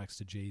giving tracks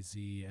to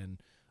Jay-Z and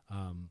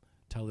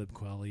Talib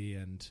Kweli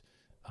and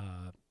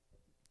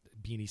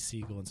Beanie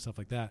Siegel and stuff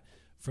like that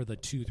for the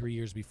 2-3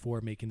 years before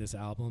making this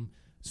album.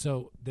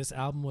 So this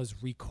album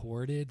was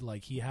recorded,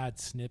 like he had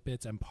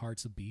snippets and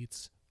parts of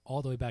beats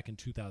all the way back in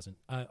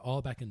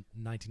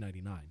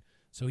 1999.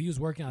 So he was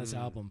working on this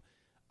album.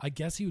 I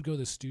guess he would go to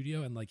the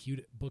studio and like he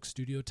would book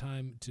studio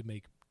time to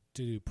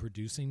do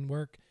producing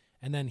work,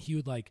 and then he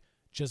would like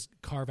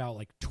just carve out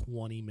like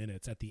 20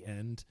 minutes at the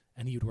end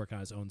and he would work on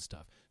his own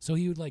stuff. So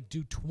he would like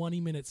do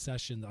 20-minute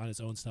sessions on his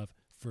own stuff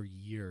for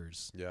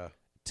years Yeah.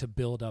 to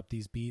build up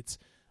these beats.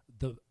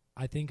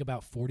 I think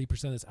about 40%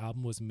 of this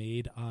album was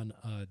made on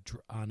a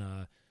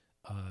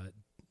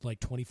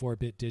like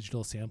 24-bit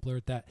digital sampler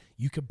that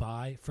you could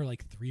buy for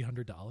like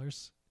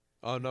 $300.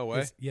 Oh no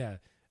way. Yeah.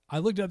 I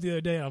looked it up the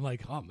other day and I'm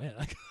like, oh man,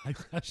 I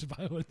should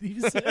buy one of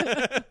these.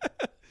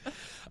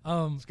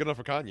 It's good enough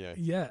for Kanye.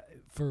 Yeah,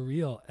 for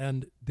real.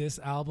 And this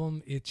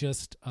album, it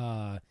just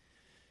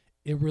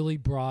it really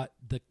brought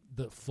the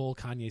full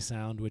Kanye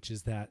sound, which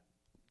is that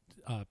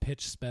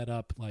pitch sped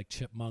up like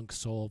chipmunk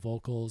soul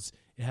vocals.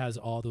 It has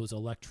all those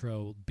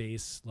electro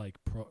bass like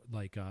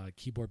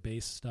keyboard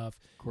bass stuff.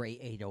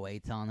 Great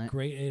 808s on it.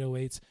 Great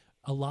 808s.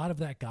 A lot of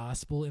that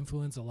gospel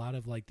influence, a lot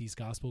of like these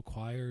gospel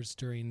choirs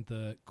during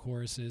the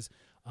choruses.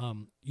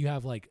 You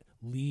have like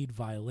lead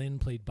violin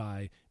played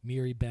by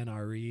Miri Ben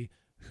Ari,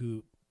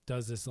 who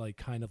does this like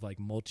kind of like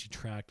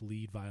multi-tracked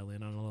lead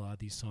violin on a lot of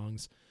these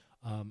songs.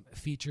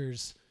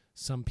 Features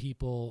some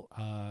people,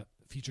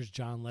 features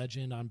John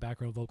Legend on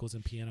background vocals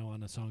and piano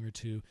on a song or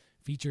two.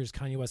 Features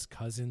Kanye West's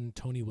cousin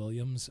Tony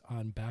Williams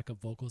on backup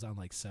vocals on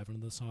like 7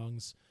 of the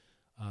songs.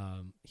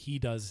 He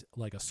does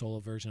like a solo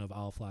version of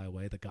I'll Fly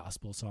Away, the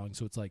gospel song.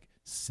 So it's like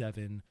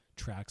 7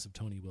 tracks of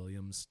Tony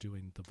Williams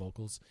doing the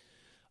vocals.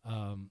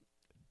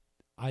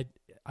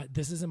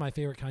 This isn't my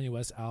favorite Kanye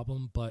West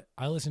album, but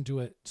I listened to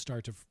it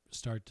start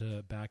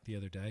to back the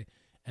other day,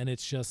 And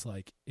it's just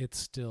like, it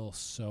still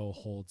so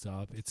holds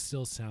up. It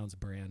still sounds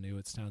brand new.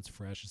 It sounds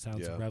fresh. It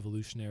sounds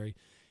revolutionary.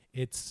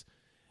 It's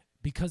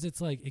because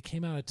it's like, it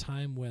came out at a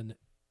time when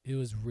it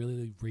was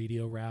really,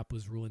 radio rap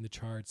was ruling the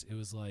charts. It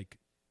was like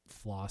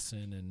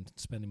flossing and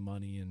spending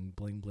money and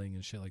bling bling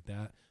and shit like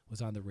that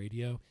was on the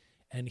radio.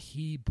 And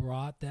he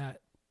brought that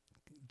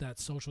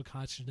social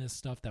consciousness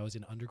stuff that was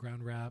in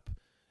underground rap,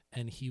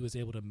 and he was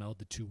able to meld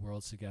the two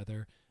worlds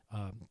together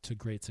to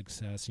great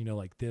success. You know,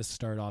 like this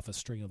started off a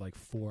string of like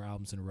 4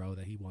 albums in a row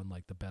that he won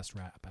like the best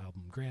rap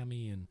album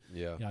Grammy and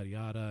yada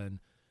yada.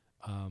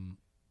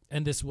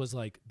 And this was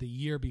like the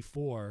year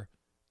before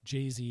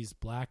Jay-Z's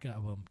Black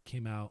album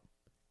came out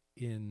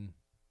in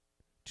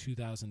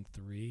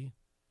 2003,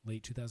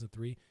 late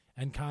 2003,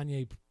 and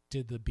Kanye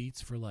did the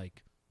beats for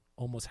like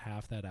almost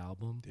half that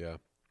album. Yeah.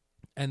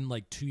 And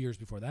like 2 years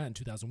before that, in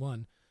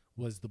 2001,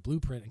 was The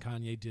Blueprint, and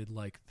Kanye did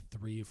like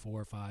 3,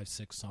 4, 5,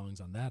 6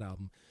 songs on that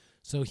album.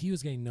 So he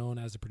was getting known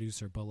as a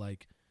producer, but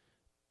like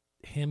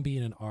him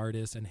being an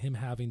artist and him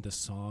having the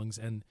songs,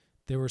 and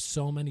there were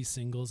so many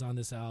singles on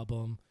this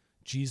album: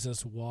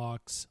 Jesus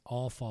Walks,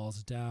 All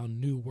Falls Down,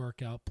 New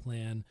Workout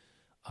Plan,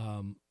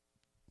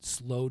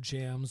 Slow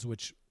Jams,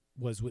 which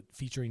was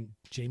featuring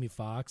Jamie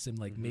Foxx, and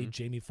like made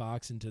Jamie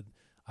Foxx into,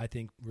 I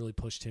think, really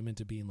pushed him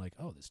into being like,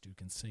 oh, this dude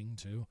can sing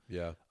too.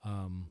 Yeah.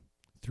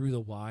 Through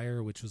the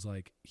Wire, which was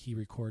like he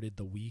recorded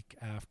the week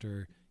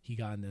after he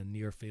got in a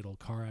near fatal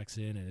car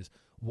accident,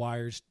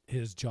 and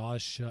his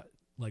jaws shut,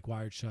 like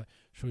wired shut.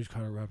 So he's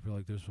kind of rapping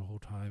like this the whole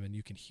time, and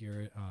you can hear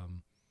it.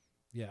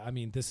 Yeah, I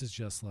mean, this is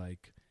just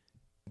like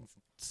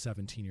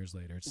 17 years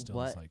later. It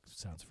still is like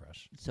sounds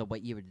fresh. So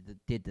what year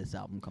did this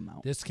album come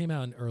out? This came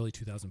out in early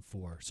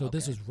 2004. So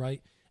this is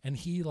right, and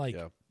he like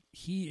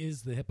he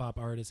is the hip hop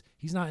artist.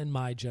 He's not in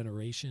my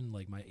generation,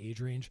 like my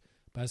age range,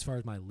 but as far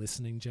as my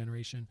listening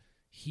generation,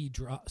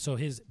 so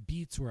his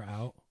beats were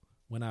out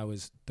when I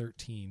was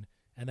 13,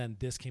 and then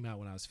this came out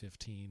when I was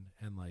 15,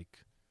 and like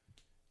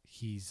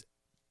he's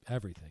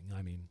everything.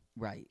 I mean,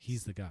 right,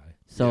 he's the guy.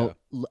 So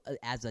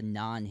as a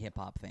non-hip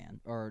hop fan,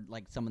 or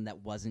like someone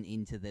that wasn't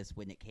into this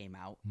when it came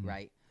out,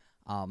 right?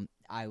 I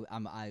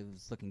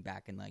was looking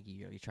back and like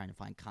you're trying to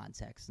find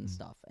context and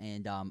stuff,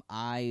 and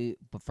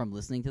but from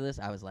listening to this,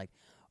 I was like,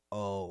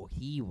 oh,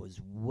 he was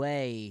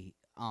way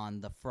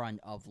on the front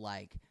of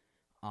like.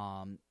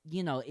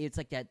 You know, it's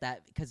like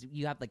that because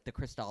you have like the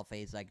Cristal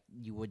phase, like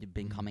you would have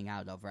been coming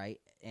out of, right?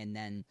 And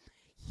then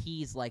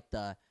he's like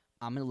I'm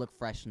gonna look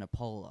fresh in a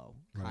polo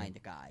kind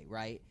of guy,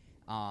 right?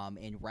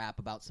 And rap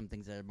about some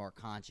things that are more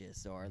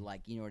conscious, or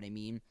like, you know what I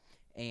mean?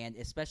 And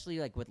especially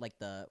like with like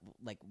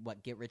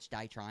what Get Rich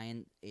Die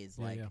Trying is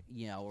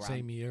you know, around,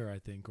 same year I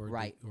think, or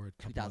or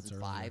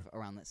 2005,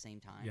 around that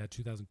same time. Yeah,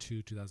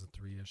 2002,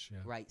 2003ish. Yeah.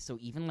 Right. So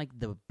even like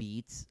the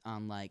beats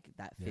on like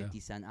that 50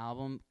 Cent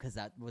album, because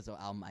that was an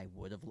album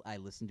I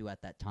listened to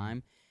at that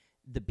time.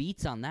 The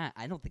beats on that,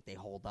 I don't think they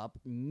hold up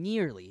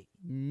nearly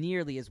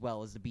as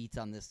well as the beats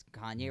on this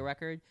Kanye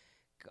record,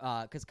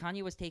 because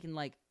Kanye was taking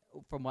like,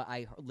 from what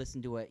I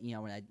listened to it, you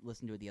know, when I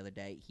listened to it the other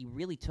day, he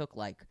really took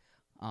like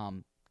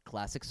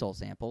classic soul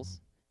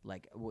samples,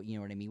 like, you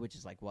know what I mean, which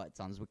is like what's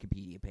on his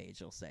Wikipedia page.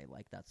 He'll say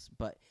like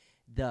but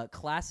the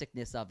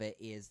classicness of it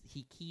is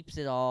he keeps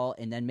it all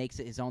and then makes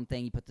it his own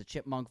thing. He puts the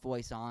chipmunk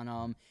voice on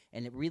them,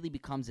 and it really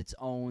becomes its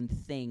own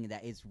thing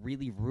that is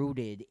really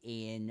rooted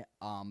in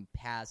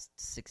past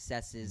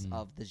successes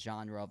of the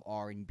genre of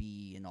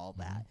R&B and all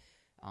that.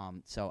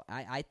 So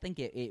I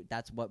think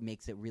that's what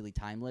makes it really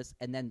timeless.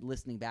 And then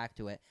listening back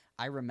to it,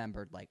 I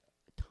remembered like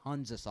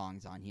tons of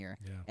songs on here,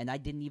 and I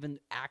didn't even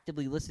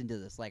actively listen to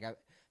this. Like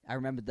I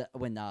remember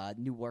when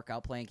New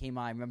Workout Plan came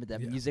on. I remember the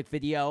music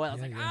video, and I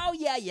was like, oh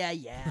yeah,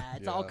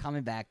 it's all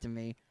coming back to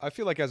me. I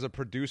feel like as a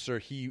producer,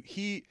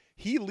 he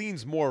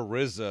leans more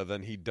RZA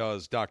than he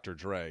does Dr.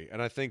 Dre,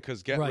 and I think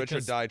because Get Rich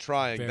or Die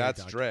Trying,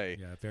 that's Dre.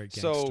 Yeah, very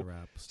gangsta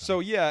rap stuff. So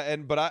yeah,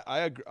 but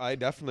I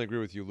definitely agree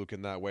with you, Luke,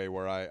 in that way,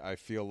 where I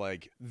feel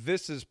like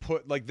this is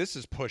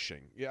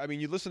pushing. Yeah, I mean,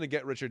 you listen to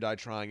Get Rich or Die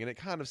Trying, and it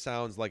kind of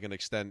sounds like an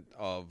extension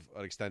of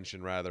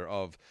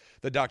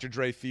the Dr.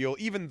 Dre feel,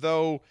 even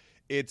though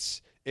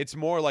it's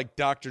more like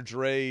Dr.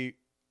 Dre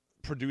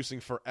producing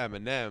for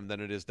Eminem than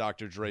it is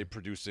Dr. Dre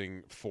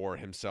producing for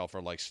himself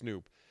or like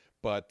Snoop.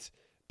 But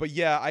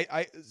yeah,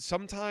 I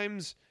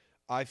sometimes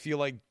I feel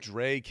like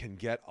Dre can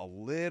get a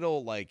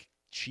little like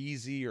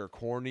cheesy or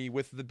corny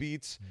with the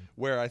beats,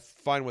 where I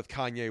find with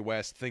Kanye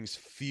West things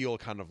feel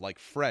kind of like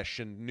fresh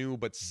and new,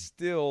 but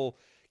still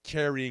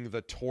carrying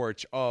the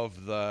torch of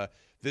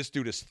this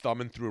dude is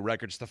thumbing through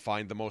records to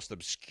find the most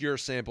obscure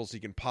samples he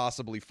can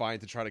possibly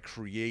find to try to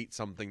create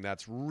something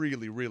that's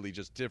really, really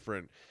just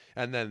different.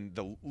 And then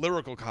the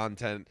lyrical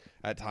content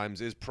at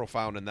times is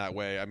profound in that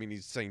way. I mean,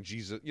 he's saying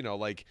Jesus, you know,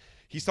 like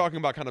he's talking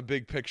about kind of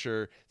big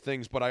picture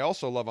things. But I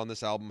also love on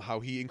this album how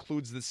he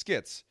includes the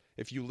skits.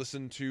 If you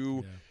listen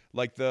to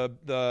like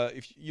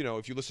if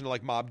you listen to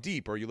like Mobb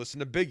Deep, or you listen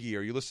to Biggie,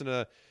 or you listen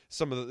to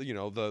some of the, you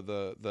know,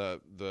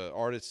 the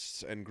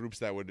artists and groups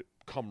that would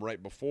come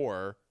right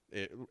before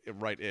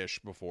right-ish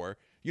before.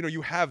 You know,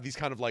 you have these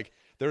kind of like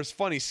there's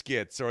funny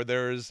skits or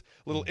there's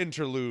little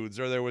interludes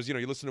or there was, you know,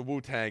 you listen to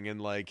Wu-Tang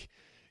and like,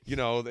 you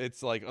know,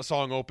 it's like a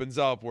song opens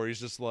up where he's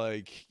just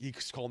like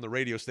he's calling the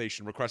radio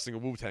station requesting a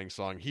Wu-Tang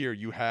song. Here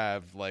you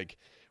have like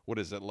what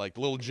is it, like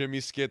Little Jimmy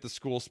skit, the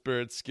School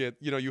Spirit skit.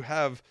 You know, you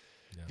have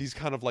these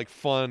kind of like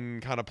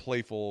fun, kind of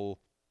playful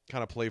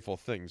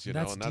things, you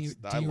know, and that's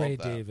I love D-Ray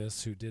that.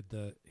 Davis, who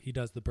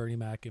does the Bernie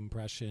Mac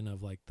impression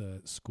of like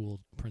the school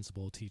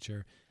principal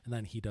teacher, and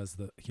then he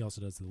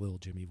also does the Little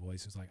Jimmy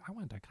voice, who's like, I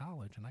went to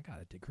college and I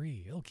got a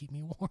degree. It'll keep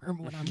me warm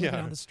when I'm living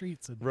on the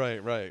streets. And,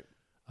 Right.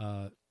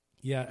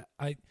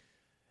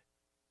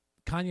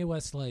 Kanye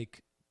West,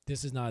 like,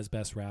 this is not his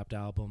best rapped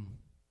album,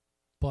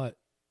 but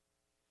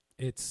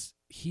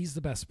he's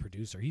the best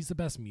producer. He's the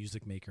best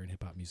music maker in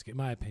hip hop music, in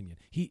my opinion.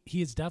 He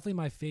is definitely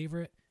my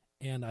favorite.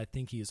 And I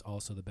think he is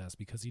also the best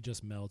because he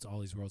just melds all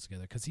these worlds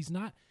together. Because he's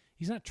not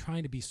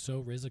trying to be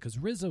so RZA. Because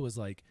RZA was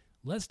like,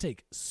 let's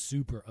take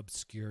super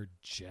obscure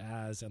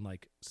jazz and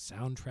like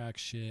soundtrack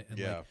shit and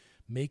like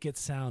make it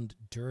sound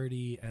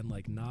dirty and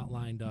like not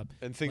lined up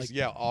And things,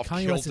 like, off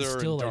Kanye West is kilter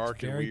still and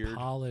dark like very and weird.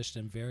 polished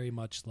and very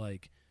much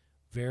like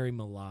very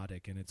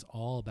melodic, and it's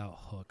all about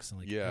hooks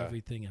and like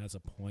everything has a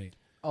point.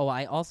 Oh,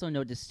 I also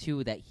noticed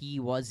too that he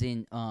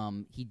wasn't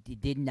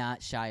did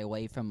not shy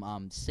away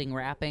from sing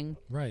rapping.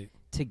 Right.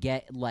 To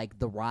get like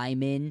the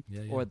rhyme in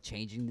or Yeah.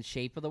 changing the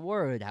shape of the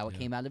word, how it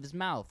came out of his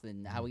mouth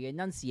and how he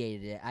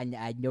enunciated it.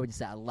 I noticed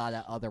that a lot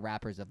of other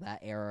rappers of that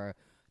era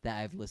that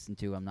I've listened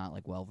to, I'm not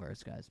like well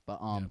versed guys, but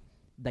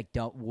like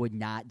would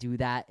not do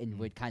that and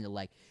would kind of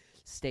like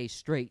stay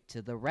straight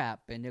to the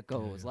rap and it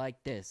goes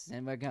like this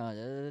and we're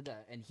going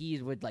and he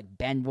would like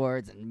bend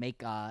words and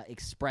make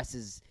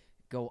expresses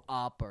go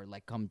up or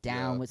like come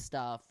down with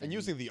stuff and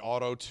using the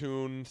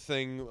auto-tune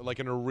thing like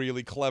in a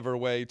really clever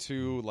way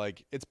too.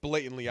 Like it's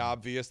blatantly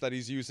obvious that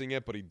he's using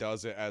it, but he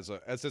does it as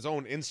his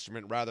own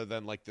instrument rather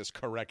than like this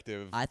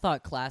corrective. I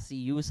thought classy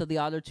use of the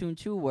auto-tune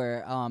too,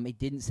 where it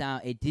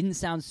didn't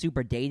sound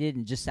super dated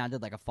and just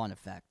sounded like a fun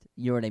effect.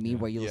 You know what I mean?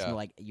 Where you listen to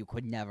like you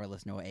could never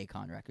listen to an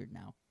Akon record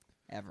now.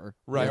 Ever.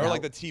 Right, Without, or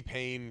like the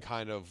T-Pain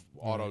kind of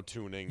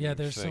auto-tuning. Yeah,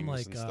 there's things some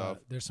like and stuff.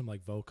 there's some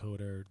like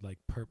vocoder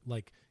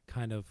like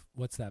kind of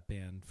what's that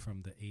band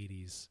from the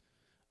 80s?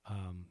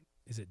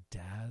 Is it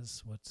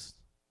Daz?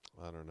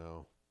 I don't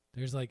know.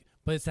 There's like,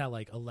 but it's that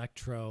like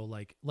electro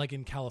like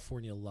in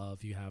California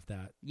Love you have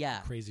that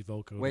crazy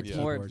vocoder where it's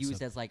more keyboard used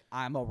stuff. as like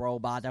I'm a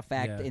robot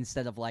effect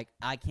instead of like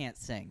I can't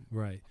sing.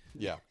 Right.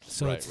 Yeah.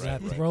 So it's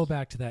that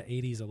throwback to that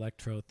 80s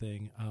electro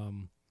thing.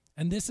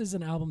 And this is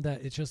an album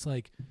that it's just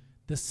like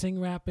the sing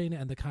rapping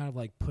and the kind of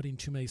like putting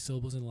too many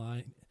syllables in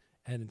line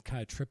and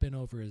kind of tripping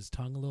over his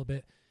tongue a little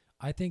bit,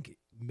 I think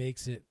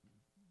makes it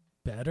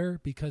better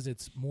because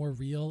it's more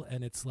real.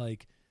 And it's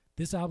like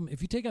this album,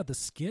 if you take out the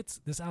skits,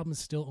 this album is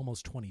still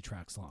almost 20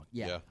 tracks long.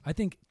 Yeah. I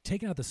think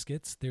taking out the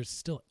skits, there's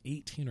still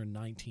 18 or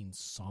 19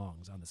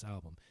 songs on this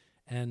album.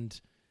 And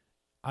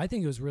I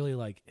think it was really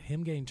like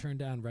him getting turned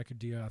down record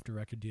deal after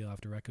record deal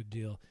after record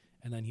deal.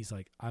 And then he's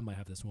like, I might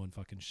have this one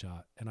fucking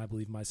shot. And I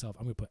believe myself,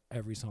 I'm going to put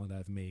every song that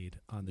I've made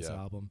on this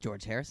album.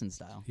 George Harrison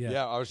style.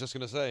 Yeah, I was just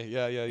going to say.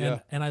 Yeah.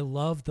 And I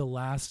love the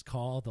last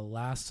call, the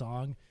last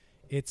song.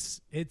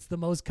 It's the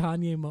most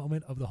Kanye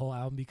moment of the whole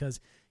album because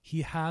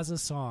he has a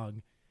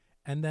song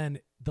and then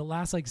the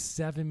last like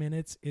 7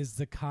 minutes is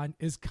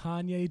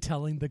Kanye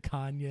telling the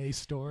Kanye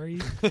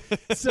story.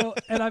 So,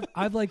 and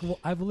I've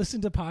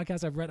listened to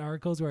podcasts, I've read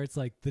articles where it's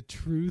like the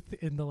truth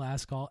in the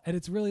last call, and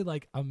it's really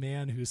like a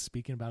man who's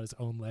speaking about his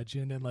own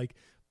legend and like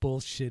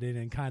bullshitting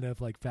and kind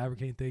of like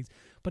fabricating things.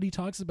 But he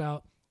talks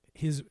about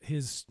his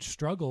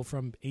struggle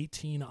from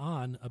 18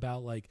 on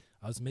about like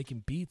I was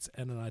making beats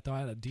and then I thought I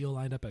had a deal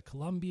lined up at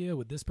Columbia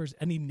with this person,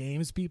 and he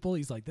names people.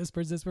 He's like this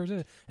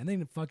person, and they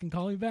didn't fucking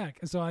call me back.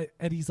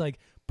 And he's like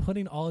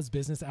putting all his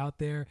business out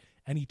there,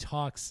 and he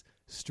talks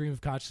stream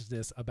of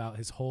consciousness about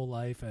his whole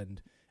life,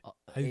 and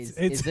Is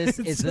it's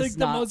this like the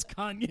not most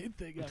Kanye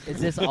thing ever. Is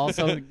this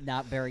also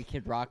not very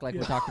Kid Rock like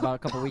we talked about a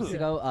couple weeks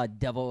ago?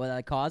 Devil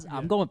Without Cause.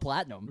 I'm going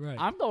platinum. Right.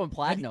 I'm going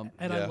platinum.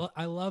 And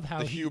I love how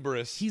the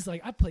hubris. He's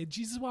like, I played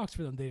Jesus Walks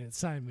for them. They didn't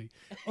sign me.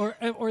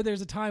 Or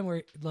there's a time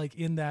where like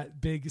in that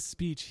big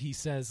speech he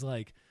says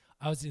like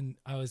I was in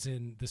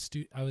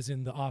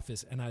the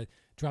office and I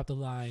dropped a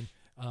line.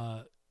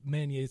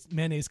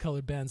 Mayonnaise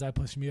colored Benz, I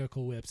push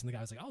miracle whips, and the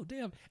guy was like, oh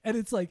damn. And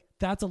it's like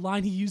that's a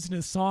line he used in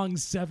a song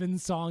 7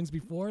 songs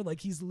before.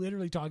 Like he's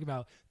literally talking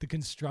about the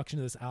construction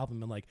of this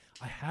album and like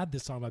I had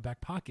this song in my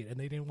back pocket and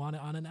they didn't want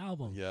it on an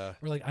album. Yeah.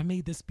 Or like I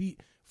made this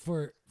beat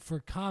for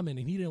Common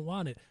and he didn't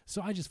want it,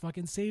 so I just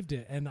fucking saved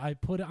it and I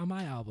put it on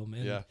my album.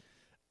 And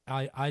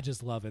I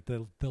just love it.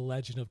 The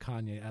legend of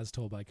Kanye as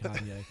told by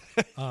Kanye.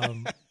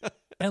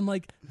 And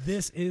like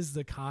this is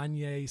the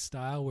Kanye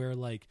style where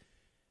like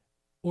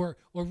Or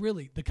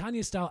really, the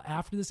Kanye style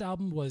after this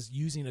album was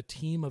using a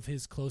team of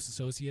his close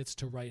associates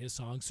to write his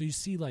songs. So you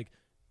see like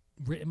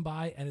written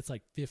by, and it's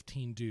like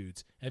 15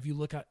 dudes. If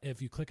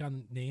you click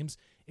on names,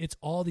 it's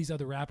all these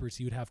other rappers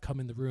he would have come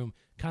in the room,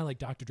 kind of like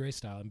Dr. Dre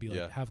style, and be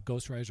like have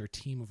ghostwriters or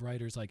team of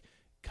writers like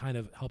kind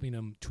of helping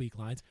him tweak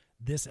lines.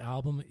 This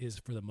album is,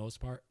 for the most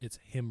part, it's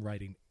him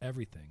writing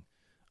everything.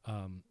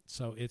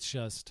 So it's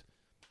just,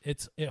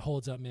 it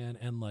holds up, man.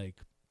 And like,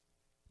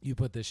 you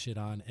put this shit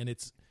on, and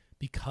it's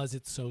because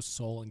it's so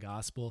soul and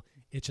gospel,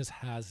 it just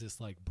has this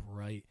like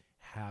bright,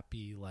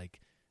 happy,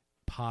 like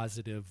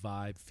positive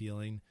vibe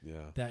feeling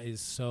that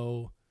is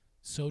so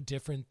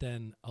different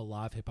than a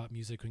lot of hip hop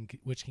music,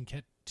 which can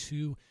get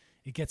too,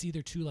 it gets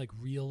either too like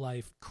real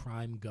life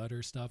crime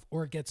gutter stuff,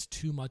 or it gets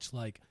too much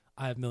like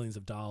I have millions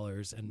of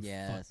dollars and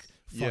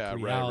fuck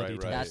reality.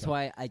 Right. That's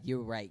why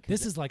you're right.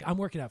 This is like I'm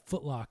working at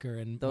Foot Locker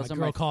and Those my are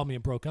girl called me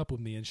and broke up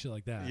with me and shit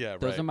like that. Yeah,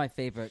 those are my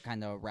favorite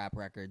kind of rap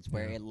records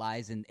where it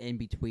lies in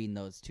between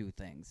those two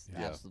things.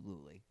 Yeah.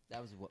 Absolutely.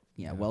 That was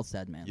well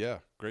said, man. Yeah,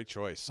 great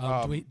choice.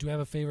 Do we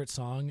have a favorite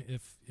song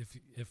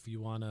if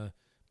you want to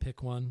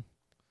pick one?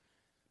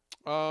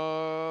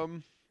 I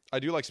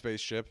do like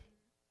Spaceship.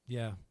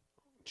 Yeah.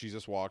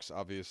 Jesus Walks,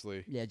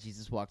 obviously. Yeah,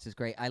 Jesus Walks is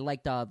great. I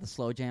liked the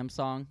Slow Jam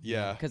song.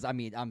 Yeah. Because, I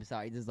mean, I'm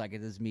sorry. This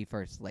is me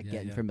first,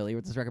 getting familiar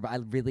with this record. But I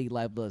really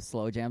love the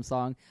Slow Jam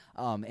song.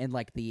 And,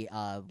 like, the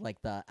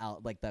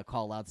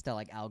call-outs to,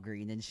 like, Al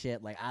Green and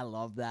shit. Like, I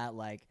love that.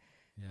 Like,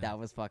 that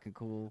was fucking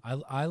cool.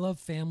 I love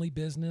Family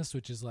Business,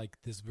 which is, like,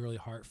 this really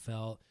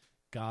heartfelt,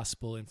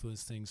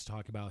 gospel-influenced things to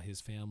talk about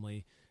his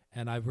family.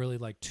 And I really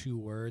like Two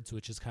Words,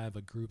 which is kind of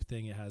a group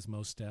thing. It has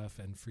Mos Def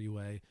and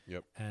Freeway.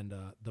 Yep. And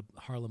the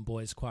Harlem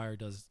Boys Choir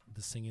does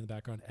the singing in the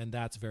background. And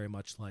that's very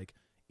much like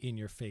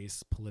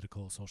in-your-face,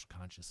 political, social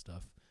conscious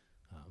stuff.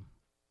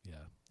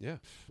 Yeah,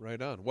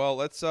 right on. Well,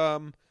 let's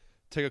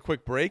take a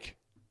quick break,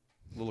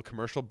 a little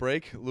commercial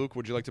break. Luke,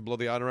 would you like to blow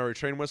the honorary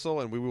train whistle?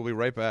 And we will be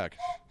right back.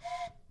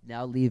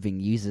 Now leaving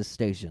Yeezus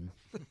Station.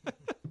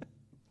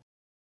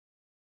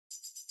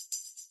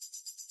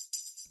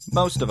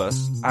 Most of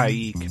us,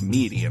 i.e.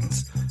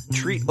 comedians,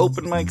 treat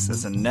open mics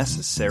as a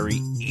necessary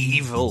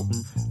evil.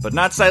 But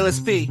not Silas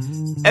P.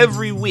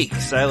 Every week,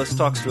 Silas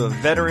talks to a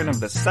veteran of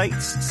the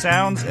sights,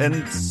 sounds,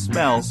 and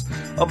smells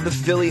of the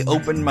Philly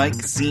open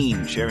mic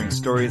scene, sharing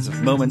stories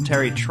of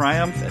momentary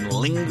triumph and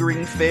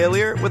lingering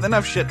failure with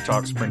enough shit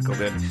talk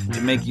sprinkled in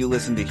to make you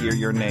listen to hear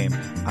your name.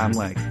 I'm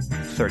like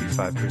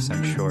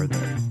 35% sure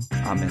that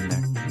I'm in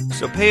there.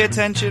 So pay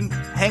attention,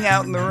 hang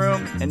out in the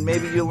room, and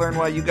maybe you'll learn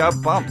why you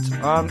got bumped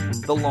on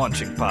the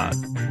Launching Pod.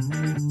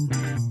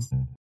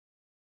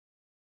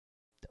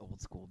 The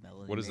old school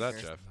melody. What is that,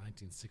 maker. Jeff?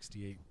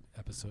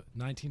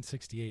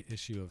 1968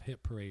 issue of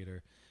Hit Parader,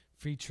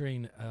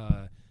 featuring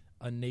a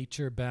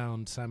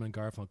nature-bound Simon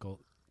Garfunkel.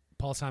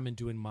 Paul Simon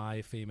doing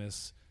my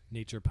famous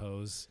nature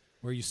pose,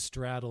 where you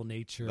straddle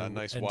nature That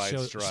nice and wide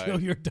stride. show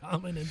your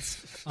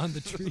dominance on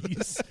the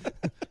trees.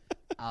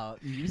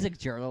 Music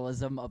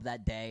journalism of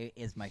that day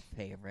is my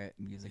favorite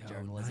music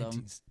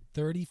journalism.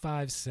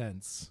 35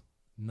 cents,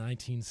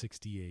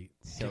 1968.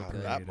 So God,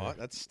 good. that much?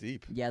 That's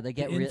steep. Yeah, they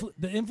get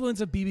The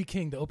influence of B.B.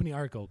 King, the opening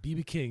article.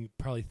 B.B. King,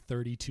 probably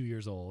 32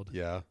 years old.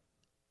 Yeah.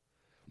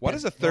 Why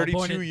does a Born in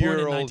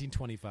 32-year-old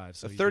 1925?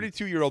 So a he'd be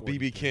 32-year-old BB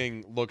 43.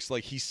 King looks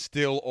like he's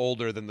still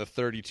older than the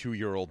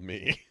 32-year-old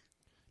me?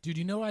 Dude,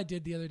 you know what I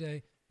did the other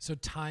day? So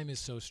time is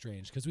so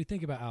strange because we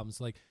think about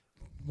albums like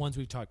ones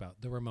we've talked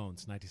about. The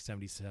Ramones,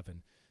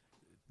 1977.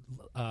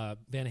 Van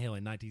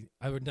Halen,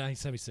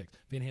 1976.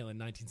 Van Halen,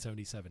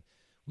 1977.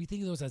 We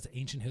think of those as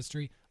ancient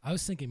history. I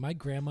was thinking my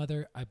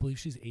grandmother, I believe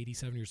she's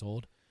 87 years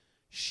old.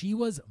 She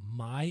was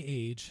my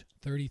age,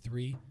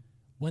 33,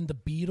 when the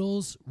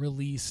Beatles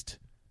released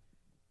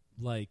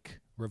like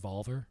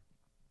Revolver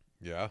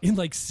Yeah. in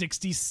like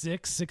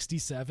 66,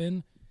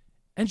 67.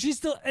 And she's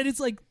still, and it's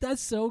like,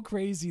 that's so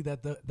crazy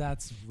that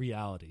that's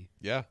reality.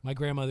 Yeah. My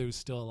grandmother who's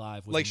still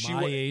alive was Like she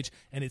my wa- age,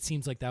 and it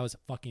seems like that was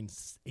fucking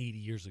 80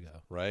 years ago.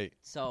 Right.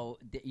 So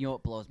you know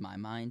what blows my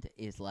mind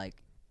is like,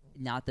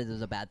 not that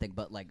it's a bad thing,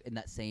 but like in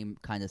that same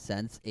kind of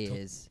sense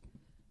is,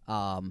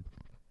 well,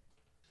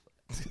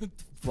 Flip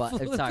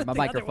sorry, it the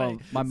other way.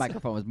 my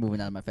microphone was moving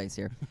out of my face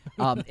here.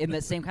 In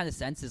that same kind of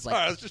sense is Sorry,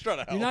 I like, was just trying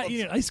to help. You're not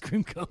eating an ice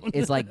cream cone.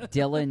 is like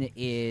Dylan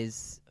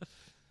is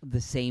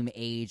the same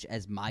age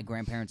as my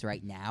grandparents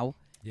right now.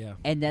 Yeah.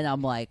 And then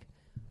I'm like,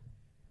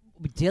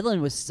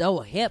 Dylan was so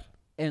hip,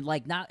 and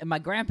like and my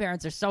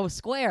grandparents are so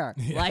square.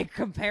 Yeah. Like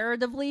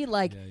comparatively,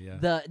 like Yeah.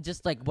 the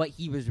just like what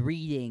he was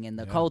reading and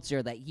the Yeah.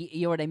 culture that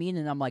you know what I mean.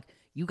 And I'm like,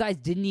 you guys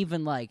didn't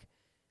even like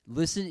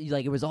listen.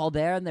 Like it was all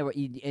there, and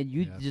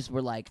you Yeah. just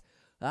were like,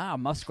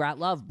 Muskrat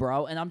Love,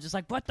 bro. And I'm just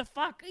like, what the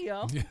fuck, you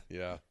know?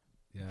 Yeah.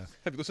 Yeah.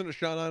 Have you listened to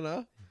Sha Na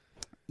Na?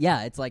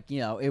 Yeah, it's like,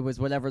 it was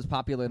whatever's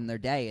popular in their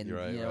day, and You're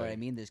right, you know what right. I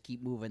mean? Just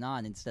keep moving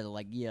on instead of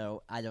like,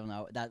 I don't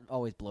know. That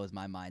always blows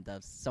my mind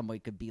that somebody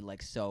could be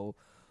like so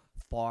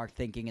far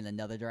thinking in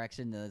another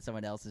direction, and then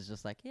someone else is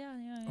just like,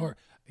 yeah.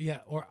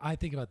 Or I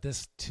think about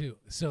this too.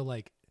 So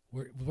like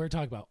we're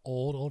talking about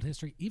old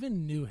history,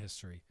 even new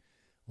history.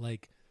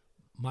 Like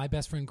my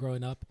best friend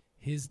growing up,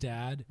 his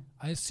dad,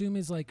 I assume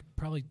is like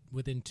probably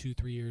within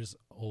 2-3 years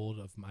old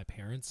of my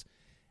parents.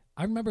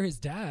 I remember his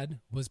dad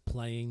was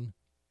playing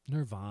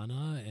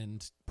Nirvana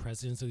and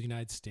Presidents of the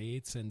United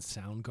States and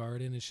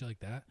Soundgarden and shit like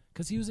that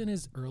because he was in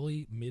his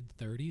early mid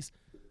 30s.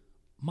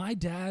 my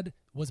dad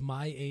was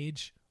my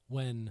age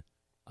when,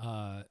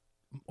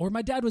 or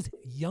my dad was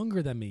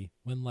younger than me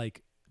when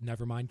like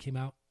Nevermind came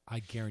out. I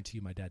guarantee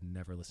you, my dad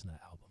never listened to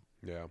that album.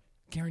 Yeah.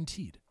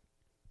 Guaranteed.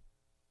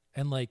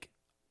 And like,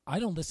 I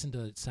don't listen to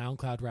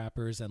SoundCloud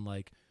rappers and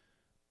like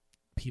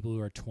people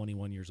who are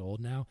 21 years old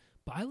now,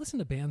 but I listen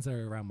to bands that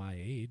are around my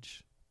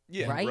age.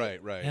 Yeah,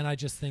 Right? right. And I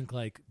just think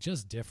like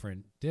just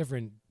different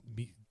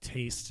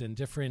tastes and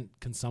different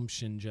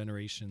consumption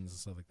generations and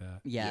stuff like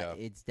that. Yeah, Yeah.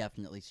 it's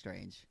definitely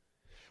strange.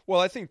 Well,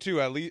 I think too.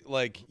 At least,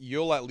 like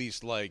you'll at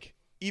least like,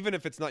 even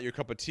if it's not your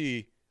cup of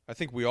tea, I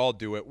think we all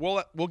do it.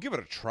 We'll give it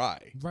a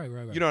try. Right.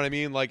 You know what I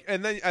mean? Like,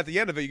 and then at the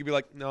end of it, you can be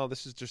like, no,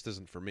 this just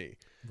isn't for me.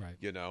 Right.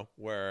 You know,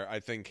 where I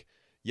think,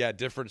 yeah,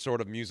 different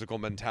sort of musical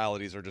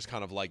mentalities are just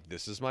kind of like,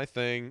 this is my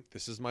thing,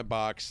 this is my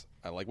box.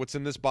 I like what's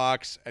in this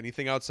box.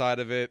 Anything outside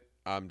of it,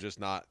 I'm just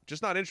not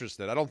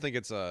interested. I don't think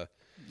it's a.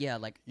 Yeah,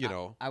 like You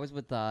know. I was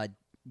with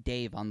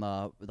Dave on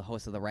the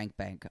host of the Rank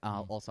Bank,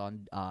 also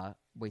on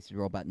Wasted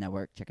Robot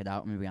Network. Check it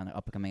out, maybe on an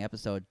upcoming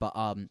episode. But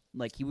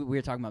like we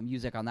were talking about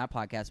music on that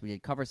podcast. We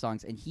did cover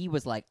songs, and he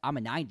was like, "I'm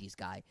a '90s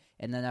guy."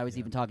 And then I was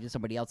even talking to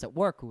somebody else at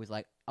work who was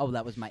like, "Oh,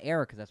 that was my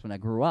era because that's when I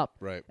grew up."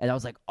 Right. And I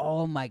was like,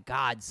 "Oh my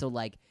god!" So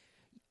like,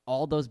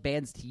 all those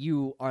bands to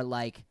you are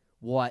like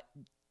what.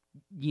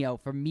 You know,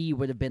 for me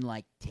would have been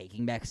like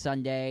Taking Back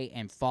Sunday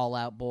and Fall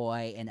Out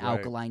Boy and Right.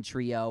 Alkaline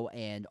Trio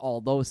and all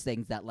those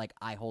things that like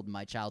I hold in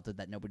my childhood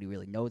that nobody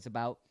really knows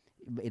about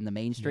in the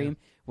mainstream.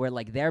 Where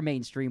like their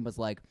mainstream was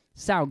like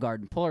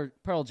Soundgarden,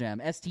 Pearl Jam,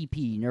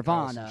 STP,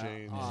 Nirvana, Alice in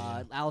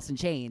Chains. Alice in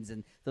Chains,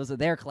 and those are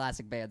their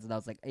classic bands. And I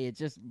was like, it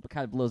just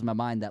kind of blows my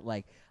mind that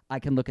like I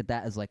can look at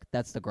that as like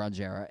that's the grunge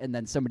era, and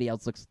then somebody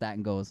else looks at that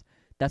and goes,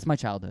 that's my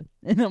childhood.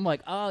 And I'm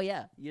like, oh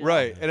yeah, you know?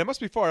 Right, and it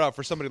must be far out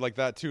for somebody like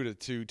that too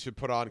to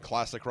put on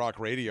classic rock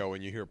radio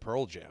and you hear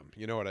Pearl Jam.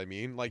 You know what I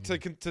mean? Like to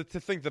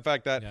think the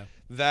fact that Yeah.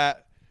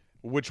 that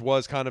which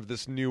was kind of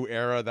this new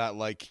era that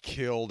like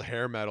killed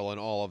hair metal and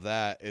all of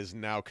that is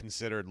now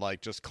considered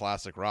like just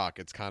classic rock.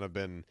 It's kind of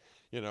been,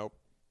 you know,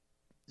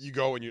 you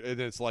go and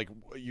it's like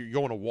you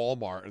go into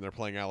Walmart and they're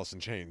playing Alice in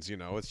Chains. You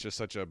know, it's just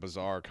such a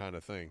bizarre kind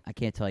of thing. I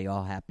can't tell you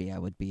how happy I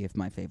would be if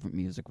my favorite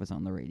music was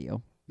on the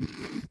radio.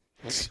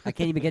 I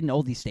can't even get an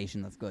oldie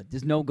station that's good.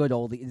 There's no good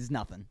oldie. There's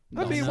nothing.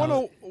 I mean,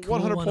 No. Cool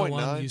 100.9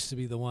 101 used to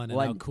be the one, and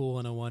What- now Cool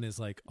 101 is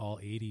like all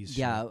 80s.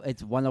 Yeah,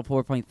 it's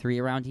 104.3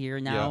 around here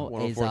now. Yeah,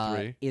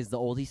 104.3. Is the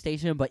oldie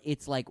station, but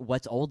it's like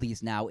what's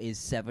oldies now is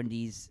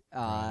 70s,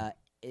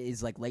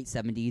 is like late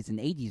 70s and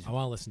 80s. I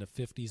want to listen to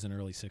 50s and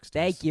early 60s.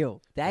 Thank you.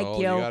 Thank Oh, you.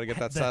 you got to get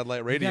that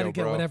satellite radio, you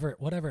gotta get bro.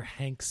 whatever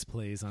Hanks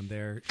plays on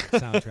their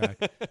soundtrack,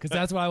 because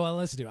that's what I want to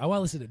listen to. I want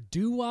to listen to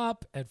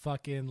doo-wop and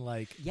fucking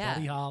like Yeah.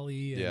 Buddy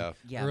Holly and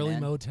Yeah, early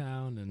man.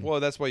 Motown and Well,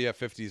 that's why you have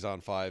 50s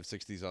on 5,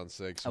 60s on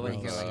 6 I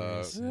wouldn't with, hear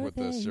like with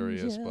the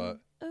Sirius,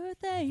 but Earth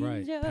right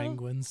Angel,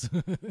 Penguins.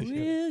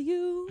 will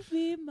you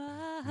be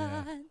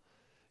mine?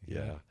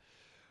 yeah.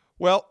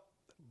 Well,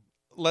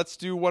 let's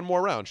do one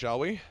more round, shall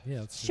we?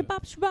 Yeah, let's do it.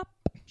 Shabop, shabop.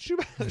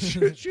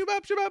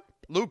 Shoobop.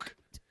 Luke,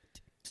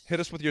 hit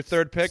us with your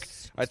third pick.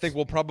 I think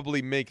we'll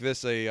probably make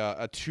this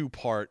a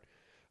two-part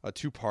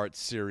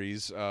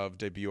series of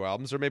debut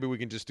albums, or maybe we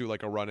can just do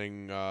like a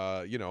running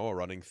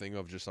thing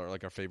of just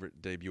our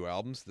favorite debut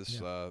albums.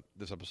 This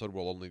episode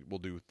we'll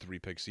do 3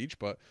 picks each.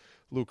 But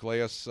Luke,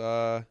 lay us.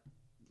 Yeah,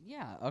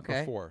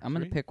 okay. four, I'm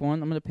gonna three? pick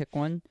one.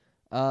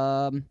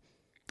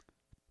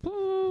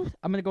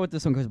 I'm gonna go with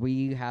this one because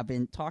we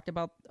haven't talked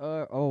about.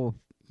 I'm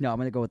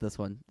gonna go with this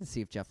one to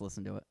see if Jeff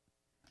listened to it.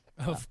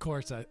 Of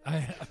course, I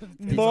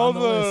it's Mother. on the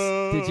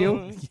list. Did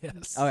you?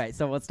 Yes. All right,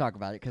 so let's talk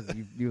about it because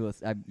you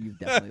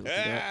definitely listened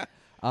to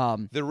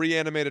it. The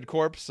reanimated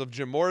corpse of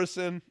Jim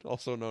Morrison,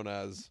 also known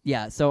as.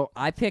 Yeah, so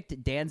I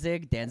picked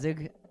Danzig.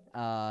 Danzig,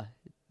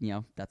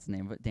 that's the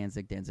name of it.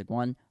 Danzig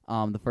 1.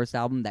 The first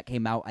album that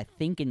came out, I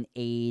think, in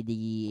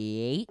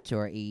 88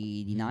 or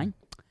 89.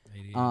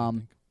 88, I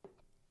think.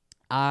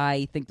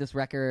 I think this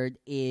record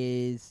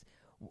is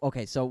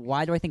okay. So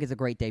why do I think it's a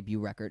great debut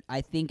record? I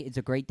think it's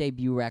a great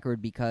debut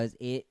record because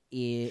it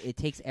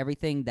takes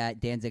everything that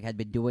Danzig had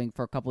been doing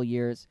for a couple of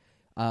years,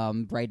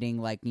 writing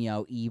like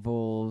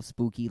evil,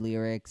 spooky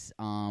lyrics,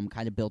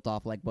 kind of built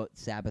off like what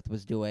Sabbath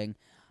was doing.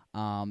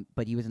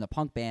 But he was in a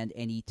punk band,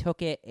 and he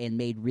took it and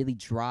made really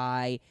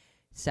dry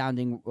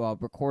sounding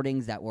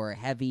recordings that were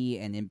heavy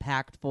and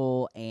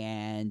impactful,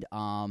 and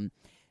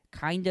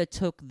kind of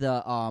took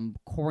the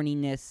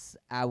corniness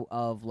out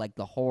of like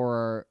the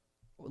horror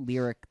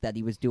lyric that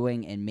he was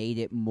doing and made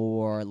it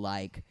more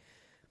like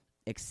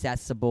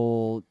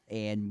accessible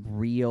and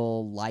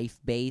real life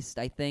based,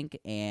 I think,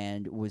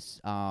 and was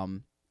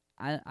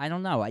I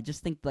don't know. I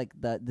just think like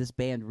this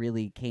band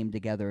really came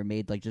together and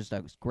made like just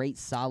a great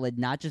solid,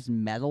 not just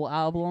metal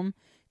album,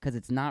 because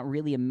it's not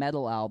really a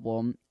metal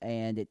album,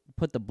 and it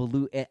put the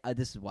blue.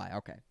 This is why.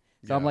 Okay.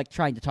 So I'm Yeah. like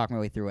trying to talk my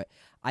way through it.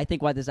 I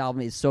think why this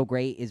album is so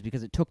great is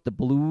because it took the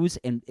blues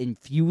and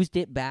infused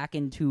it back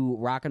into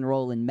rock and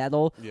roll and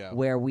metal, Yeah.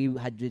 where we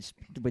had just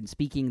been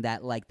speaking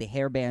that like the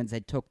hair bands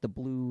had took the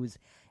blues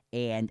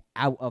and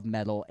out of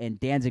metal, and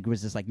Danzig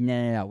was just like,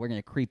 no, we're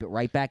gonna creep it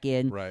right back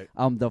in. Right.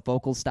 The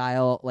vocal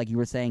style, like you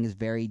were saying, is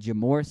very Jim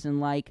Morrison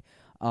like.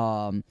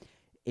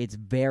 It's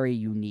very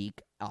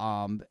unique,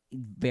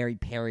 very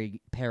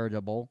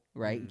parodable,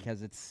 right?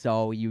 Because it's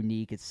so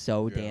unique, it's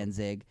so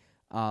Danzig.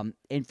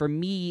 And for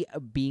me,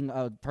 being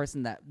a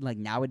person that like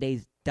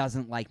nowadays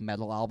doesn't like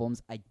metal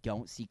albums, I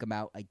don't seek them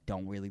out. I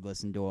don't really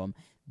listen to them.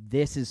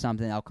 This is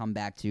something I'll come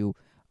back to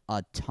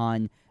a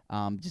ton,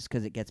 just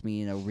because it gets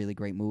me in a really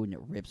great mood and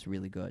it rips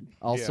really good.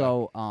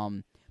 Also,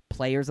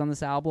 players on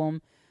this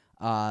album.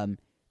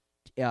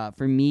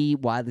 For me,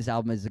 why this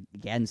album is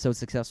again so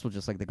successful,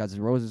 just like the Guns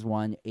N' Roses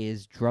one,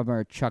 is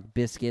drummer Chuck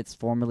Biscuits,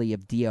 formerly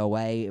of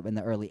DOA in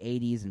the early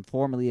 '80s and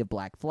formerly of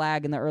Black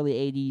Flag in the early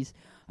 '80s.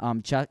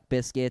 Chuck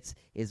Biscuits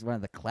is one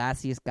of the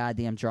classiest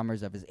goddamn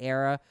drummers of his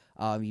era.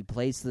 He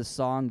plays the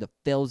song. The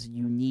fill's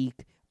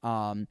unique.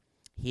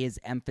 His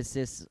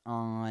emphasis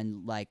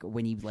on like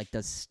when he like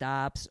does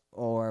stops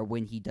or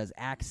when he does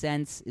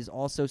accents is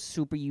also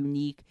super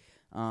unique.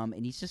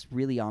 And he's just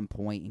really on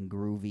point and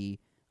groovy.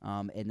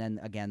 And then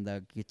again,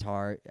 the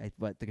guitar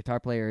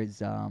player is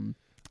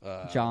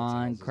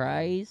John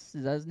Christ.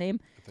 Is that his name?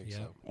 I think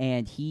so.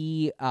 And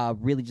he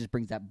really just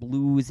brings that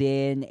blues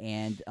in,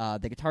 and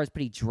the guitar is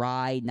pretty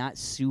dry, not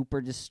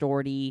super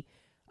distorty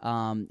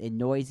and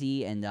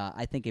noisy. And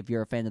I think if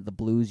you're a fan of the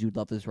blues, you'd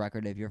love this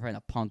record. If you're a fan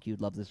of punk,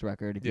 you'd love this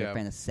record. If you're a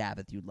fan of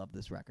Sabbath, you'd love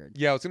this record.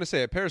 Yeah, I was going to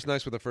say, it pairs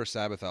nice with the first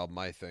Sabbath album,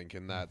 I think,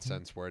 in that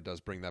sense where it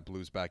does bring that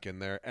blues back in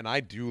there. And I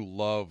do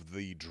love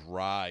the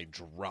dry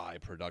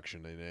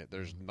production in it.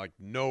 There's like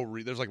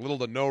there's like little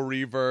to no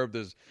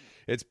reverb.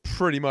 It's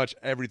pretty much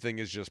everything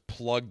is just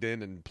plugged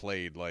in and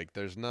played. Like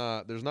there's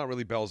not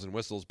really bells and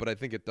whistles, but I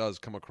think it does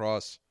come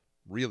across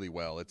really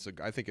well.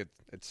 I think it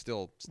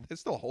still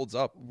holds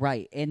up.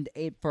 Right, and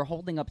for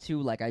holding up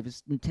too, like I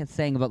was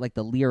saying about like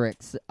the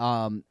lyrics,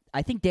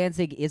 I think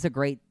Danzig is a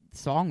great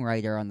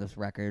songwriter on this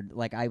record.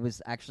 Like I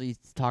was actually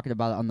talking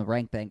about it on the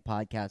Rank Bank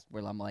podcast,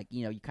 where I'm like,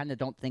 you kind of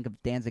don't think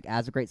of Danzig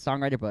as a great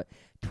songwriter, but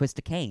Twist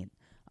of Cain.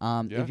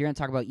 If you're gonna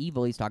talk about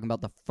evil, he's talking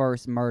about the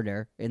first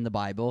murder in the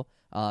Bible,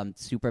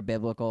 super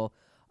biblical.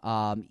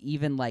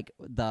 Even like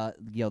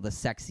the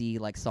sexy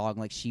like song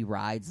like She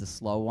Rides, the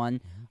slow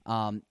one,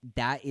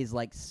 that is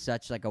like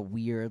such like a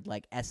weird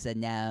like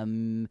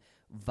S&M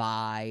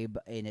vibe,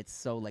 and it's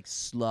so like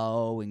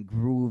slow and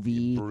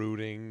groovy,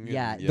 Brooding.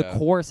 Yeah, the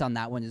chorus on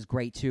that one is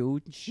great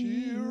too.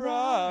 She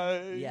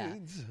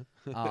rides.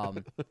 Yeah.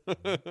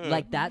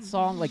 Like that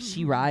song, like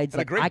She Rides, And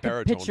like a great I could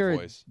baritone picture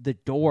voice. the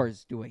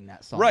Doors doing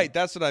that song. Right,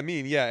 that's what I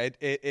mean. Yeah,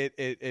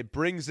 it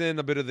brings in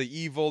a bit of the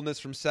evilness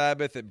from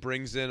Sabbath. It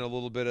brings in a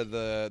little bit of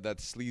that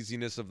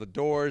sleaziness of the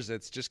Doors.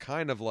 It's just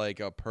kind of like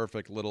a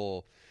perfect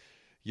little,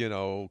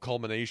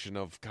 culmination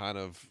of kind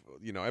of,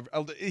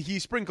 he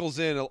sprinkles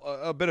in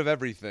a bit of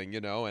everything,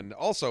 and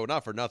also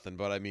not for nothing,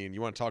 but I mean,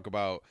 you want to talk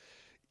about,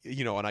 an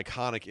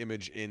iconic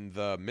image in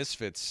the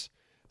Misfits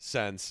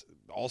sense,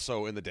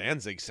 also in the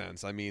Danzig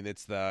sense. I mean,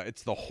 it's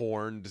the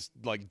horned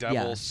like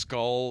devil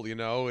skull,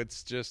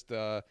 it's just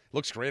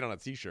looks great on a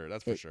t-shirt,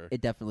 that's for sure.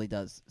 It definitely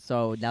does.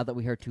 So now that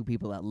we heard two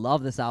people that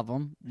love this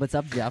album, what's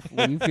up, Jeff?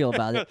 What do you feel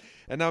about it?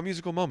 And now a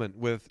musical moment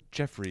with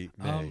Jeffrey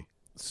May.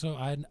 So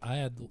I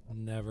had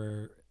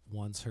never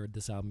once heard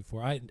this album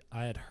before. I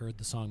had heard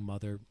the song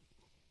Mother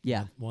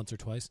once or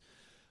twice.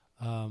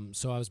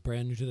 So I was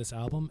brand new to this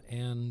album,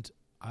 and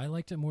I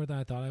liked it more than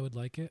I thought I would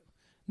like it.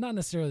 Not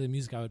necessarily the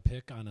music I would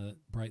pick on a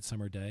bright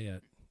summer day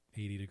at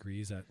 80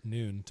 degrees at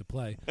noon to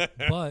play,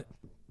 but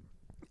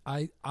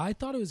I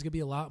thought it was going to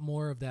be a lot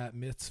more of that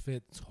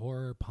Misfits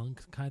horror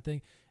punk kind of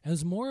thing. And it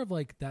was more of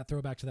like that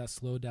throwback to that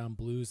slowed down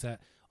blues,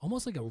 that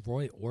almost like a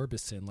Roy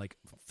Orbison, like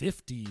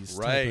 50s.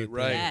 Right.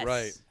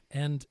 Yes.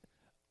 And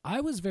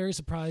I was very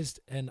surprised,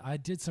 and I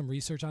did some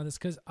research on this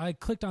because I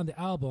clicked on the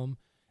album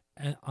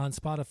on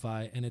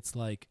Spotify, and it's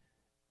like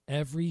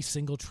every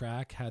single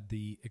track had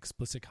the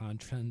explicit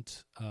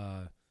content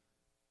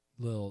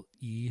little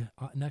E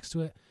next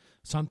to it.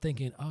 So I'm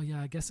thinking, oh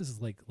yeah, I guess this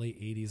is like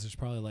late 80s. There's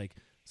probably like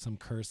some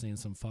cursing and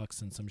some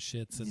fucks and some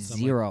shits and some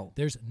Zero. like,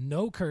 there's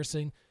no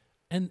cursing,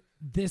 and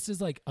this is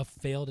like a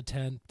failed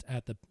attempt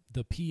at the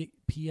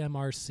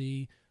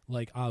PMRC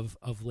like of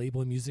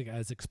labeling music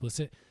as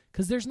explicit,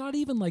 because there's not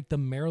even like the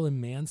Marilyn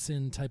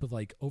Manson type of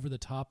like over the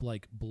top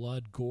like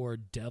blood, gore,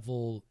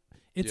 devil.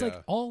 It's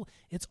like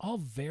it's all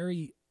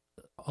very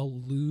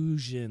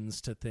allusions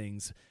to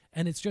things,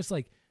 and it's just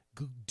like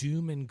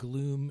doom and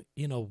gloom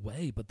in a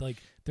way, but like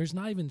there's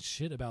not even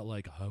shit about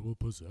like I will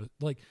possess,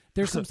 like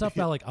there's some stuff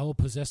about like I will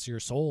possess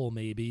your soul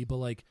maybe, but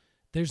like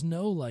there's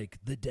no like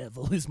the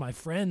devil is my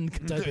friend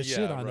type of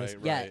shit on this.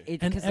 Yeah,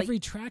 and every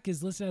track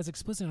is listed as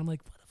explicit. I'm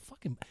like, what a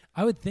fucking,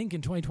 I would think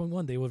in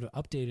 2021 they would have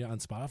updated it on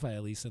Spotify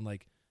at least, and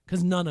like,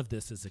 because none of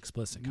this is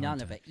explicit content.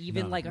 None of it.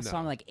 Even like a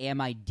song like Am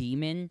I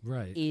Demon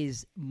Right.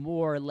 is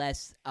more or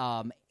less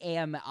am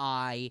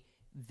I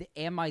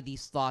am I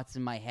these thoughts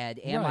in my head?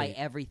 Am Right. I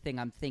everything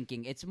I'm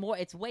thinking? It's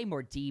way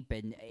more deep,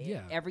 and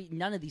Yeah.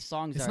 none of these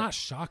songs It's are. not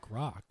shock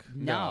rock.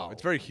 No,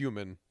 it's very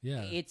human.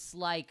 Yeah. It's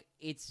like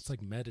It's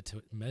like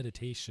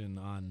meditation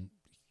on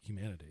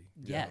humanity.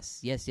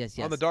 yes.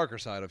 On the darker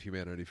side of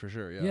humanity, for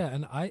sure. Yeah,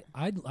 and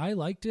I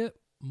liked it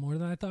more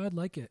than I thought I'd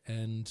like it,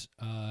 and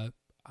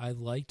I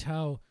liked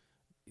how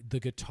the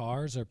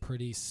guitars are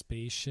pretty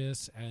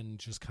spacious and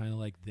just kind of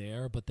like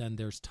there, but then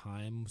there's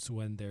times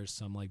when there's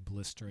some like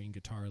blistering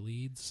guitar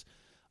leads.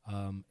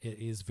 It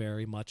is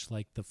very much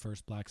like the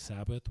first Black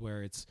Sabbath,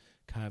 where it's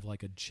kind of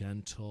like a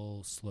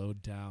gentle,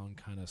 slowed down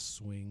kind of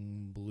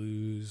swing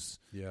blues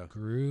Yeah.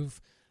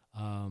 groove.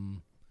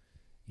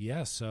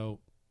 So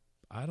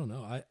I don't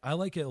know. I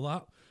like it a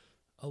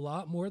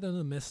lot more than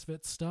the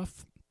Misfits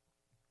stuff.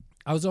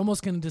 I was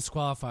almost going to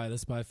disqualify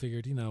this, but I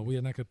figured,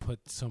 we're not going to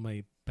put so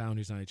many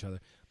boundaries on each other.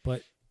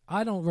 But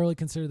I don't really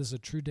consider this a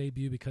true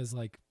debut because,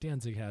 like,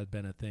 Danzig had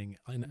been a thing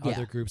in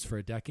other groups for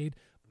a decade.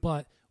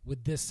 But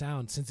with this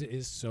sound, since it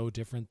is so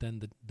different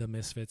than the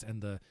Misfits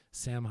and the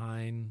Sam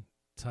Hine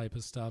type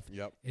of stuff,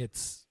 Yep. it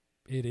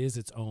is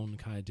its own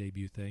kind of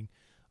debut thing.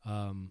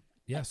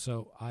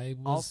 So I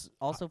was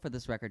also for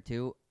this record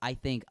too. I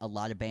think a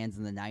lot of bands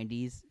in the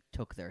 '90s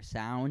took their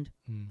sound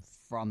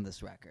from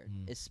this record,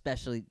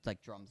 especially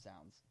like drum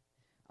sounds.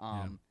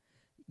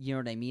 You know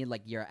what I mean?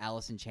 Like your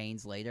Alice in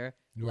Chains later,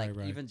 like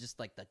Right. even just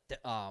like the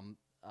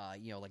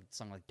like the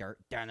song like Dirt,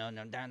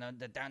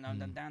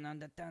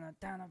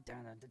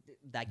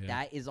 like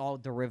that is all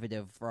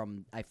derivative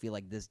from I feel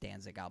like this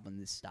Danzig album,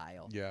 this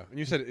style. Yeah. And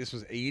you said this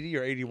was 80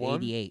 or 81?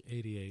 88.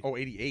 88. Oh,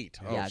 88.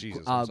 Oh, Yeah,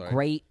 Jesus. I'm sorry.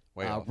 great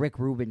Way off. Rick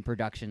Rubin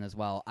production as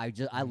well. I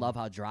love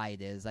how dry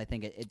it is. I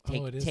think it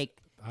That's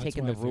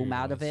taking what the I room figured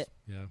out of was. it.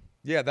 Yeah.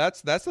 Yeah,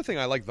 that's the thing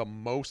I like the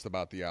most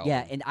about the album.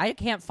 Yeah, and I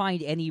can't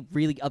find any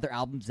really other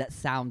albums that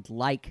sound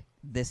like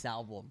this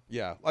album.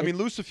 Yeah. I mean,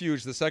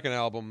 Lucifuge, the second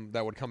album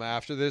that would come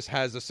after this,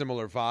 has a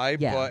similar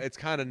vibe, Yeah. but it's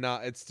kind of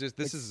not. It's just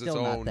this It's is its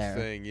still not own there.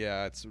 thing.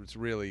 Yeah, it's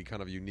really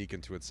kind of unique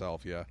into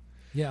itself. Yeah.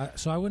 Yeah,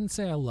 so I wouldn't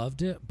say I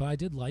loved it, but I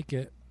did like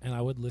it, and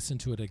I would listen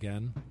to it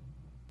again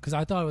because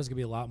I thought it was gonna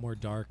be a lot more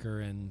darker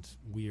and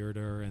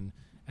weirder, and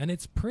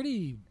it's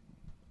pretty.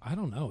 I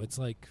don't know. It's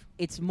like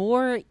It's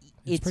more.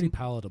 it's pretty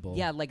palatable.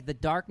 Yeah, like the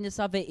darkness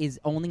of it is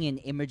only in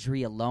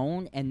imagery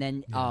alone, and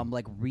then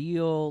like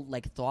real,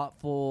 like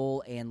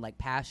thoughtful and like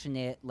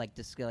passionate, like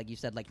like you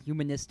said, like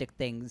humanistic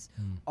things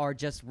are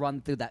just run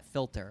through that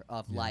filter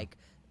of like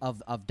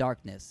of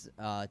darkness.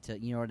 To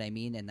you know what I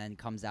mean, and then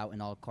comes out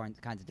in all kinds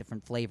of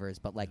different flavors.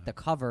 But like the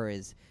cover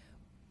is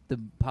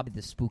probably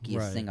the spookiest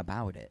Right. thing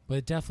about it. But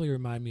it definitely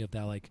reminded me of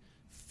that like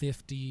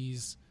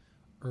 50s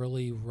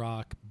early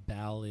rock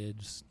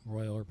ballads,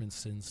 Roy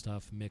Orbison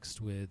stuff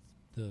mixed with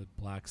the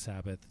Black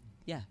Sabbath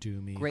Yeah,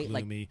 doomy, great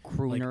like gloomy,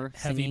 crooner like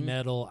heavy singing.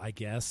 metal, I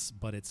guess,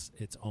 but it's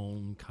its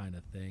own kind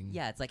of thing.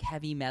 Yeah, it's like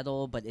heavy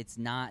metal, but it's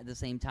not at the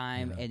same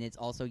time, Yeah. and it's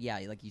also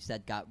like you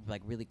said, got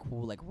like really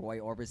cool like Roy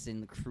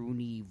Orbison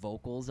croony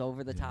vocals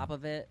over the top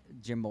of it,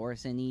 Jim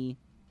Morrison-y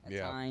at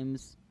Yeah.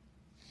 times.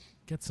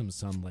 Get some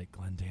sunlight,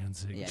 Glenn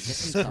Danzig. Yeah, get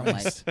some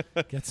sunlight.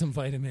 Get some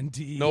vitamin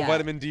D. No Yeah.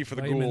 vitamin D for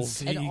the Vitamin ghouls.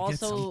 C. And get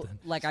also, something.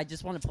 like, I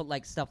just want to put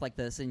like stuff like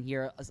this in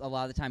here a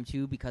lot of the time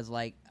too, because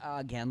like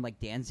again, like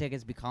Danzig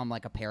has become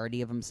like a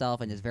parody of himself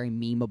and is very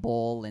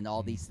memeable and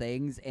all these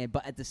things. And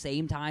but at the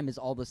same time, as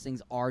all those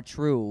things are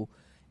true,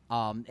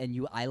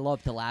 I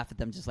love to laugh at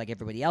them just like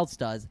everybody else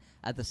does.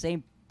 At the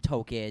same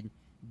token,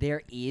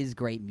 there is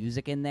great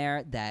music in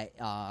there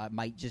that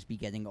might just be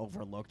getting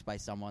overlooked by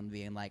someone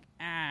being like,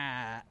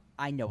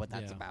 I know what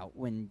that's Yeah. about,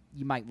 when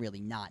you might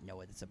really not know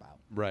what it's about.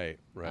 Right.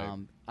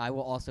 I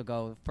will also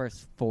go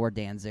first 4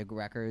 Danzig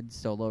records,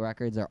 solo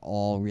records are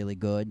all really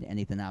good.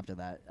 Anything after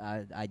that,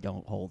 I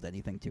don't hold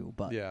anything to.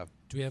 But Yeah.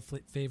 Do we have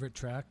favorite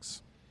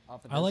tracks?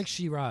 off of I this- like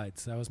She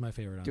Rides. That was my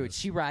favorite on dude. this.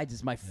 She Rides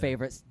is my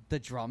favorite. The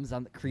drums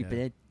on the creeping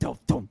Yeah. in, dum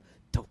dum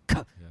dum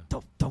ka, Yeah.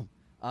 dum dum.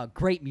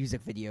 Great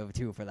music video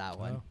too for that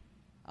one.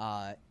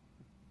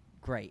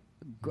 Great.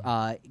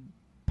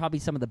 Probably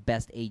some of the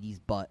best '80s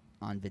butt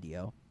on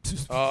video.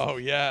 Oh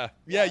yeah.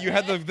 Yeah. You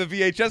had the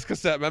VHS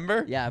cassette.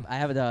 Remember? Yeah, I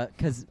have it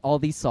because all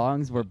these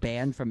songs were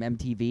banned from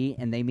MTV,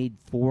 and they made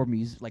 4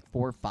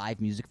 or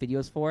 5 music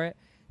videos for it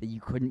that you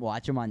couldn't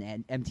watch them on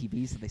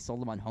MTV, so they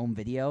sold them on home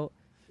video.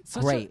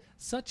 Great.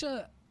 Such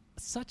a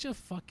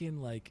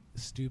fucking like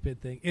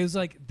stupid thing. It was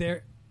like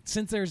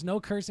since there's no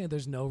cursing,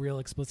 there's no real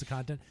explicit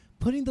content.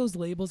 Putting those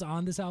labels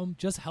on this album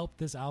just helped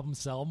this album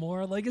sell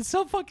more. Like it's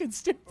so fucking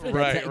stupid.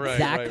 Right. That's Right.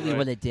 exactly right.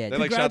 what it did. They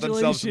like shot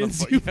themselves in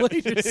the Congratulations, you foot.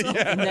 played yourself.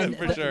 Yeah, And then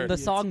for sure. the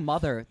song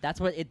 "Mother." That's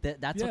what what Yeah.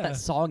 that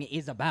song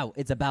is about.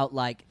 It's about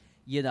like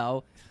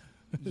tell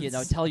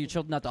your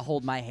children not to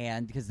hold my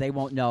hand because they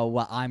won't know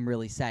what I'm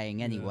really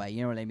saying anyway.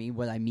 You know what I mean?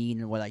 What I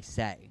mean and what I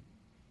say.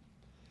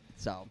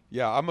 So,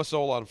 Yeah, I'm a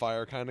Soul on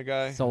Fire kind of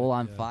guy. Soul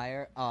on Yeah.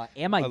 Fire.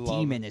 Am I I love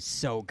Demon is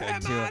so good Am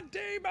too. I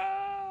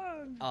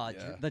Demon?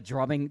 Yeah.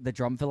 The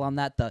drum fill on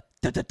that,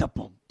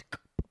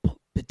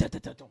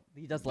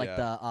 he does like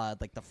Yeah.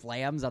 the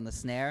flams on the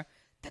snare.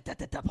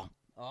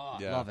 Oh,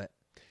 Yeah. love it.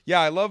 Yeah,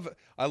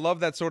 I love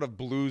that sort of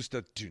blues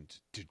to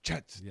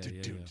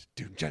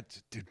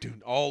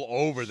all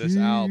over this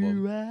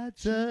album.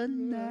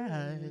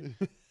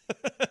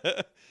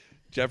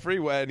 Jeffrey,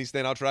 any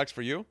standout tracks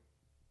for you?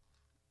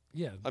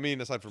 Yeah, I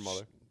mean, aside from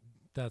Mother.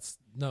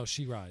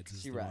 She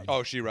rides. She Rides.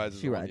 Oh, She Rides.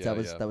 She Rides. Yeah,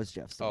 That was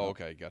Jeff's. Oh,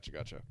 okay,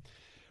 gotcha.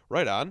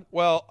 Right on.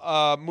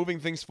 Well, moving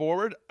things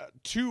forward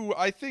to,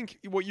 I think,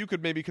 what you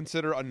could maybe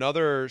consider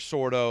another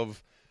sort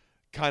of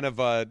kind of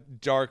a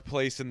dark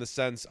place in the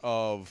sense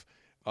of,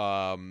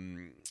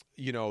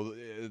 you know,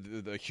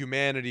 the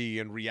humanity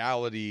and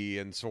reality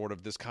and sort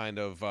of this kind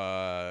of,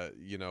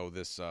 you know,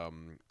 this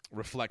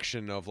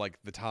reflection of like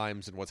the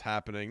times and what's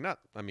happening. Not,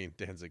 I mean,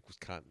 Danzig was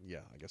kind of, yeah,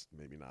 I guess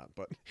maybe not,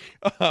 but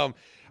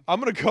I'm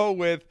going to go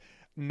with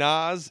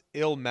Nas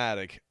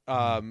Illmatic.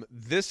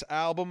 This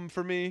album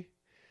for me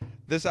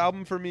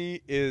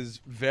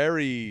is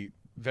very,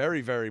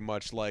 very, very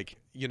much like,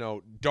 you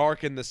know,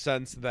 dark in the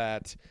sense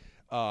that,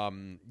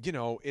 you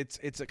know,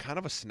 it's a kind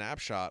of a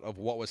snapshot of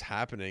what was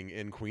happening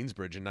in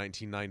Queensbridge in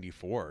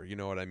 1994. You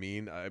know what I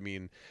mean? I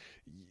mean,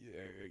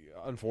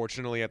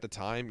 unfortunately at the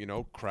time, you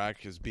know,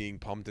 crack is being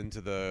pumped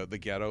into the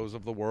ghettos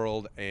of the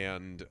world,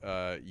 and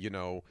you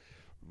know,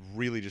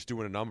 really just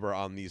doing a number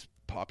on these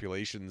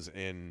populations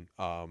in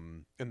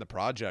the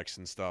projects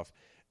and stuff.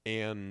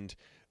 And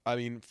I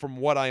mean, from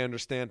what I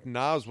understand,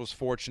 Nas was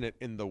fortunate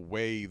in the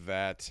way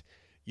that,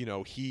 you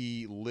know,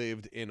 he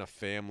lived in a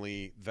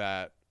family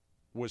that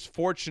was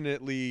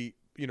fortunately,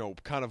 you know,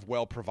 kind of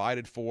well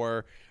provided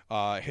for.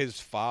 His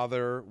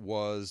father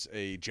was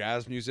a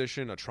jazz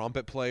musician, a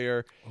trumpet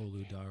player.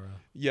 Olu Dara.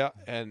 Yeah,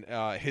 and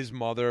his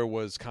mother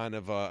was kind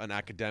of an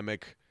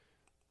academic.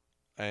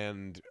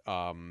 And,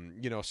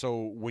 you know,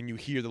 so when you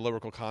hear the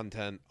lyrical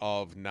content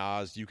of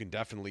Nas, you can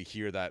definitely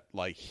hear that,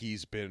 like,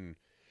 he's been,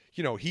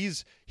 you know,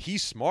 he's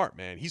smart,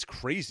 man. He's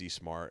crazy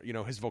smart. You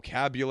know, his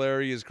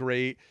vocabulary is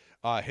great.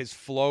 His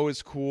flow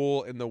is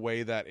cool in the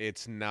way that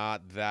it's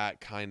not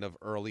that kind of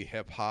early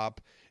hip hop.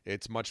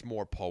 It's much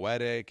more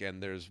poetic,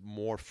 and there's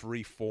more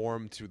free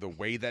form to the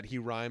way that he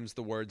rhymes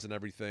the words and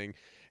everything.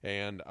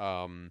 And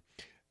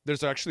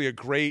there's actually a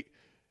great,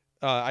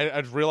 I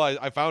realized,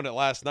 I found it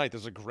last night.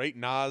 There's a great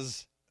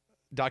Nas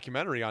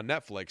documentary on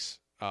Netflix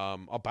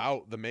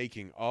about the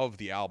making of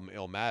the album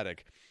Illmatic.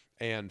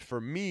 And for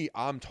me,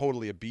 I'm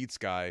totally a beats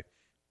guy.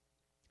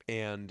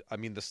 And I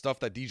mean, the stuff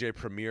that DJ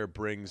Premier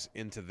brings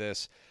into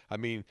this, I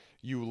mean,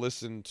 you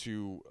listen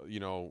to, you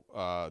know,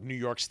 New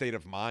York State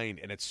of Mind,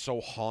 and it's so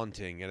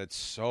haunting, and it's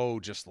so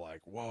just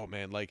like, whoa,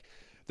 man. Like,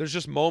 there's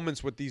just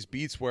moments with these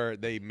beats where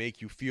they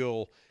make you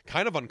feel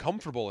kind of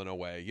uncomfortable in a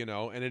way, you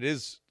know, and it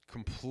is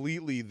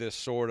completely this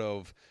sort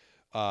of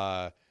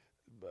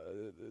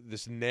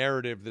this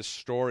narrative, this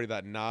story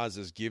that Nas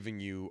is giving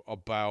you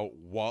about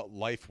what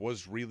life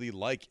was really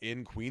like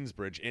in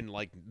Queensbridge in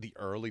like the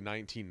early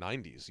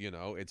 1990s. You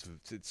know, it's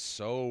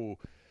so,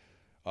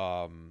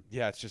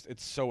 yeah,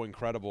 it's so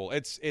incredible.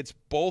 It's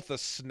both a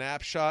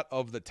snapshot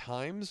of the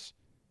times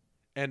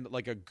and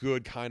like a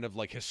good kind of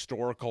like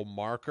historical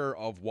marker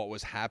of what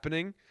was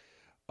happening.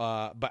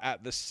 But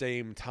at the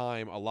same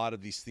time, a lot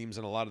of these themes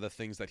and a lot of the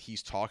things that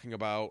he's talking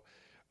about,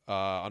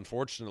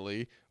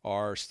 unfortunately,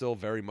 are still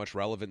very much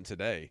relevant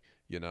today,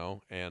 you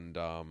know, and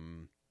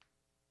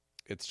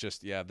it's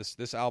just, yeah,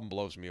 this album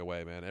blows me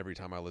away, man. Every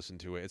time I listen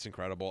to it, it's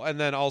incredible. And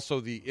then also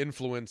the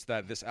influence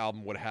that this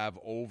album would have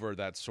over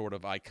that sort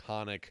of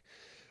iconic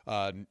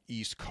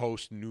East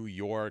Coast New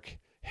York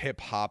hip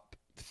hop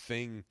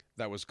thing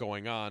that was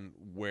going on,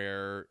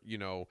 where, you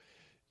know,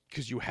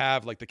 because you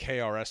have like the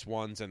KRS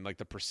ones and like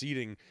the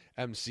preceding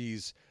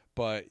MCs,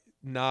 but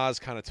Nas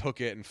kind of took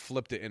it and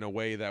flipped it in a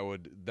way that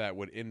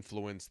would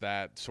influence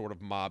that sort of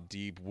Mobb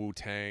Deep,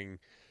 Wu-Tang,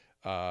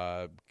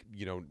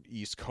 you know,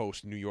 East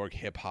Coast New York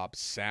hip hop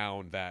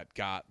sound that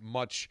got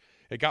much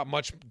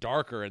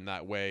darker in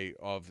that way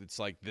of, it's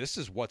like, this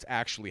is what's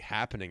actually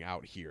happening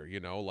out here, you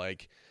know,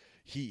 like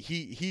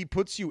he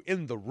puts you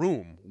in the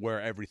room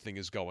where everything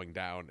is going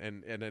down.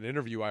 And in an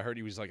interview I heard,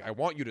 he was like, I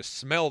want you to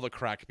smell the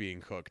crack being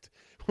cooked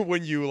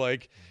when you,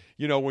 like,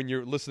 you know, when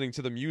you're listening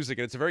to the music.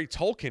 And it's very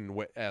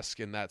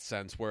Tolkien-esque in that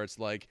sense, where it's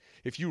like,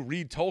 if you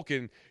read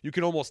Tolkien, you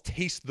can almost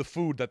taste the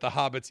food that the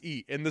hobbits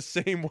eat, in the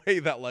same way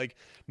that, like,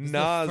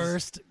 Nas... The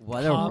first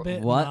What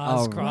Hobbit what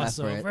Nas a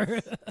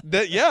crossover.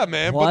 yeah,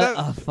 man. What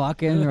but a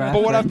fucking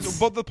reference.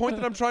 but the point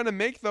that I'm trying to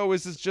make, though,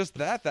 is just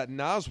that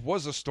Nas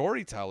was a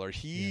storyteller.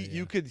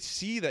 You could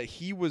see that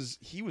he was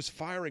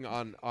firing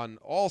on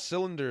all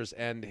cylinders,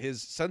 and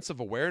his sense of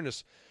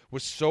awareness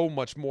was so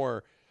much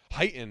more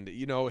heightened.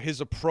 You know,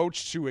 his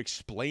approach to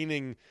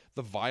explaining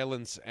the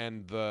violence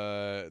and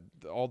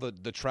all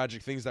the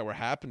tragic things that were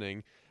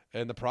happening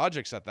in the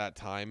projects at that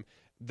time,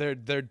 they're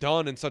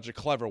done in such a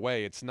clever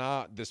way. It's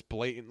not this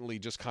blatantly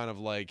just kind of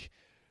like,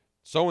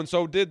 so and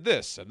so did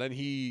this, and then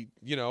he,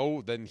 you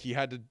know, then he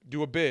had to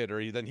do a bid,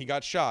 or then he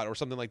got shot or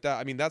something like that.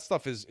 I mean, that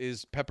stuff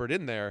is peppered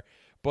in there,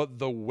 but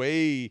the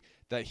way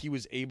that he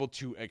was able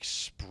to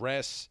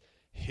express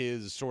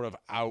his sort of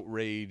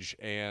outrage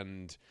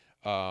and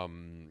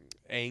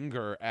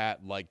anger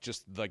at like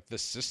just like the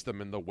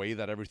system and the way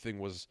that everything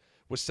was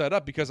set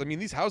up, because I mean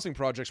these housing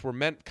projects were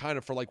meant kind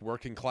of for like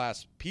working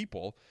class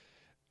people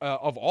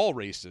of all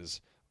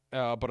races.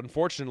 But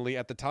unfortunately,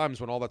 at the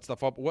times when all that stuff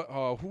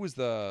who was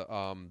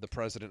the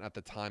president at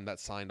the time that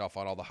signed off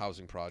on all the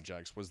housing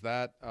projects? Was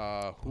that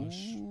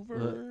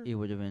Hoover? It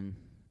would have been.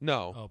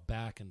 No. Oh,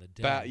 back in the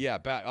day.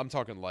 Back. I'm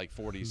talking like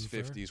 40s,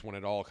 Hoover? 50s when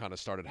it all kind of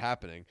started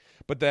happening.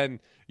 But then,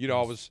 I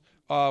was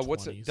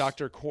what's it? 20s.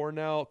 Dr.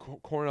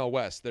 Cornell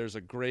West. There's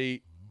a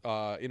great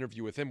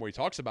interview with him where he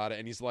talks about it,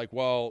 and he's like,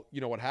 well,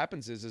 what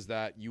happens is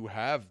that you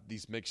have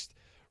these mixed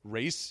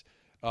race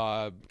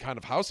kind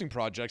of housing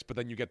projects, but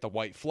then you get the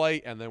white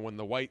flight, and then when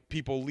the white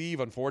people leave,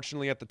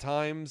 unfortunately at the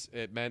times,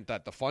 it meant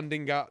that the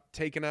funding got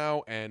taken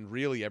out, and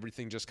really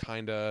everything just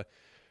kind of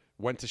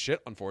went to shit,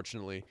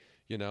 unfortunately,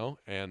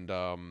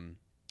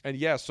 and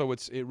yeah, so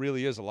it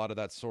really is a lot of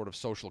that sort of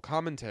social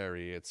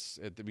commentary.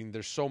 I mean,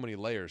 there's so many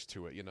layers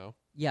to it,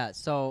 Yeah,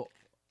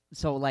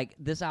 so like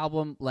this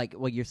album, like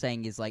what you're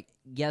saying is like,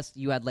 yes,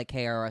 you had like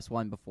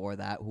KRS-One before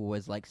that, who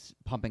was like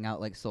pumping out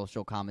like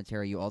social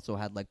commentary. You also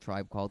had like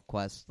Tribe Called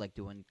Quest, like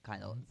doing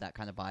kind of that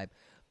kind of vibe.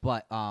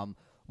 But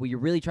what you're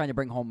really trying to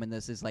bring home in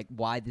this is like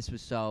why this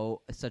was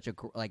such a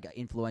like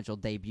influential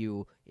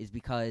debut is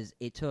because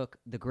it took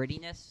the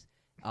grittiness,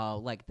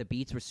 like the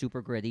beats were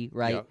super gritty,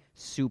 right? Yep.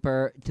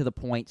 Super to the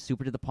point,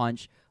 super to the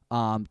punch.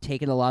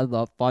 Taking a lot of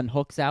the fun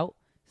hooks out,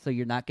 so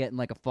you're not getting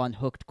like a fun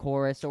hooked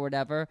chorus or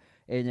whatever.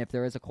 And if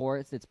there is a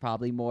chorus, it's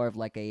probably more of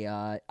like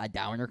a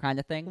downer kind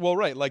of thing. Well,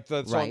 right, like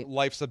the song Right.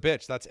 "Life's a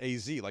Bitch." That's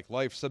AZ. Like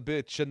 "Life's a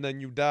bitch" and then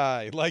you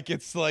die. Like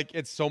it's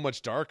so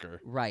much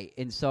darker. Right,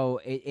 and so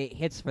it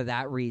hits for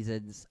that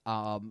reasons.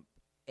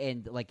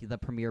 And like the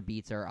Premier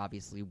beats are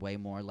obviously way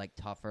more like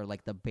tougher,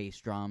 like the bass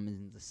drum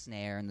and the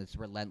snare, and it's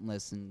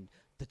relentless and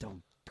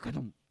da-dum,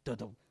 da-dum,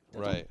 da-dum,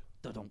 da-dum, Right.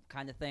 da-dum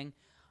kind of thing.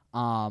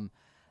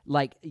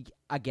 Like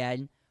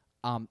again.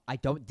 I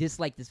don't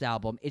dislike this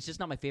album. It's just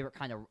not my favorite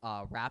kind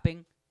of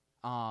rapping.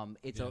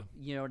 It's a,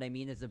 you know what I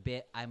mean? It's a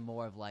bit. I'm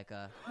more of like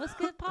a let's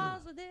get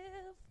positive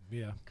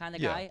Yeah. kind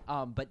of Yeah.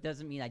 guy. But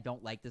doesn't mean I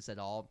don't like this at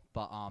all.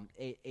 But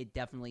it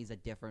definitely is a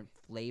different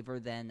flavor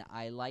than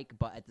I like.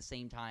 But at the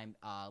same time,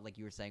 like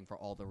you were saying, for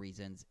all the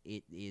reasons,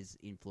 it is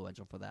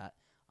influential for that.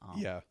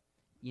 Yeah.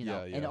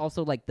 Yeah. And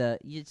also like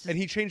it's just, And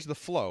he changed the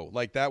flow.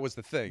 Like that was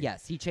the thing.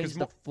 yes, he changed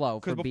 'Cause the flow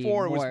for 'cause being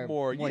before it was more,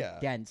 more, more yeah.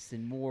 dense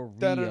and more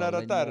real. And more.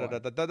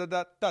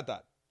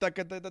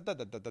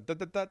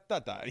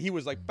 And he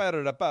was like,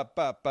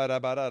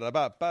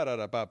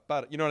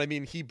 you know what I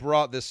mean? He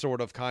brought this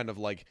sort of kind of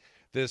like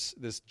this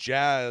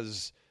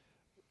jazz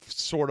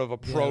sort of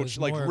approach, was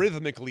like more-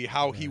 rhythmically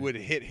how he Right. would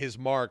hit his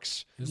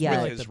marks It was Yeah. more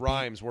with like his the beat-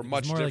 rhymes were it was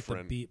much more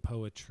different. Like the beat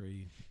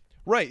poetry.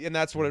 Right, and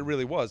that's what it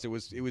really was. It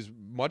was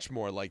much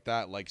more like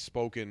that, like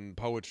spoken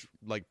poetry,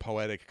 like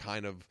poetic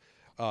kind of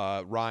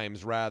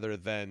rhymes, rather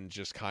than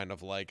just kind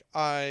of like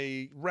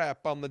I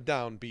rap on the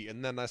downbeat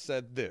and then I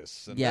said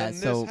this and Yeah, then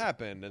so this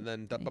happened and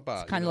then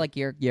It's kind of like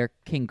your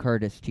King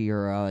Curtis to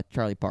your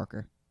Charlie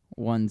Parker.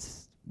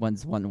 One's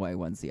one way,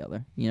 one's the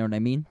other. You know what I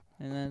mean?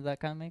 And then that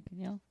kind of make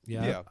Yeah.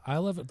 Yeah. I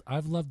love it.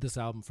 I've loved this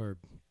album for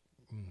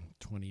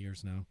 20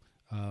 years now.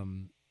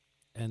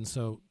 And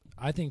so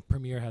I think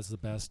Premier has the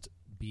best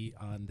beat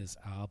on this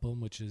album,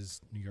 which is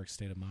New York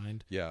State of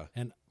Mind. yeah.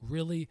 And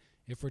really,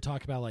 if we're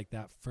talking about like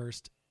that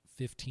first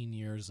 15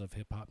 years of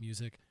hip hop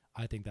music,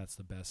 I think that's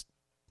the best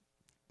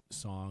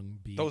song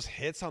beat. Those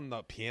hits on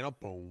the piano,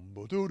 boom,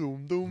 boom,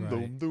 doom, doom, Right.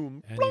 doom,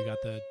 doom. And you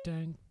got the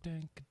dank,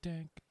 dank,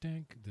 dank,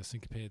 dank, the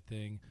syncopated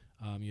thing.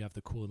 You have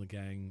the Kool and the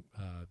Gang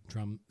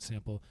drum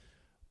sample.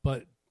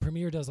 But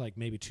Premier does like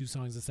maybe 2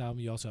 songs this album.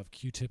 You also have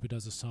Q-Tip who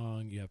does a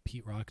song. You have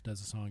Pete Rock who does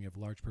a song. You have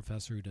Large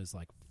Professor who does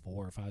like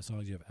 4 or 5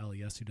 songs. You have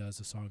LES who does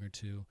a song or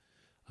 2.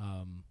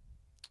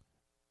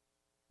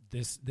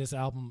 This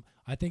album,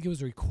 I think it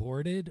was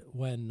recorded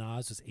when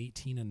Nas was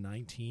 18 and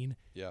 19.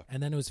 Yeah.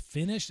 And then it was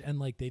finished and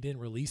like they didn't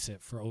release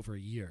it for over a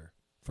year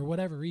for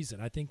whatever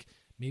reason. I think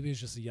maybe it was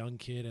just a young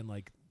kid and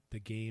like the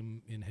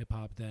game in hip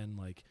hop then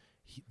like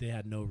they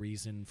had no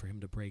reason for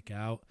him to break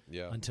out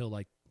Yeah. until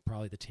like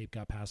probably the tape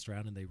got passed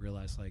around and they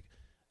realized like,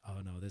 oh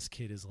no, this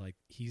kid is like,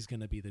 he's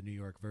going to be the New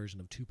York version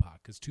of Tupac,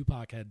 because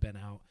Tupac had been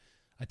out.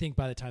 I think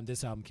by the time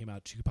this album came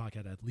out, Tupac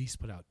had at least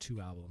put out 2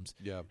 albums.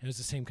 Yeah. And it was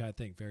the same kind of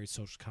thing, very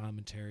social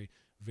commentary,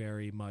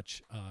 very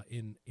much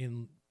in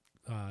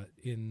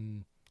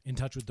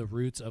touch with the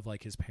roots of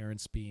like his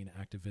parents being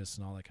activists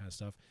and all that kind of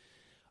stuff.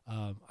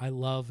 I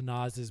love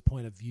Nas's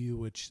point of view,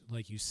 which,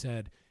 like you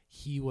said,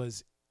 he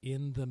was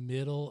in the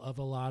middle of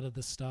a lot of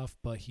the stuff,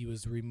 but he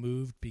was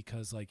removed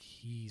because like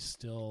his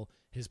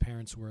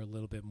parents were a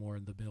little bit more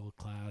in the middle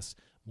class,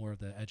 more of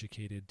the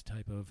educated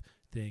type of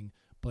thing,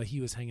 but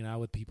he was hanging out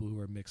with people who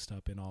were mixed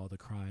up in all the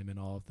crime and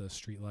all of the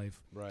street life.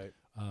 Right.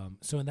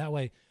 So in that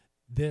way,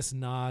 this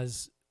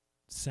Nas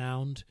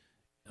sound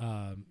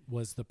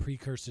was the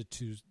precursor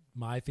to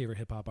my favorite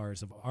hip hop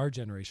artist of our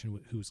generation,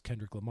 who's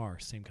Kendrick Lamar.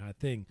 Same kind of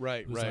thing.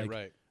 Right. Who's Right. like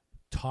Right.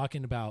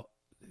 talking about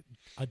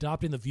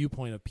adopting the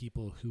viewpoint of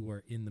people who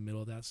were in the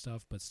middle of that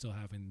stuff, but still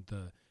having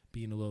the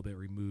being a little bit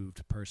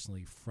removed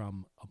personally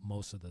from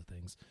most of the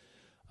things.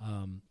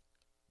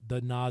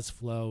 The Nas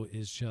flow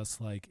is just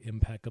like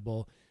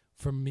impeccable.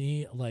 For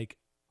me, like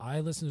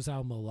I listen to this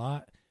album a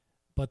lot,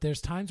 but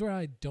there's times where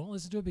I don't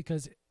listen to it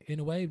because in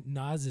a way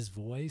Nas's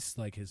voice,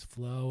 like his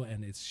flow,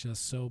 and it's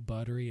just so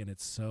buttery and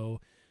it's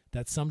so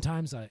that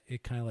sometimes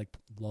it kind of like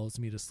lulls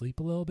me to sleep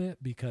a little bit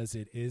because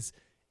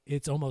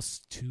it's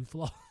almost too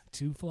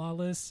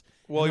flawless.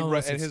 Well,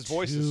 and his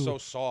voice is so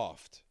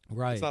soft.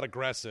 Right. It's not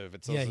aggressive.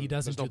 He doesn't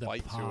there's do no the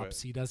bite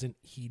pops. to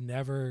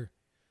it.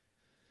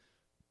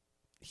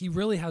 He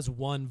really has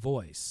one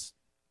voice.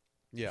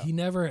 Yeah. He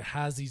never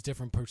has these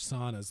different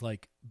personas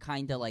like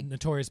kind of like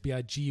Notorious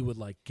B.I.G. would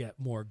like get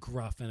more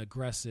gruff and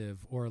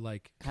aggressive, or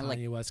like Kinda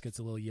Kanye like West gets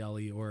a little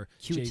yelly, or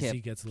Jay-Z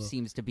Q-Tip gets a little.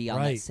 seems to be on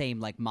Right. that same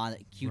like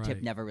Q-Tip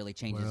Right. never really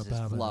changes his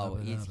flow.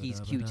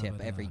 He's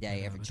Q-Tip every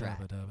day, every track.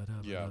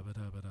 Yeah.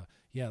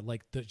 Yeah,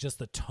 like just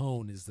the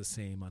tone is the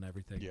same on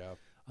everything. Yeah.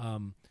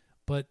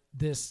 But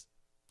this,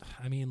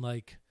 I mean,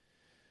 like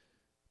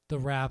the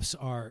raps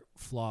are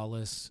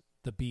flawless.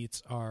 The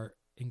beats are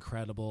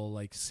incredible,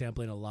 like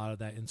sampling a lot of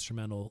that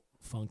instrumental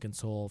funk and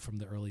soul from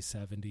the early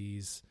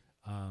 70s.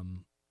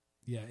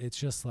 Yeah, it's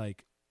just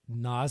like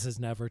Nas has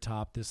never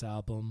topped this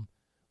album,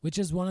 which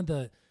is one of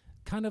the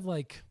kind of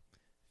like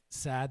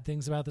sad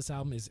things about this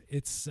album is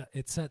it's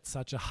set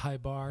such a high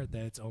bar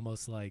that it's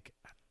almost like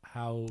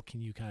how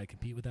can you kind of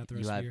compete with that the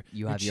rest of the year? You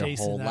You're have your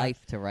chasing whole that.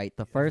 life to write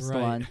the first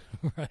Right, one.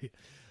 right.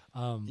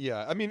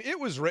 Yeah, I mean, It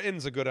Was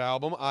Written's a good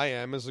album. I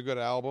Am is a good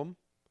album.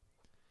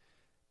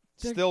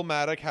 They're-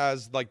 Stillmatic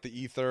has like the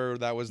Ether.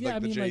 That was Yeah, like I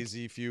the mean, like,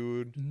 Jay-Z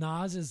feud.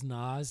 Nas is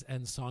Nas,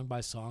 and song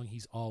by song,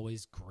 he's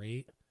always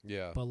great.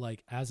 Yeah. But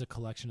like as a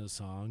collection of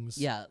songs,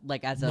 Yeah,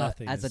 like as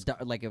Nothing a is-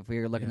 like if we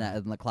were looking yeah. at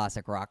it in the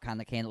classic rock kind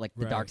of can like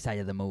the Right. Dark Side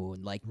of the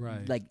Moon, like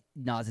Right. like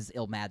Nas's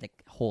Illmatic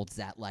holds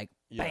that like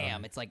Yeah.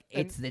 bam, it's like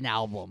it's an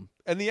album.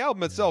 And the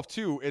album itself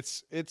too,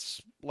 it's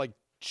like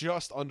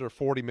just under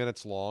 40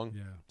 minutes long.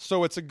 yeah,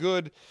 So it's a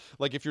good,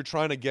 like, if you're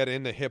trying to get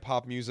into hip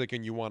hop music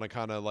and you want to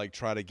kind of like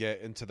try to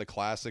get into the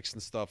classics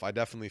and stuff, I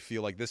definitely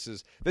feel like this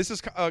is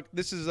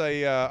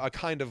a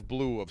kind of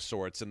Blue of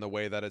sorts in the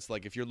way that it's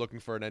like if you're looking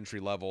for an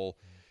entry level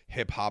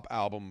hip hop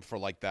album for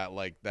like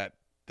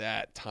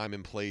that time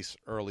and place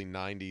early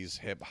 90s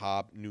hip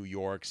hop New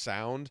York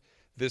sound,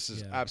 this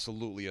is Yeah.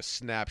 absolutely a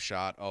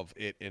snapshot of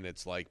it in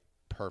its like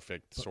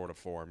perfect sort of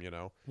form, you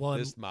know. Well,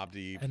 This Mobb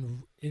Deep.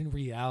 and in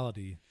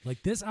reality,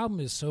 like this album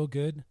is so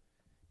good.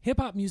 Hip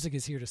hop music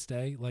is here to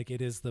stay. Like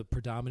it is the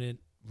predominant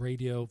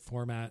radio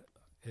format,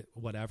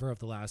 whatever of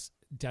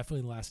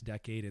definitely the last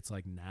decade. It's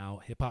like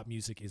now hip hop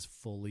music is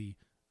fully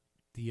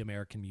the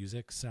American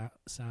music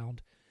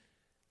sound.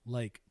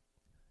 Like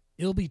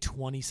it'll be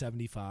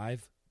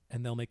 2075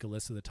 and they'll make a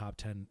list of the top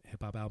 10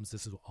 hip hop albums.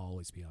 This will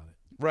always be on it.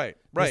 Right.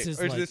 This is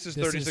Or like- this is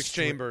this is 36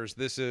 straight- Chambers.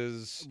 This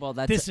is Well,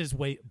 that's This is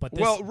way, but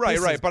this, well, right,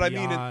 this right. is But I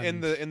mean, beyond-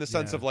 in the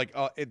sense yeah. of like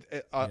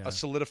Yeah.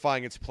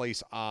 solidifying its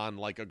place on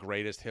like a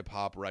greatest hip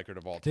hop record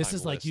of all time. This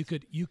is like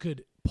list. you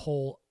could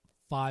poll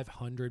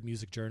 500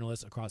 music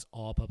journalists across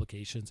all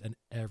publications, and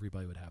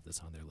everybody would have this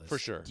on their list for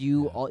sure. do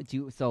you Yeah. all do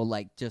you, so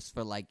like just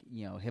for like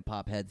hip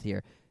hop heads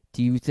here,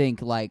 do you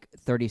think like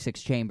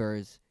 36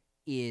 Chambers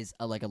is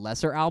like a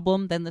lesser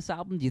album than this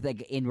album? Do you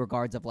think in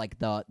regards of like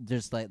the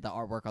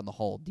artwork on the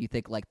whole, do you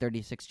think like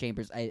 36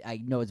 Chambers,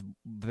 I know it's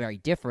very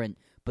different,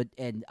 but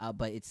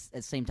it's at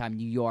the same time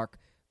New York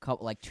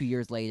like 2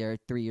 years later,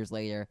 3 years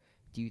later,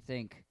 do you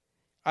think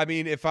I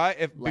mean, if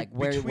like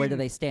where do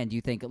they stand? Do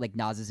you think like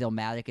Nas's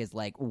Illmatic is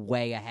like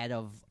way ahead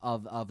of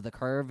the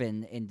curve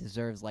and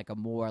deserves like a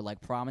more like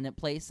prominent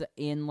place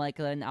in like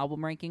an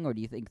album ranking, or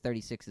do you think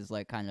 36 is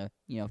like kind of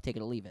take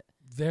it or leave it?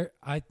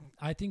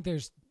 I think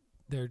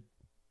they're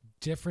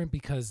different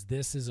because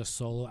this is a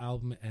solo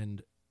album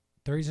and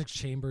 36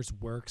 Chambers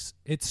works.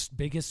 Its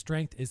biggest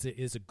strength is it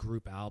is a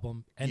group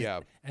album,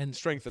 and and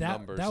strength in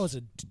numbers. That was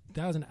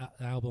an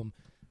album.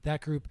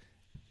 That group,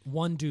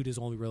 one dude is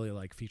only really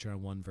like featured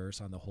on one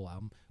verse on the whole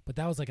album, but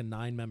that was like a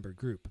 9-member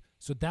group.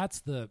 So that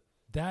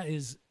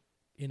is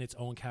in its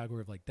own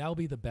category of like that'll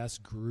be the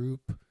best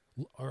group,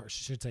 or I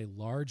should say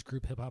large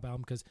group hip hop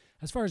album. Because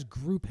as far as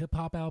group hip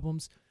hop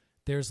albums,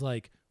 there's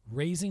like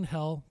Raising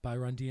Hell by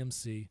Run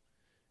DMC.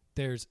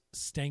 There's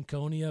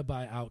Stankonia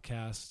by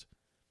Outkast,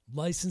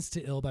 License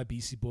to Ill by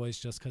Beastie Boys,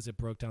 just because it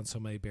broke down so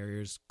many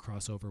barriers,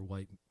 crossover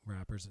white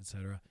rappers,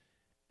 etc.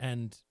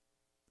 And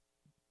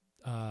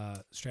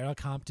Straight Outta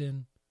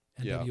Compton,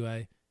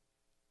 NWA,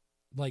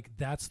 like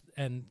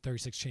and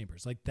 36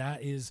 Chambers, like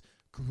that is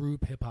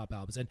group hip hop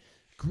albums. And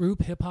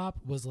group hip hop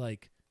was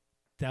like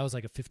that was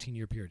like a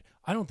 15-year period.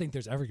 I don't think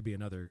there's ever gonna be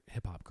another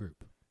hip hop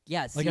group.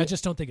 Yeah, Like I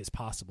just don't think it's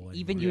possible anymore.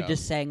 even you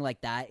just saying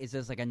like that is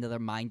just like another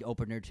mind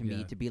opener to me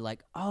Yeah. to be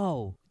like,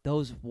 oh,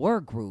 those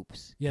were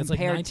groups. Yeah, it's like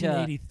compared to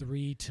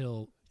 1983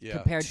 till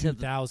compared to the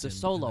 2000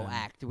 solo and then-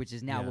 act, which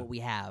is now Yeah. what we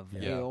have,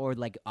 Yeah. or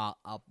like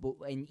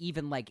and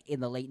even like in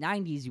the late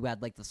 90s, you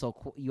had like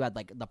you had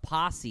like the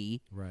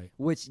posse, right.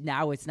 which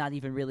now it's not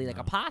even really like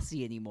No. a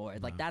posse anymore.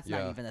 Like No. that's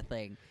Yeah. not even a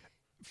thing.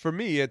 for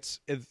me,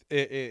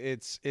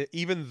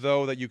 even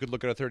though that you could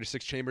look at a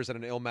 36 Chambers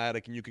and an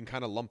Illmatic and you can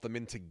kind of lump them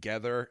in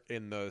together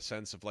in the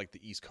sense of like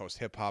the East Coast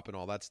hip hop and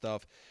all that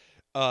stuff.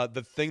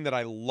 The thing that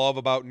I love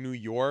about New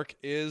York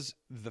is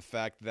the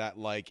fact that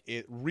like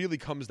it really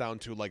comes down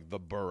to like the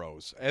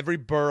boroughs. Every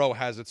borough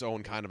has its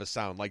own kind of a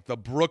sound. Like the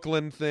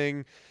Brooklyn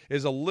thing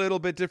is a little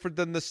bit different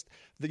than this.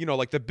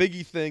 Like the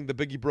Biggie thing, the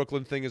Biggie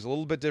Brooklyn thing is a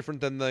little bit different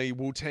than the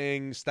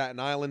Wu-Tang Staten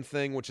Island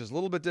thing, which is a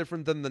little bit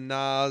different than the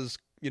Nas,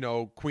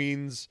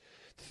 Queens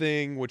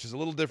thing, which is a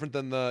little different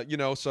than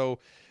the, so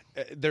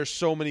there's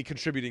so many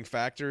contributing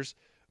factors.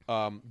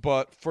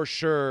 But for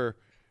sure,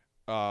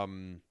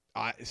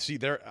 I see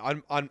they're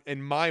on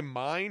in my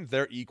mind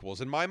they're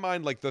equals. In my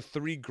mind, like the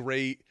three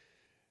great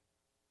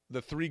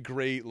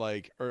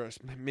like, or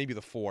maybe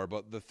the four,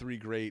 but the three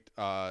great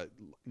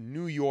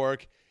New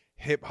York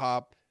hip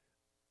hop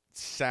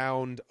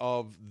sound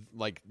of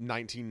like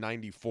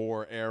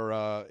 1994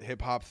 era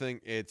hip hop thing.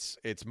 It's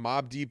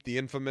Mobb Deep, The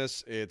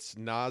Infamous, it's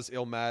Nas,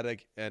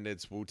 Illmatic, and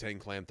it's Wu-Tang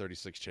Clan,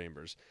 36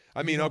 Chambers.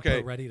 I mean, okay,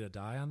 put Ready to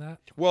Die on that.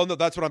 Well, no,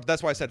 that's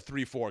why I said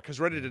 3-4, because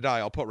Ready to Die,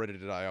 I'll put Ready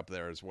to Die up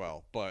there as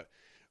well. But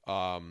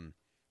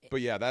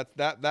yeah,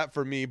 that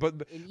for me.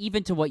 But And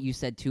even to what you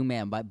said too,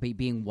 man, by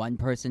being one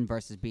person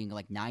versus being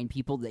like 9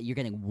 people, that you're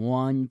getting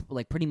one,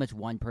 like pretty much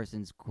one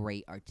person's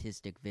great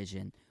artistic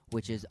vision,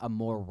 which is a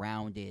more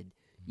rounded,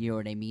 you know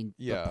what I mean?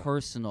 Yeah. The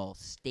personal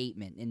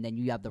statement. And then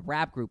you have the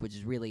rap group, which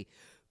is really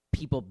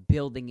people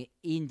building it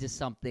into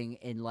something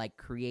and like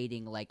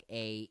creating like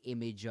a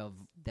image of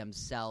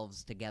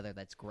themselves together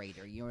that's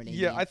greater. You know what I mean?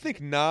 yeah, I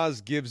think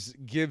Nas gives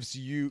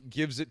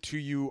it to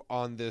you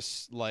on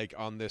this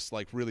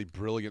really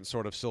brilliant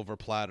sort of silver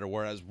platter,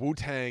 whereas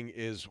Wu-Tang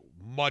is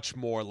much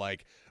more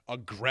like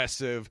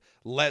aggressive,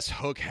 less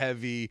hook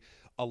heavy,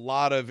 a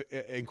lot of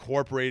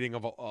incorporating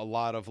of a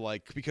lot of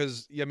like,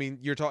 because I mean,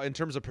 you're talking in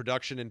terms of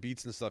production and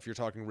beats and stuff, you're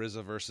talking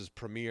RZA versus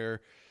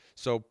Premier.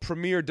 So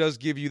Premier does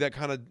give you that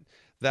kind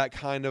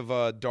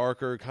of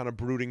darker, kind of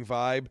brooding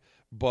vibe,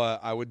 but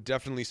I would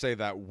definitely say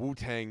that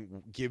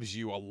Wu-Tang gives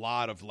you a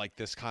lot of like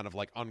this kind of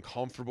like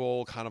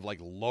uncomfortable, kind of like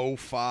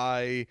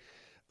lo-fi,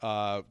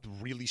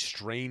 really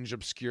strange,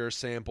 obscure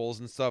samples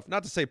and stuff.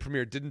 Not to say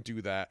Premier didn't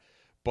do that,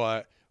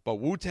 but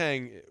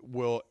Wu-Tang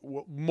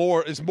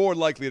is more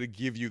likely to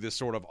give you this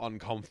sort of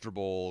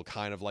uncomfortable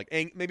kind of like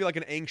maybe like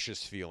an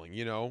anxious feeling,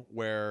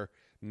 where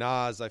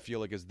Nas, I feel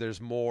like, there's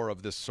more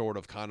of this sort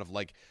of kind of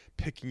like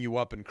picking you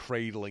up and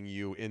cradling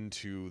you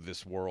into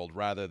this world,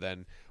 rather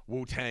than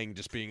Wu-Tang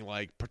just being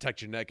like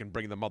protect your neck and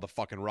bring the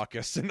motherfucking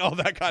ruckus and all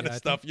that kind of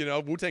stuff.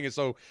 Wu-Tang is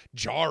so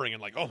jarring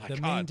and like, oh my god.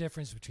 The main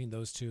difference between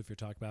those two, if you're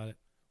talking about it,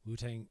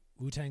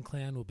 Wu-Tang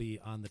Clan will be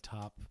on the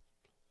top.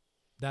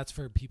 That's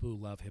for people who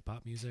love hip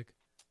hop music.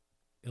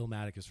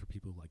 Illmatic is for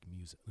people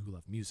who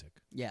love music.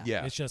 Yeah.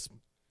 Yeah. It's just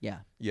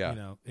Yeah.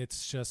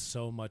 it's just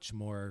so much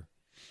more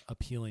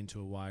appealing to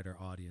a wider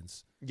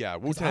audience. Yeah,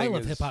 'Cause Wu-Tang I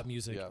love hip hop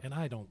music, yeah. and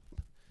I don't.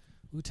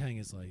 Wu-Tang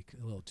is like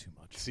a little too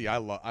much. See, I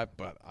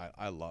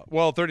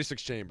love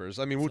 36 Chambers.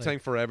 I mean, It's Wu-Tang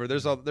like- Forever.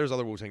 There's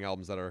other Wu-Tang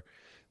albums that are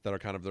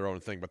kind of their own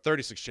thing, but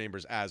 36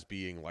 Chambers as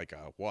being like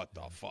a what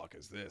the fuck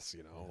is this?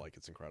 Like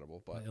it's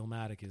incredible. But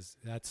Illmatic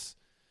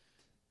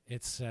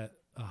it's set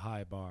a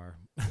high bar.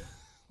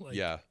 Like,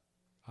 yeah.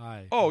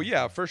 high. Oh high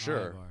yeah, bar, for high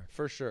sure, bar.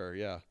 for sure.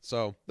 Yeah.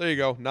 So there you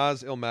go,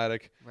 Nas,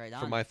 Illmatic Right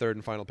for on. my third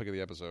and final pick of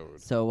the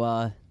episode.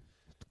 So,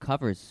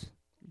 covers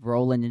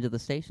rolling into the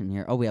station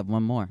here. Oh, we have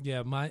one more.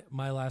 Yeah,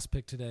 my last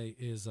pick today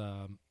is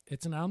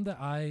it's an album that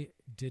I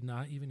did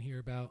not even hear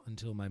about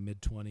until my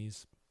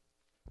mid-20s,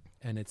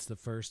 and it's the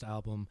first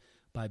album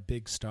by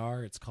Big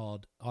Star. It's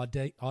called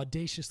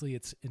audaciously.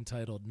 It's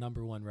entitled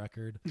Number One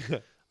Record.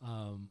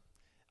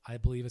 I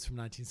believe it's from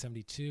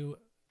 1972.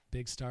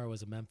 Big Star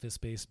was a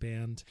Memphis-based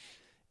band,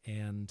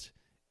 and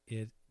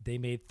they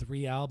made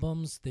 3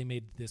 albums. They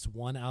made this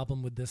one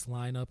album with this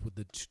lineup with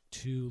the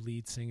two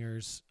lead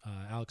singers,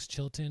 Alex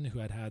Chilton, who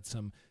had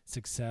some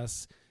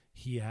success.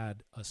 He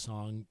had a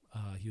song.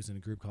 He was in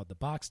a group called the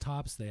Box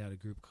Tops. They had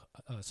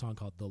a song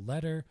called The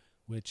Letter,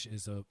 which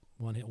is a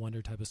one-hit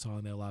wonder type of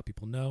song that a lot of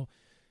people know.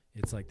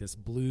 It's like this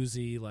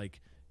bluesy,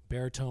 like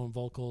baritone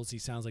vocals. He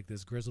sounds like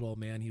this grizzled old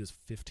man. He was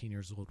 15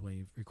 years old when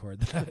he recorded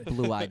that.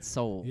 Blue-Eyed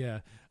Soul. Yeah.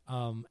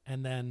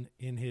 And then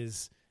in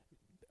his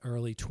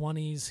early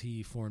 20s,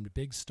 he formed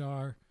Big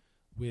Star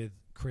with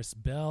Chris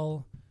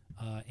Bell,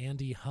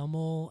 Andy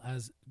Hummel.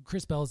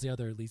 Chris Bell is the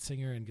other lead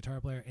singer and guitar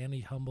player.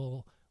 Andy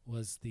Hummel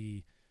was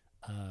the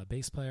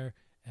bass player,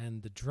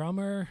 and the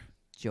drummer,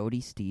 Jody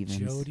Stevens.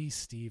 Jody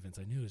Stevens.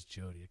 I knew it was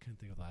Jody. I couldn't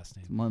think of the last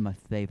name. One of my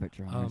favorite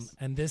drummers.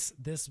 And this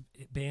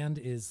band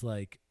is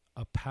like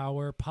a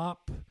power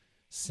pop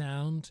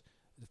sound.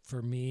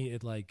 For me,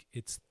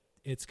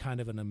 it's kind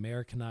of an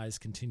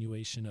Americanized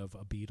continuation of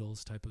a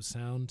Beatles type of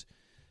sound,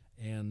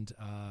 and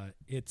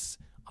it's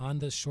on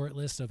the short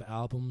list of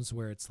albums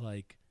where it's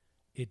like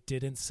it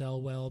didn't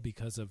sell well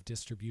because of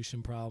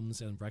distribution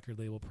problems and record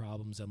label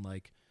problems, and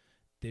like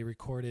they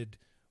recorded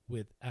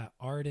at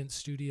Ardent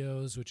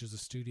Studios, which is a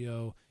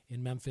studio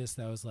in Memphis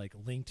that was like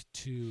linked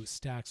to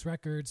Stax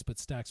Records, but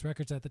Stax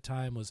Records at the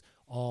time was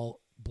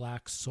all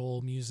black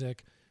soul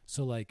music.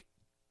 So like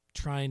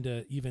trying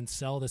to even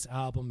sell this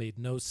album made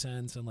no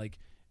sense, and like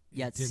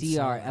Yeah, it didn't see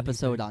sell our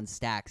episode anything. on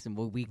Stax, and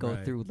we go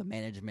Right. through the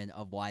management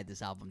of why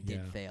this album did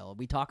Yeah. fail.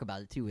 We talk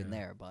about it too in Yeah.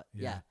 there, but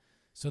Yeah. yeah.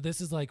 So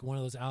this is like one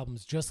of those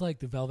albums, just like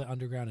the Velvet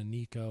Underground and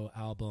Nico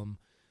album,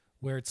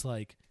 where it's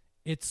like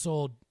it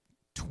sold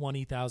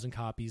 20,000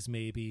 copies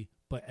maybe,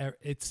 but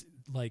it's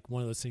like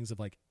one of those things of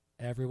like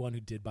everyone who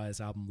did buy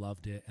this album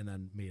loved it and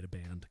then made a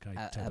band type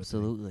of thing.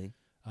 Absolutely.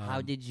 How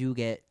Um, did you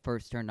get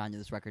first turned on to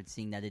this record,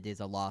 seeing that it is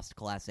a lost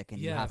classic and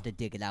you Yeah. have to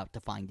dig it out to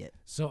find it?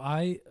 So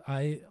I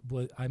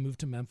moved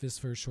to Memphis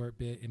for a short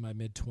bit in my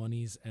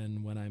mid-20s,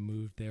 and when I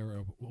moved there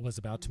or was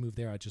about to move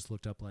there, I just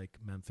looked up like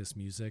Memphis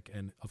music,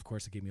 and of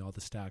course it gave me all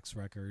the Stax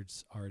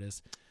Records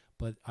artists.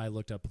 But I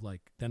looked up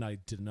like then I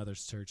did another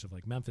search of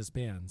like Memphis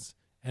bands,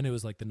 and it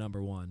was like the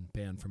number one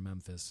band from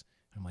Memphis.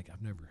 And I'm like,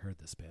 I've never heard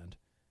this band,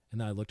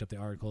 and then I looked up the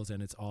articles,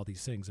 and it's all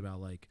these things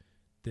about like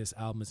this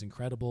album is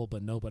incredible,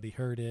 but nobody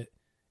heard it.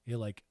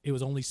 It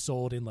was only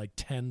sold in like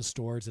 10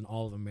 stores in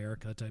all of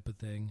America type of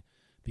thing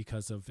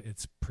because of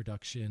its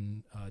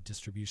production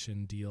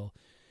distribution deal.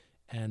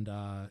 And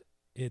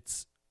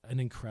it's an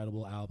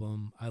incredible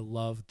album. I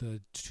love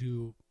the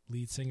two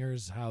lead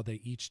singers, how they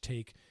each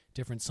take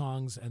different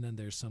songs, and then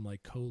there's some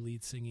like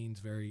co-lead singings,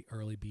 very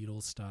early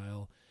Beatles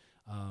style.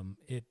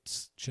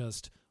 It's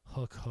just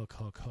hook.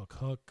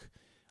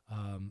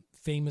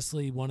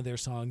 Famously, one of their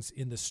songs,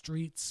 In the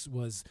Streets,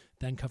 was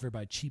then covered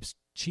by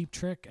Cheap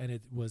Trick, and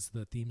it was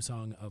the theme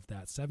song of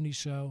That 70s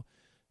Show.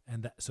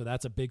 And so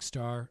that's a big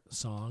star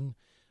song.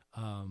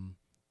 And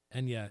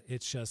yeah,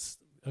 it's just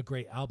a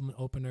great album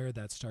opener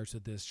that starts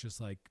with this just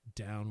like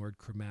downward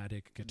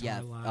chromatic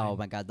guitar line. Oh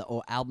my God,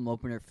 the album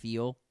opener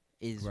feel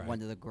is Right.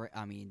 one of the great.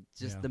 I mean,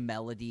 just Yeah. the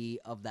melody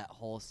of that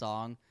whole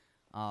song.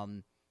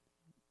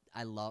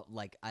 I love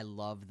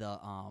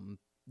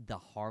the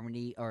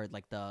harmony, or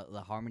like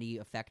the harmony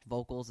effect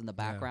vocals in the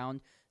Yeah.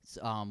 background.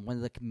 One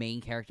of the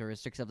main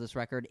characteristics of this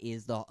record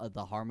is the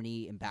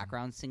harmony and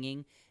background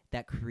singing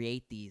that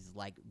create these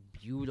like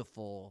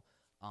beautiful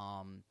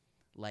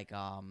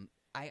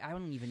I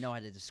don't even know how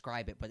to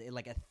describe it, but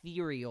like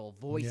ethereal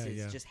voices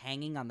yeah. just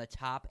hanging on the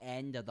top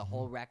end of the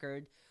whole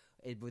record,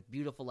 with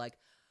beautiful like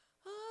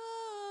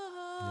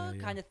Yeah.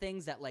 kind of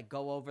things that like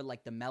go over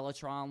like the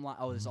Mellotron line.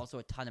 There's also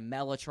a ton of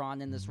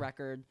Mellotron in this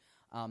record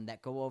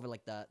that go over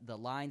like the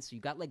lines. So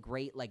you got like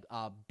great like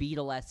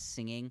Beatle-esque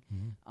singing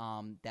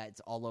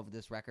that's all over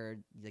this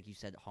record. Like you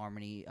said,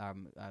 harmony.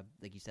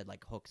 Like you said,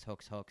 like hooks.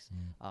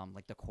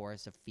 Like the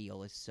chorus of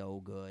Feel is so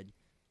good.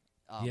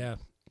 Yeah.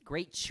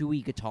 Great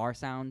chewy guitar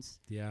sounds.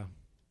 Yeah.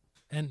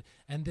 And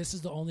this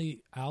is the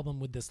only album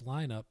with this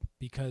lineup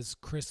because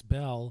Chris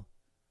Bell,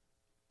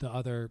 the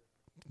other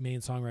main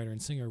songwriter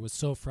and singer, was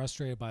so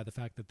frustrated by the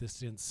fact that this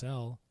didn't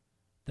sell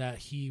that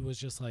he was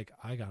just like,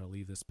 I gotta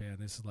leave this band.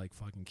 This is like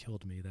fucking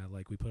killed me that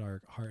like we put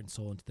our heart and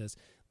soul into this.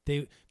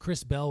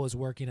 Chris Bell was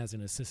working as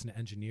an assistant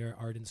engineer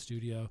at Ardent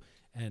Studio,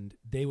 and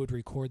they would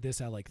record this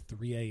at like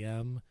 3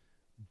 a.m.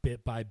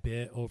 bit by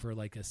bit over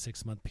like a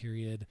 6-month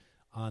period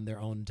on their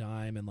own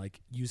dime and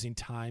like using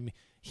time.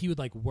 He would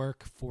like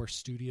work for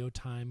studio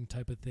time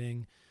type of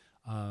thing.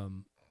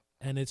 And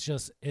it's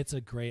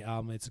a great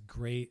album.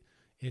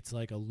 It's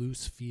like a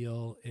loose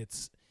feel.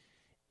 It's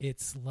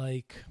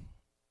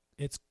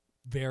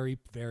very,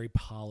 very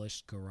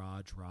polished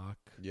garage rock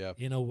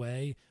in a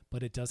way,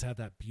 but it does have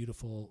that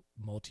beautiful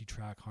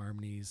multi-track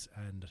harmonies,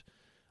 and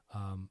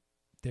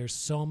there's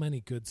so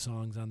many good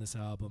songs on this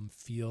album.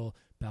 Feel,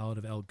 Ballad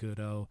of El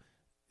Goodo,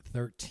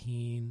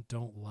 13,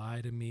 Don't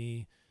Lie to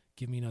Me,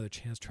 Give Me Another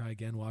Chance, Try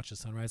Again, Watch the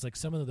Sunrise. Like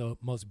some of the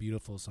most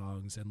beautiful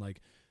songs, and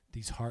like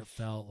these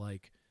heartfelt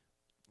like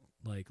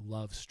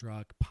love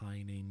struck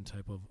pining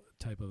type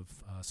of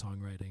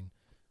songwriting.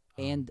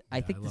 And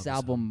I think love this this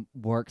album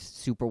works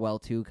super well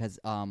too, because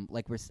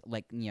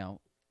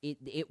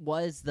it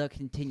was the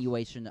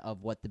continuation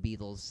of what the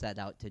Beatles set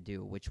out to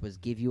do, which was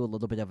give you a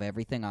little bit of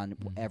everything on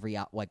every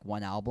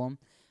one album.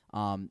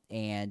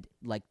 And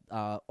like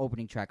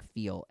opening track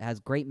Feel, it has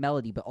great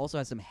melody, but also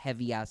has some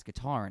heavy ass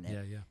guitar in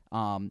it.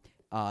 Yeah.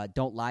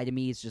 Don't Lie to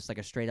Me is just like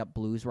a straight up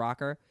blues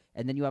rocker,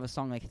 and then you have a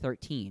song like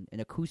 13, an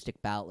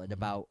acoustic ballad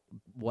about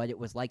what it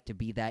was like to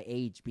be that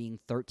age, being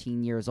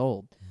 13 years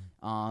old.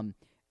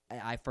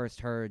 I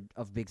first heard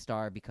of Big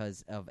Star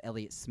because of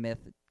Elliott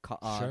Smith,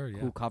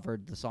 who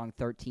covered the song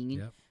 13.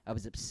 Yep. I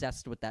was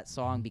obsessed with that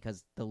song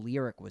because the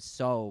lyric was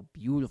so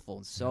beautiful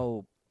and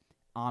so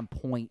on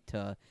point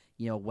to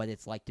what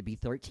it's like to be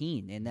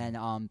 13. And then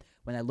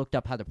when I looked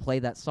up how to play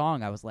that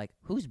song, I was like,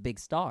 who's Big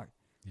Star?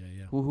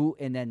 Yeah. Who?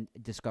 And then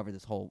discover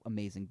this whole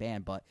amazing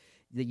band. But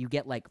you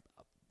get like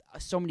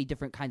so many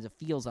different kinds of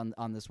feels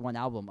on this one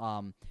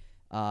album.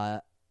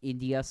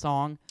 India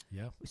song,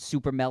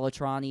 super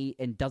Mellotron-y,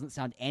 and doesn't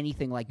sound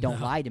anything like Don't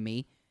Lie to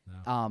Me.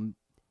 No.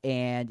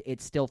 And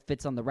it still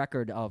fits on the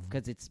record of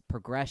because it's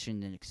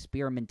progression and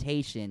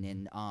experimentation,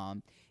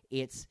 and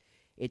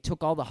it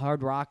took all the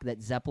hard rock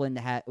that Zeppelin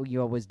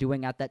was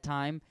doing at that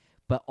time,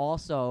 but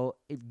also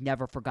it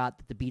never forgot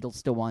that the Beatles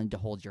still wanted to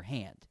hold your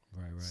hand.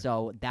 Right.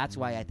 So that's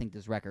why I think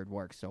this record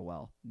works so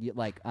well.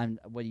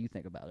 What do you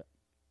think about it?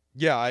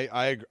 Yeah,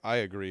 I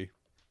agree.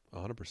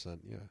 100%.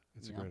 Yeah,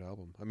 it's a Yeah. great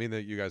album. I mean,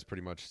 that you guys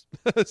pretty much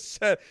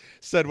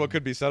said what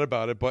could be said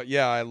about it, but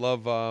yeah, I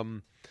love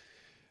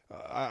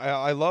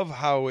I love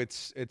how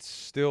it's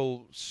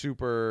still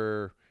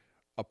super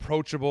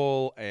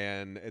approachable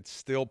and it's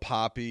still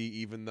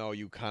poppy, even though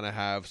you kind of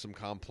have some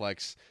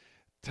complex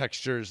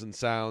textures and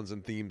sounds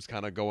and themes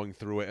kind of going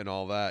through it and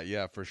all that.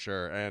 Yeah, for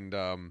sure.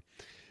 And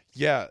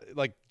yeah,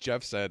 like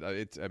Jeff said,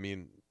 I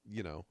mean,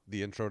 you know,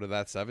 the intro to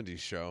that 70s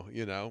show,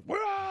 you know,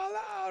 we're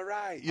all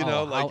right, you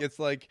know, like it's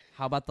like,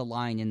 how about the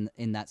line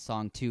in that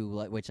song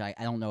too, which I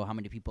don't know how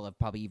many people have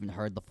probably even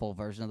heard the full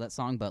version of that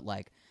song, but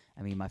like,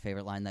 I mean, my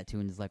favorite line in that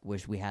tune is like,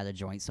 wish we had a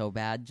joint so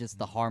bad. Just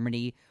the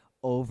harmony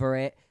over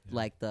it,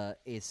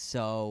 is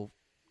so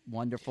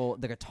wonderful.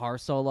 The guitar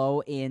solo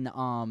in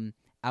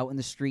Out in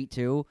the Street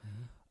too,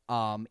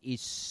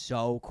 is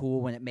so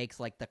cool when it makes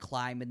like the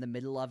climb in the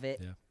middle of it.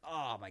 Yeah.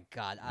 Oh my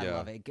god, I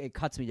love it. It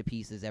cuts me to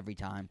pieces every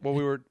time.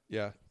 well,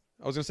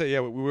 I was gonna say,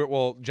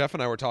 well, Jeff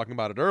and I were talking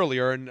about it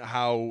earlier, and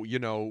how, you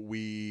know,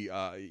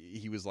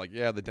 he was like,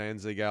 yeah, the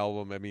Danzig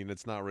album. I mean,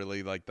 it's not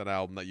really like that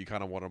album that you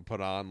kind of want to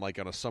put on like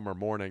on a summer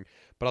morning.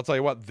 But I'll tell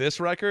you what, this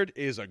record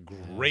is a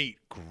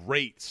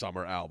great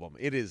summer album.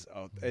 It is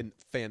a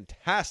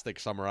fantastic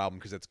summer album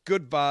because it's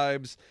good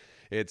vibes.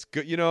 It's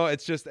good, you know.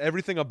 It's just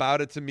everything about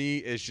it to me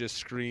is just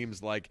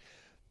screams like,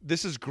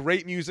 this is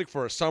great music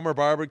for a summer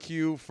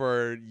barbecue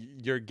for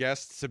your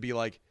guests to be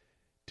like,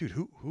 dude,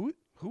 who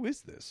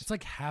is this? It's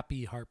like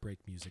happy heartbreak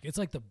music. It's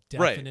like the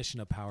definition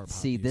of power pop.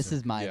 See, music. this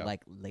is my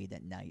like late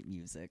at night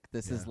music.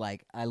 This is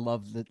like I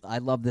love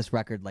this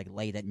record like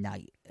late at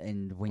night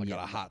and when like you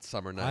on a hot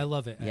summer night. I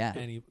love it. Yeah.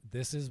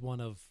 This is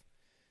one of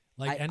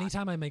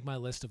anytime I make my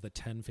list of the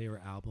 10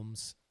 favorite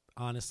albums,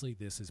 honestly,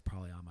 this is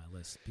probably on my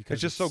list because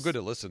it's just so good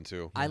to listen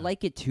to. I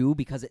like it too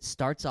because it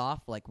starts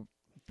off like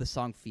the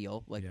song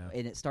Feel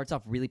and it starts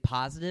off really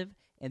positive,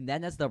 and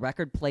then as the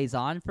record plays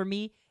on for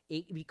me,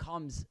 it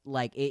becomes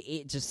like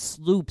it just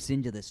sloops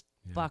into this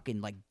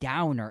fucking like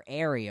downer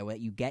area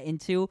that you get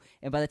into,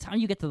 and by the time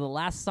you get to the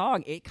last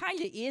song, it kind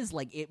of is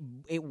like it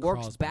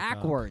works Crawls back up.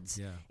 backwards,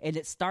 Yeah. and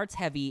it starts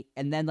heavy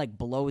and then like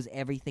blows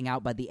everything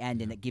out by the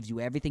end, and it gives you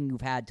everything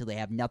you've had till they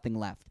have nothing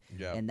left.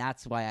 Yeah. And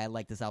that's why I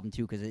like this album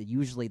too, because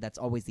usually that's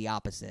always the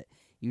opposite.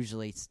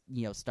 Usually,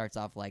 you know, starts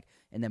off like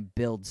and then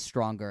builds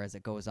stronger as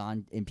it goes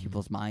on in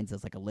people's minds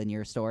as like a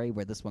linear story,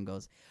 where this one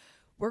goes,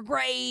 we're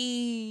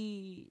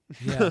great.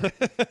 Yeah.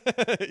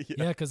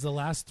 Yeah, because the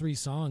last 3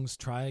 songs,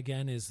 Try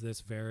Again is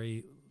this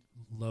very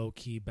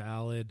low-key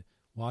ballad.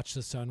 Watch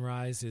the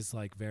Sunrise is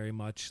like very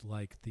much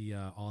like the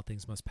All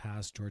Things Must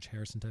Pass, George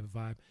Harrison type of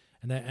vibe.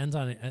 And that ends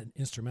on an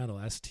instrumental,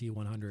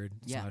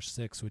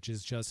 ST-100/6, which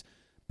is just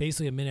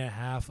basically a minute and a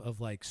half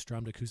of like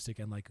strummed acoustic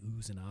and like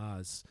oohs and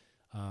ahs.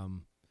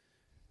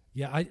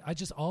 I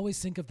just always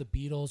think of the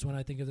Beatles when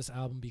I think of this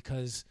album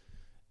because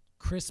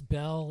Chris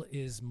Bell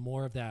is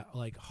more of that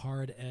like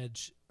hard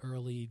edge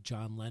early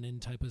John Lennon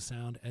type of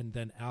sound, and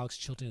then Alex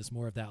Chilton is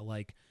more of that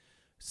like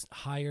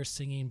higher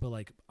singing but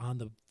like on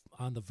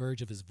the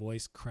verge of his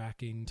voice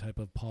cracking type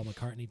of Paul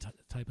McCartney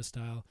type of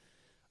style.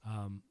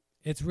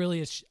 It's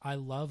really I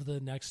love the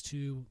next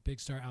 2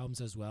 Big Star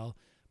albums as well,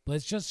 but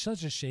it's just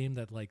such a shame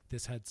that like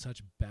this had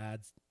such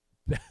bad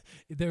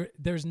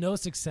there's no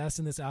success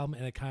in this album,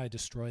 and it kind of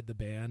destroyed the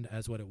band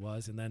as what it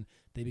was, and then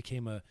they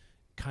became a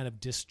kind of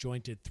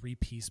disjointed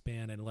 3-piece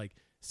band, and like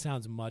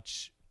sounds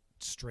much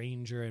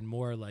stranger and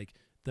more like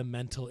the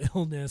mental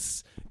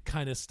illness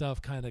kind of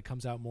stuff kind of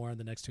comes out more on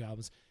the next 2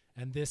 albums.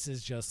 And this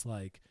is just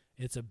like,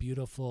 it's a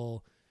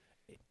beautiful,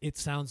 it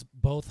sounds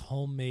both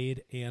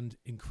homemade and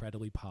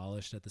incredibly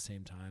polished at the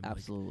same time.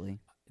 Absolutely. Like,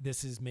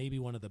 this is maybe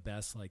one of the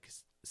best like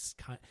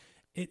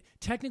it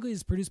technically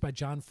is produced by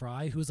John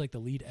Fry, who's like the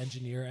lead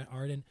engineer at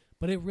Ardent,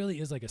 but it really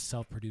is like a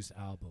self-produced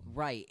album.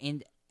 Right.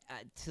 And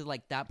to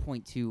like that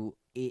point too,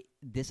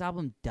 this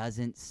album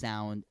doesn't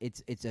sound,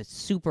 it's a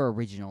super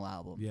original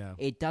album. Yeah.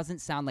 It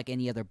doesn't sound like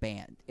any other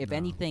band. If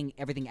anything,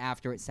 everything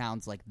after it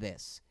sounds like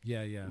this.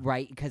 Yeah.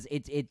 Right? Because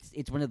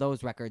it's one of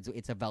those records,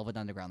 it's a Velvet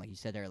Underground, like you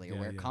said earlier,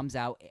 where it comes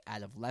out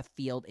of left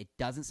field. It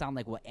doesn't sound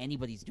like what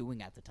anybody's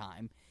doing at the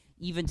time.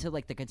 Even to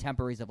like the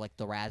contemporaries of like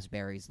the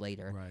Raspberries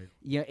later. Right.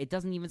 Yeah, it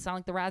doesn't even sound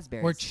like the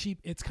Raspberries. Or cheap.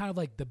 It's kind of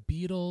like the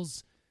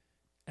Beatles,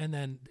 and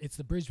then it's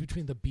the bridge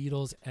between the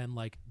Beatles and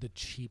like the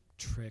Cheap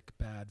Trick,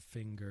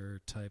 Badfinger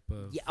type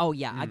of. Yeah, oh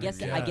yeah, I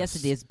guess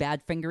it is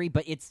Badfingery,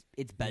 but it's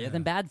better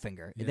than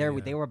Badfinger. Yeah,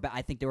 They were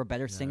I think they were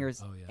better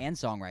singers and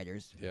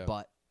songwriters. Yeah.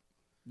 But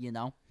you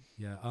know.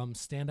 Yeah.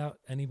 Standout.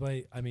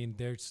 Anybody? I mean,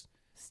 there's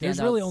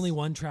Standouts. really only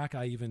one track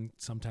I even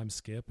sometimes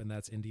skip, and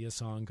that's India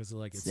Song, because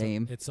like it's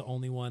the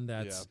only one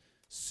that's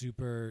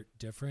super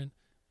different.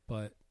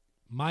 But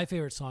my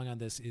favorite song on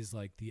this is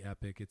like the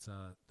epic. It's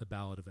the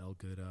Ballad of El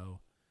Goodo,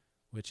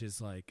 which is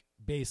like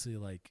basically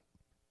like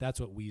that's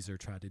what Weezer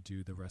tried to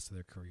do the rest of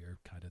their career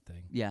kind of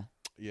thing. Yeah.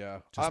 Yeah,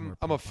 Just I'm more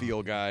a pop feel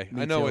pop. guy.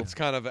 Me I know too. it's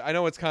kind of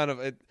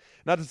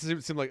not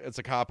to seem like it's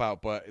a cop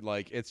out, but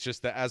like it's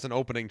just that as an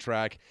opening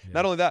track. Yeah.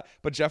 Not only that,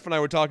 but Jeff and I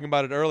were talking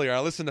about it earlier. I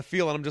listened to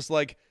Feel and I'm just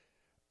like,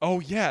 oh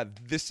yeah,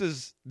 this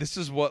is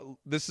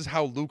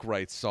how Luke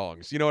writes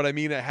songs. You know what I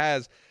mean? It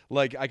has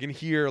like I can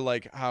hear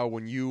like how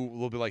when you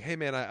will be like, hey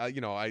man, I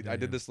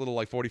did this little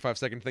like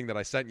 45-second thing that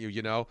I sent you.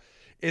 You know,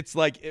 it's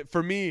like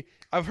for me,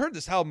 I've heard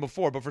this album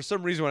before, but for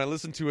some reason when I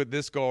listened to it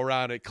this go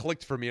around, it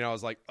clicked for me, and I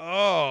was like,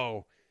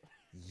 oh.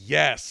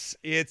 Yes,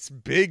 it's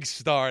Big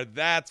Star.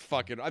 That's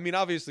fucking. I mean,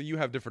 obviously, you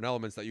have different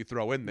elements that you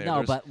throw in there. No,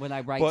 There's- but when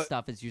I write but-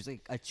 stuff, it's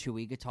usually a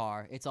chewy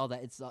guitar. It's all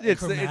that. It's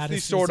the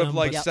sort of chromaticism,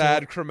 like but sad,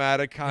 still-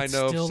 chromatic kind it's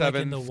of still like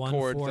in the seventh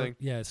chord 1/4 thing.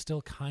 Yeah, it's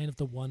still kind of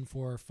the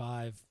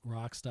 1/4/5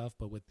 rock stuff,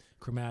 but with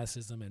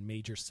chromaticism and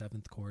major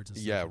seventh chords. And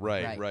stuff Yeah,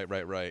 like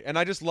that. right. And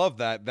I just love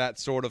that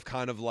sort of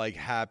kind of like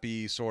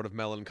happy, sort of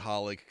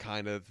melancholic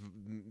kind of So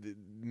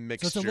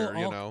mixture. it's a little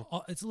You know,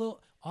 it's a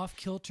little off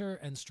kilter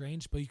and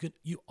strange, but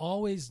you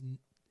always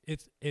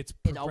it It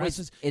always-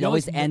 progresses. it you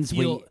always kn- ends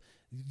when feel-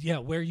 yeah,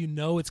 where you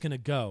know it's gonna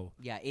go.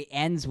 Yeah, it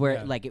ends where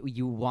Yeah. like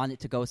you want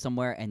it to go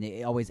somewhere, and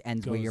it always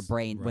ends where your Goes-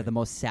 brain, where right. the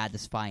most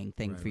satisfying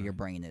thing Right, for your right.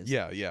 brain is.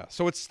 yeah.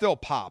 So it's still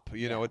pop.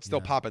 You know, it's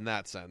still Yeah. pop in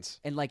that sense.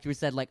 And like you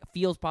said, like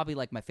Feels probably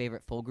like my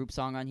favorite full group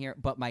song on here,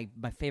 but my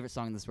favorite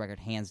song on this record,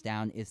 hands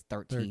down, is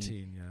 13.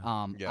 13,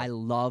 yeah. Yeah. I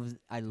love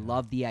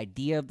the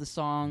idea of the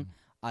song.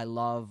 I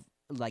love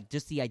like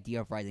just the idea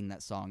of writing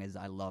that song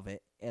I love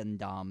it. And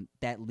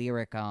that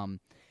lyric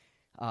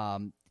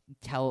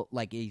tell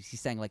like he's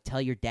saying like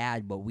tell your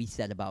dad what we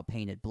said about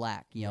Painted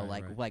Black. You know,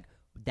 Right, right. like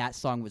that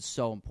song was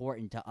so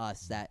important to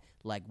us that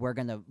like we're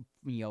gonna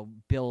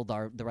build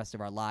the rest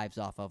of our lives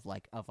off of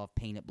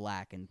Painted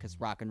Black, and because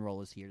rock and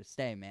roll is here to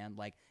stay, man.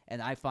 Like,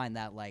 and I find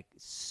that like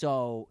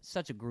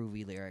such a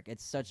groovy lyric.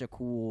 It's such a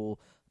cool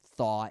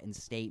thought and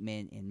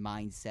statement and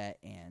mindset,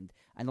 and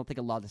I don't think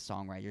a lot of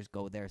songwriters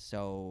go there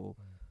so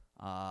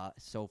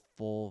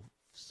full,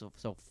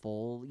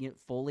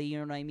 fully, you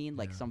know what I mean?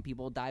 Like Yeah. some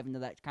people dive into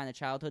that kind of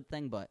childhood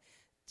thing, but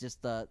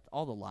just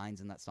all the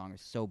lines in that song are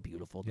so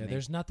beautiful to Yeah, me.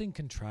 there's nothing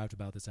contrived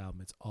about this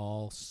album. It's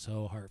all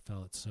so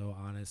heartfelt. It's so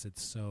honest.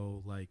 It's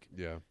so like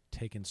Yeah.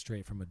 taken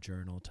straight from a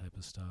journal type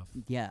of stuff.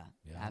 Yeah,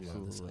 Yeah, I love this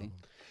absolutely. album.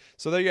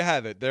 So there you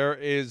have it. There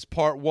is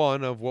part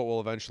one of what will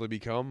eventually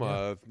become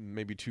Yeah.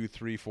 maybe 2,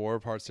 3, 4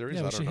 part series.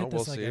 Yeah, I we don't should know. hit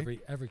We'll this like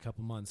see. every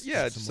couple months.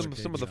 Yeah, just it's more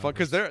some of the debut fun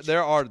because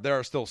albums. there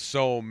are still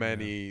so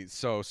many,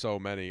 so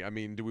many. I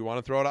mean, do we want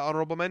to throw out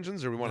honorable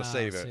mentions or we want to Nah,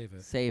 save it? Save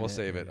it. Save We'll it.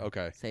 save it.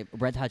 Okay. Save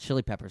Red Hot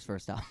Chili Peppers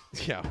first off.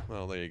 Yeah.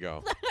 Well, there you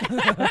go.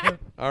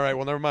 All right.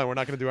 Well, never mind. We're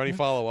not going to do any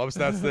follow-ups.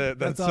 That's it.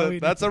 That's all we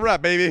That's a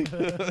wrap, baby.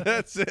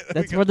 That's it.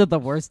 That's one of the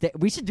worst.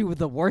 We should do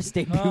the worst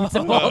debuts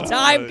of all Oh,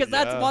 time because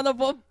yeah. that's one of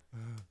them.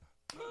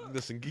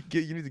 Listen,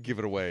 you need to give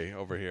it away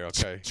over here,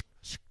 okay?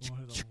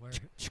 One of the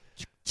worst.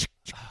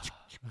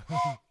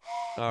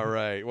 All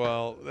right.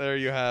 Well, there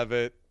you have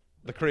it.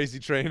 The crazy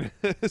train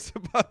is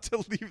about to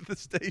leave the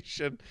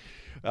station.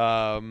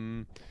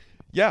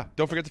 Yeah,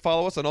 don't forget to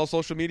follow us on all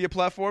social media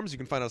platforms. You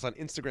can find us on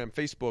Instagram,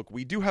 Facebook.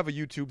 We do have a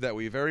YouTube that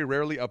we very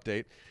rarely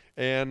update.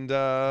 And,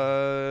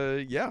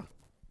 yeah,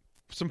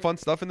 some fun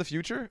stuff in the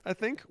future, I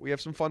think. We have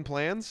some fun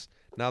plans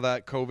now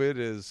that COVID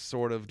is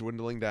sort of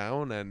dwindling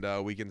down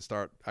and we can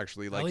start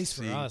actually, like, At least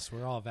seeing... for us,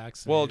 we're all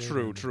vaccinated. Well,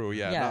 and- true,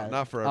 yeah.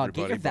 Not for everybody,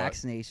 Get your but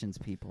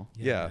vaccinations, people.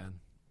 Yeah. Man.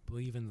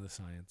 Believe in the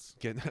science.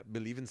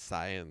 believe in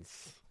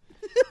science.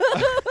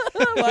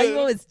 Why are you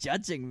always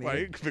judging me?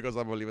 Right? Because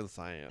I believe in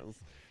science.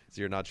 It's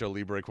your Nacho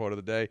Libre quote of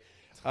the day.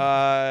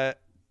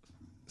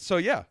 So,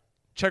 yeah,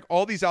 check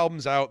all these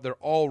albums out. They're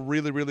all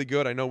really, really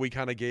good. I know we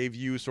kind of gave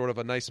you sort of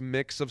a nice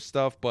mix of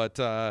stuff, but,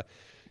 I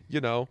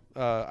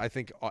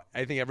think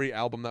every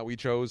album that we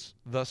chose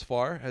thus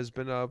far has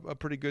been a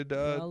pretty good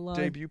Well,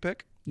 debut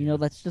pick.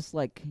 That's just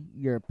like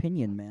your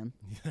opinion, man.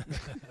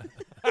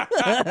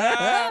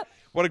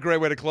 What a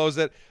great way to close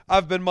it.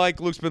 I've been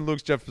Mike. Luke's been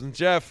Luke's. Jeff's been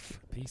Jeff.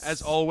 Peace.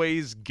 As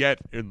always, get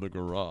in the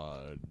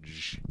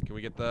garage. Can we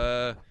get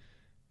a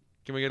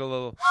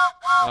little...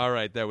 All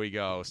right, there we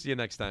go. See you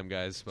next time,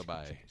 guys.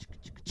 Bye-bye.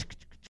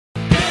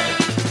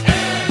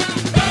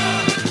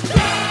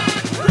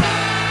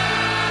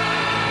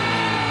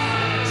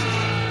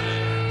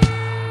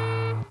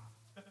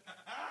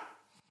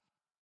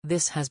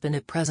 This has been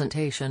a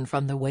presentation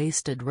from the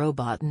Wasted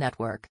Robot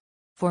Network.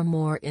 For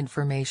more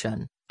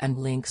information and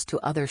links to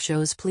other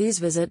shows, please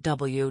visit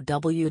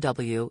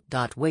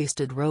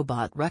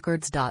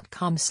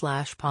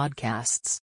www.wastedrobotrecords.com/podcasts.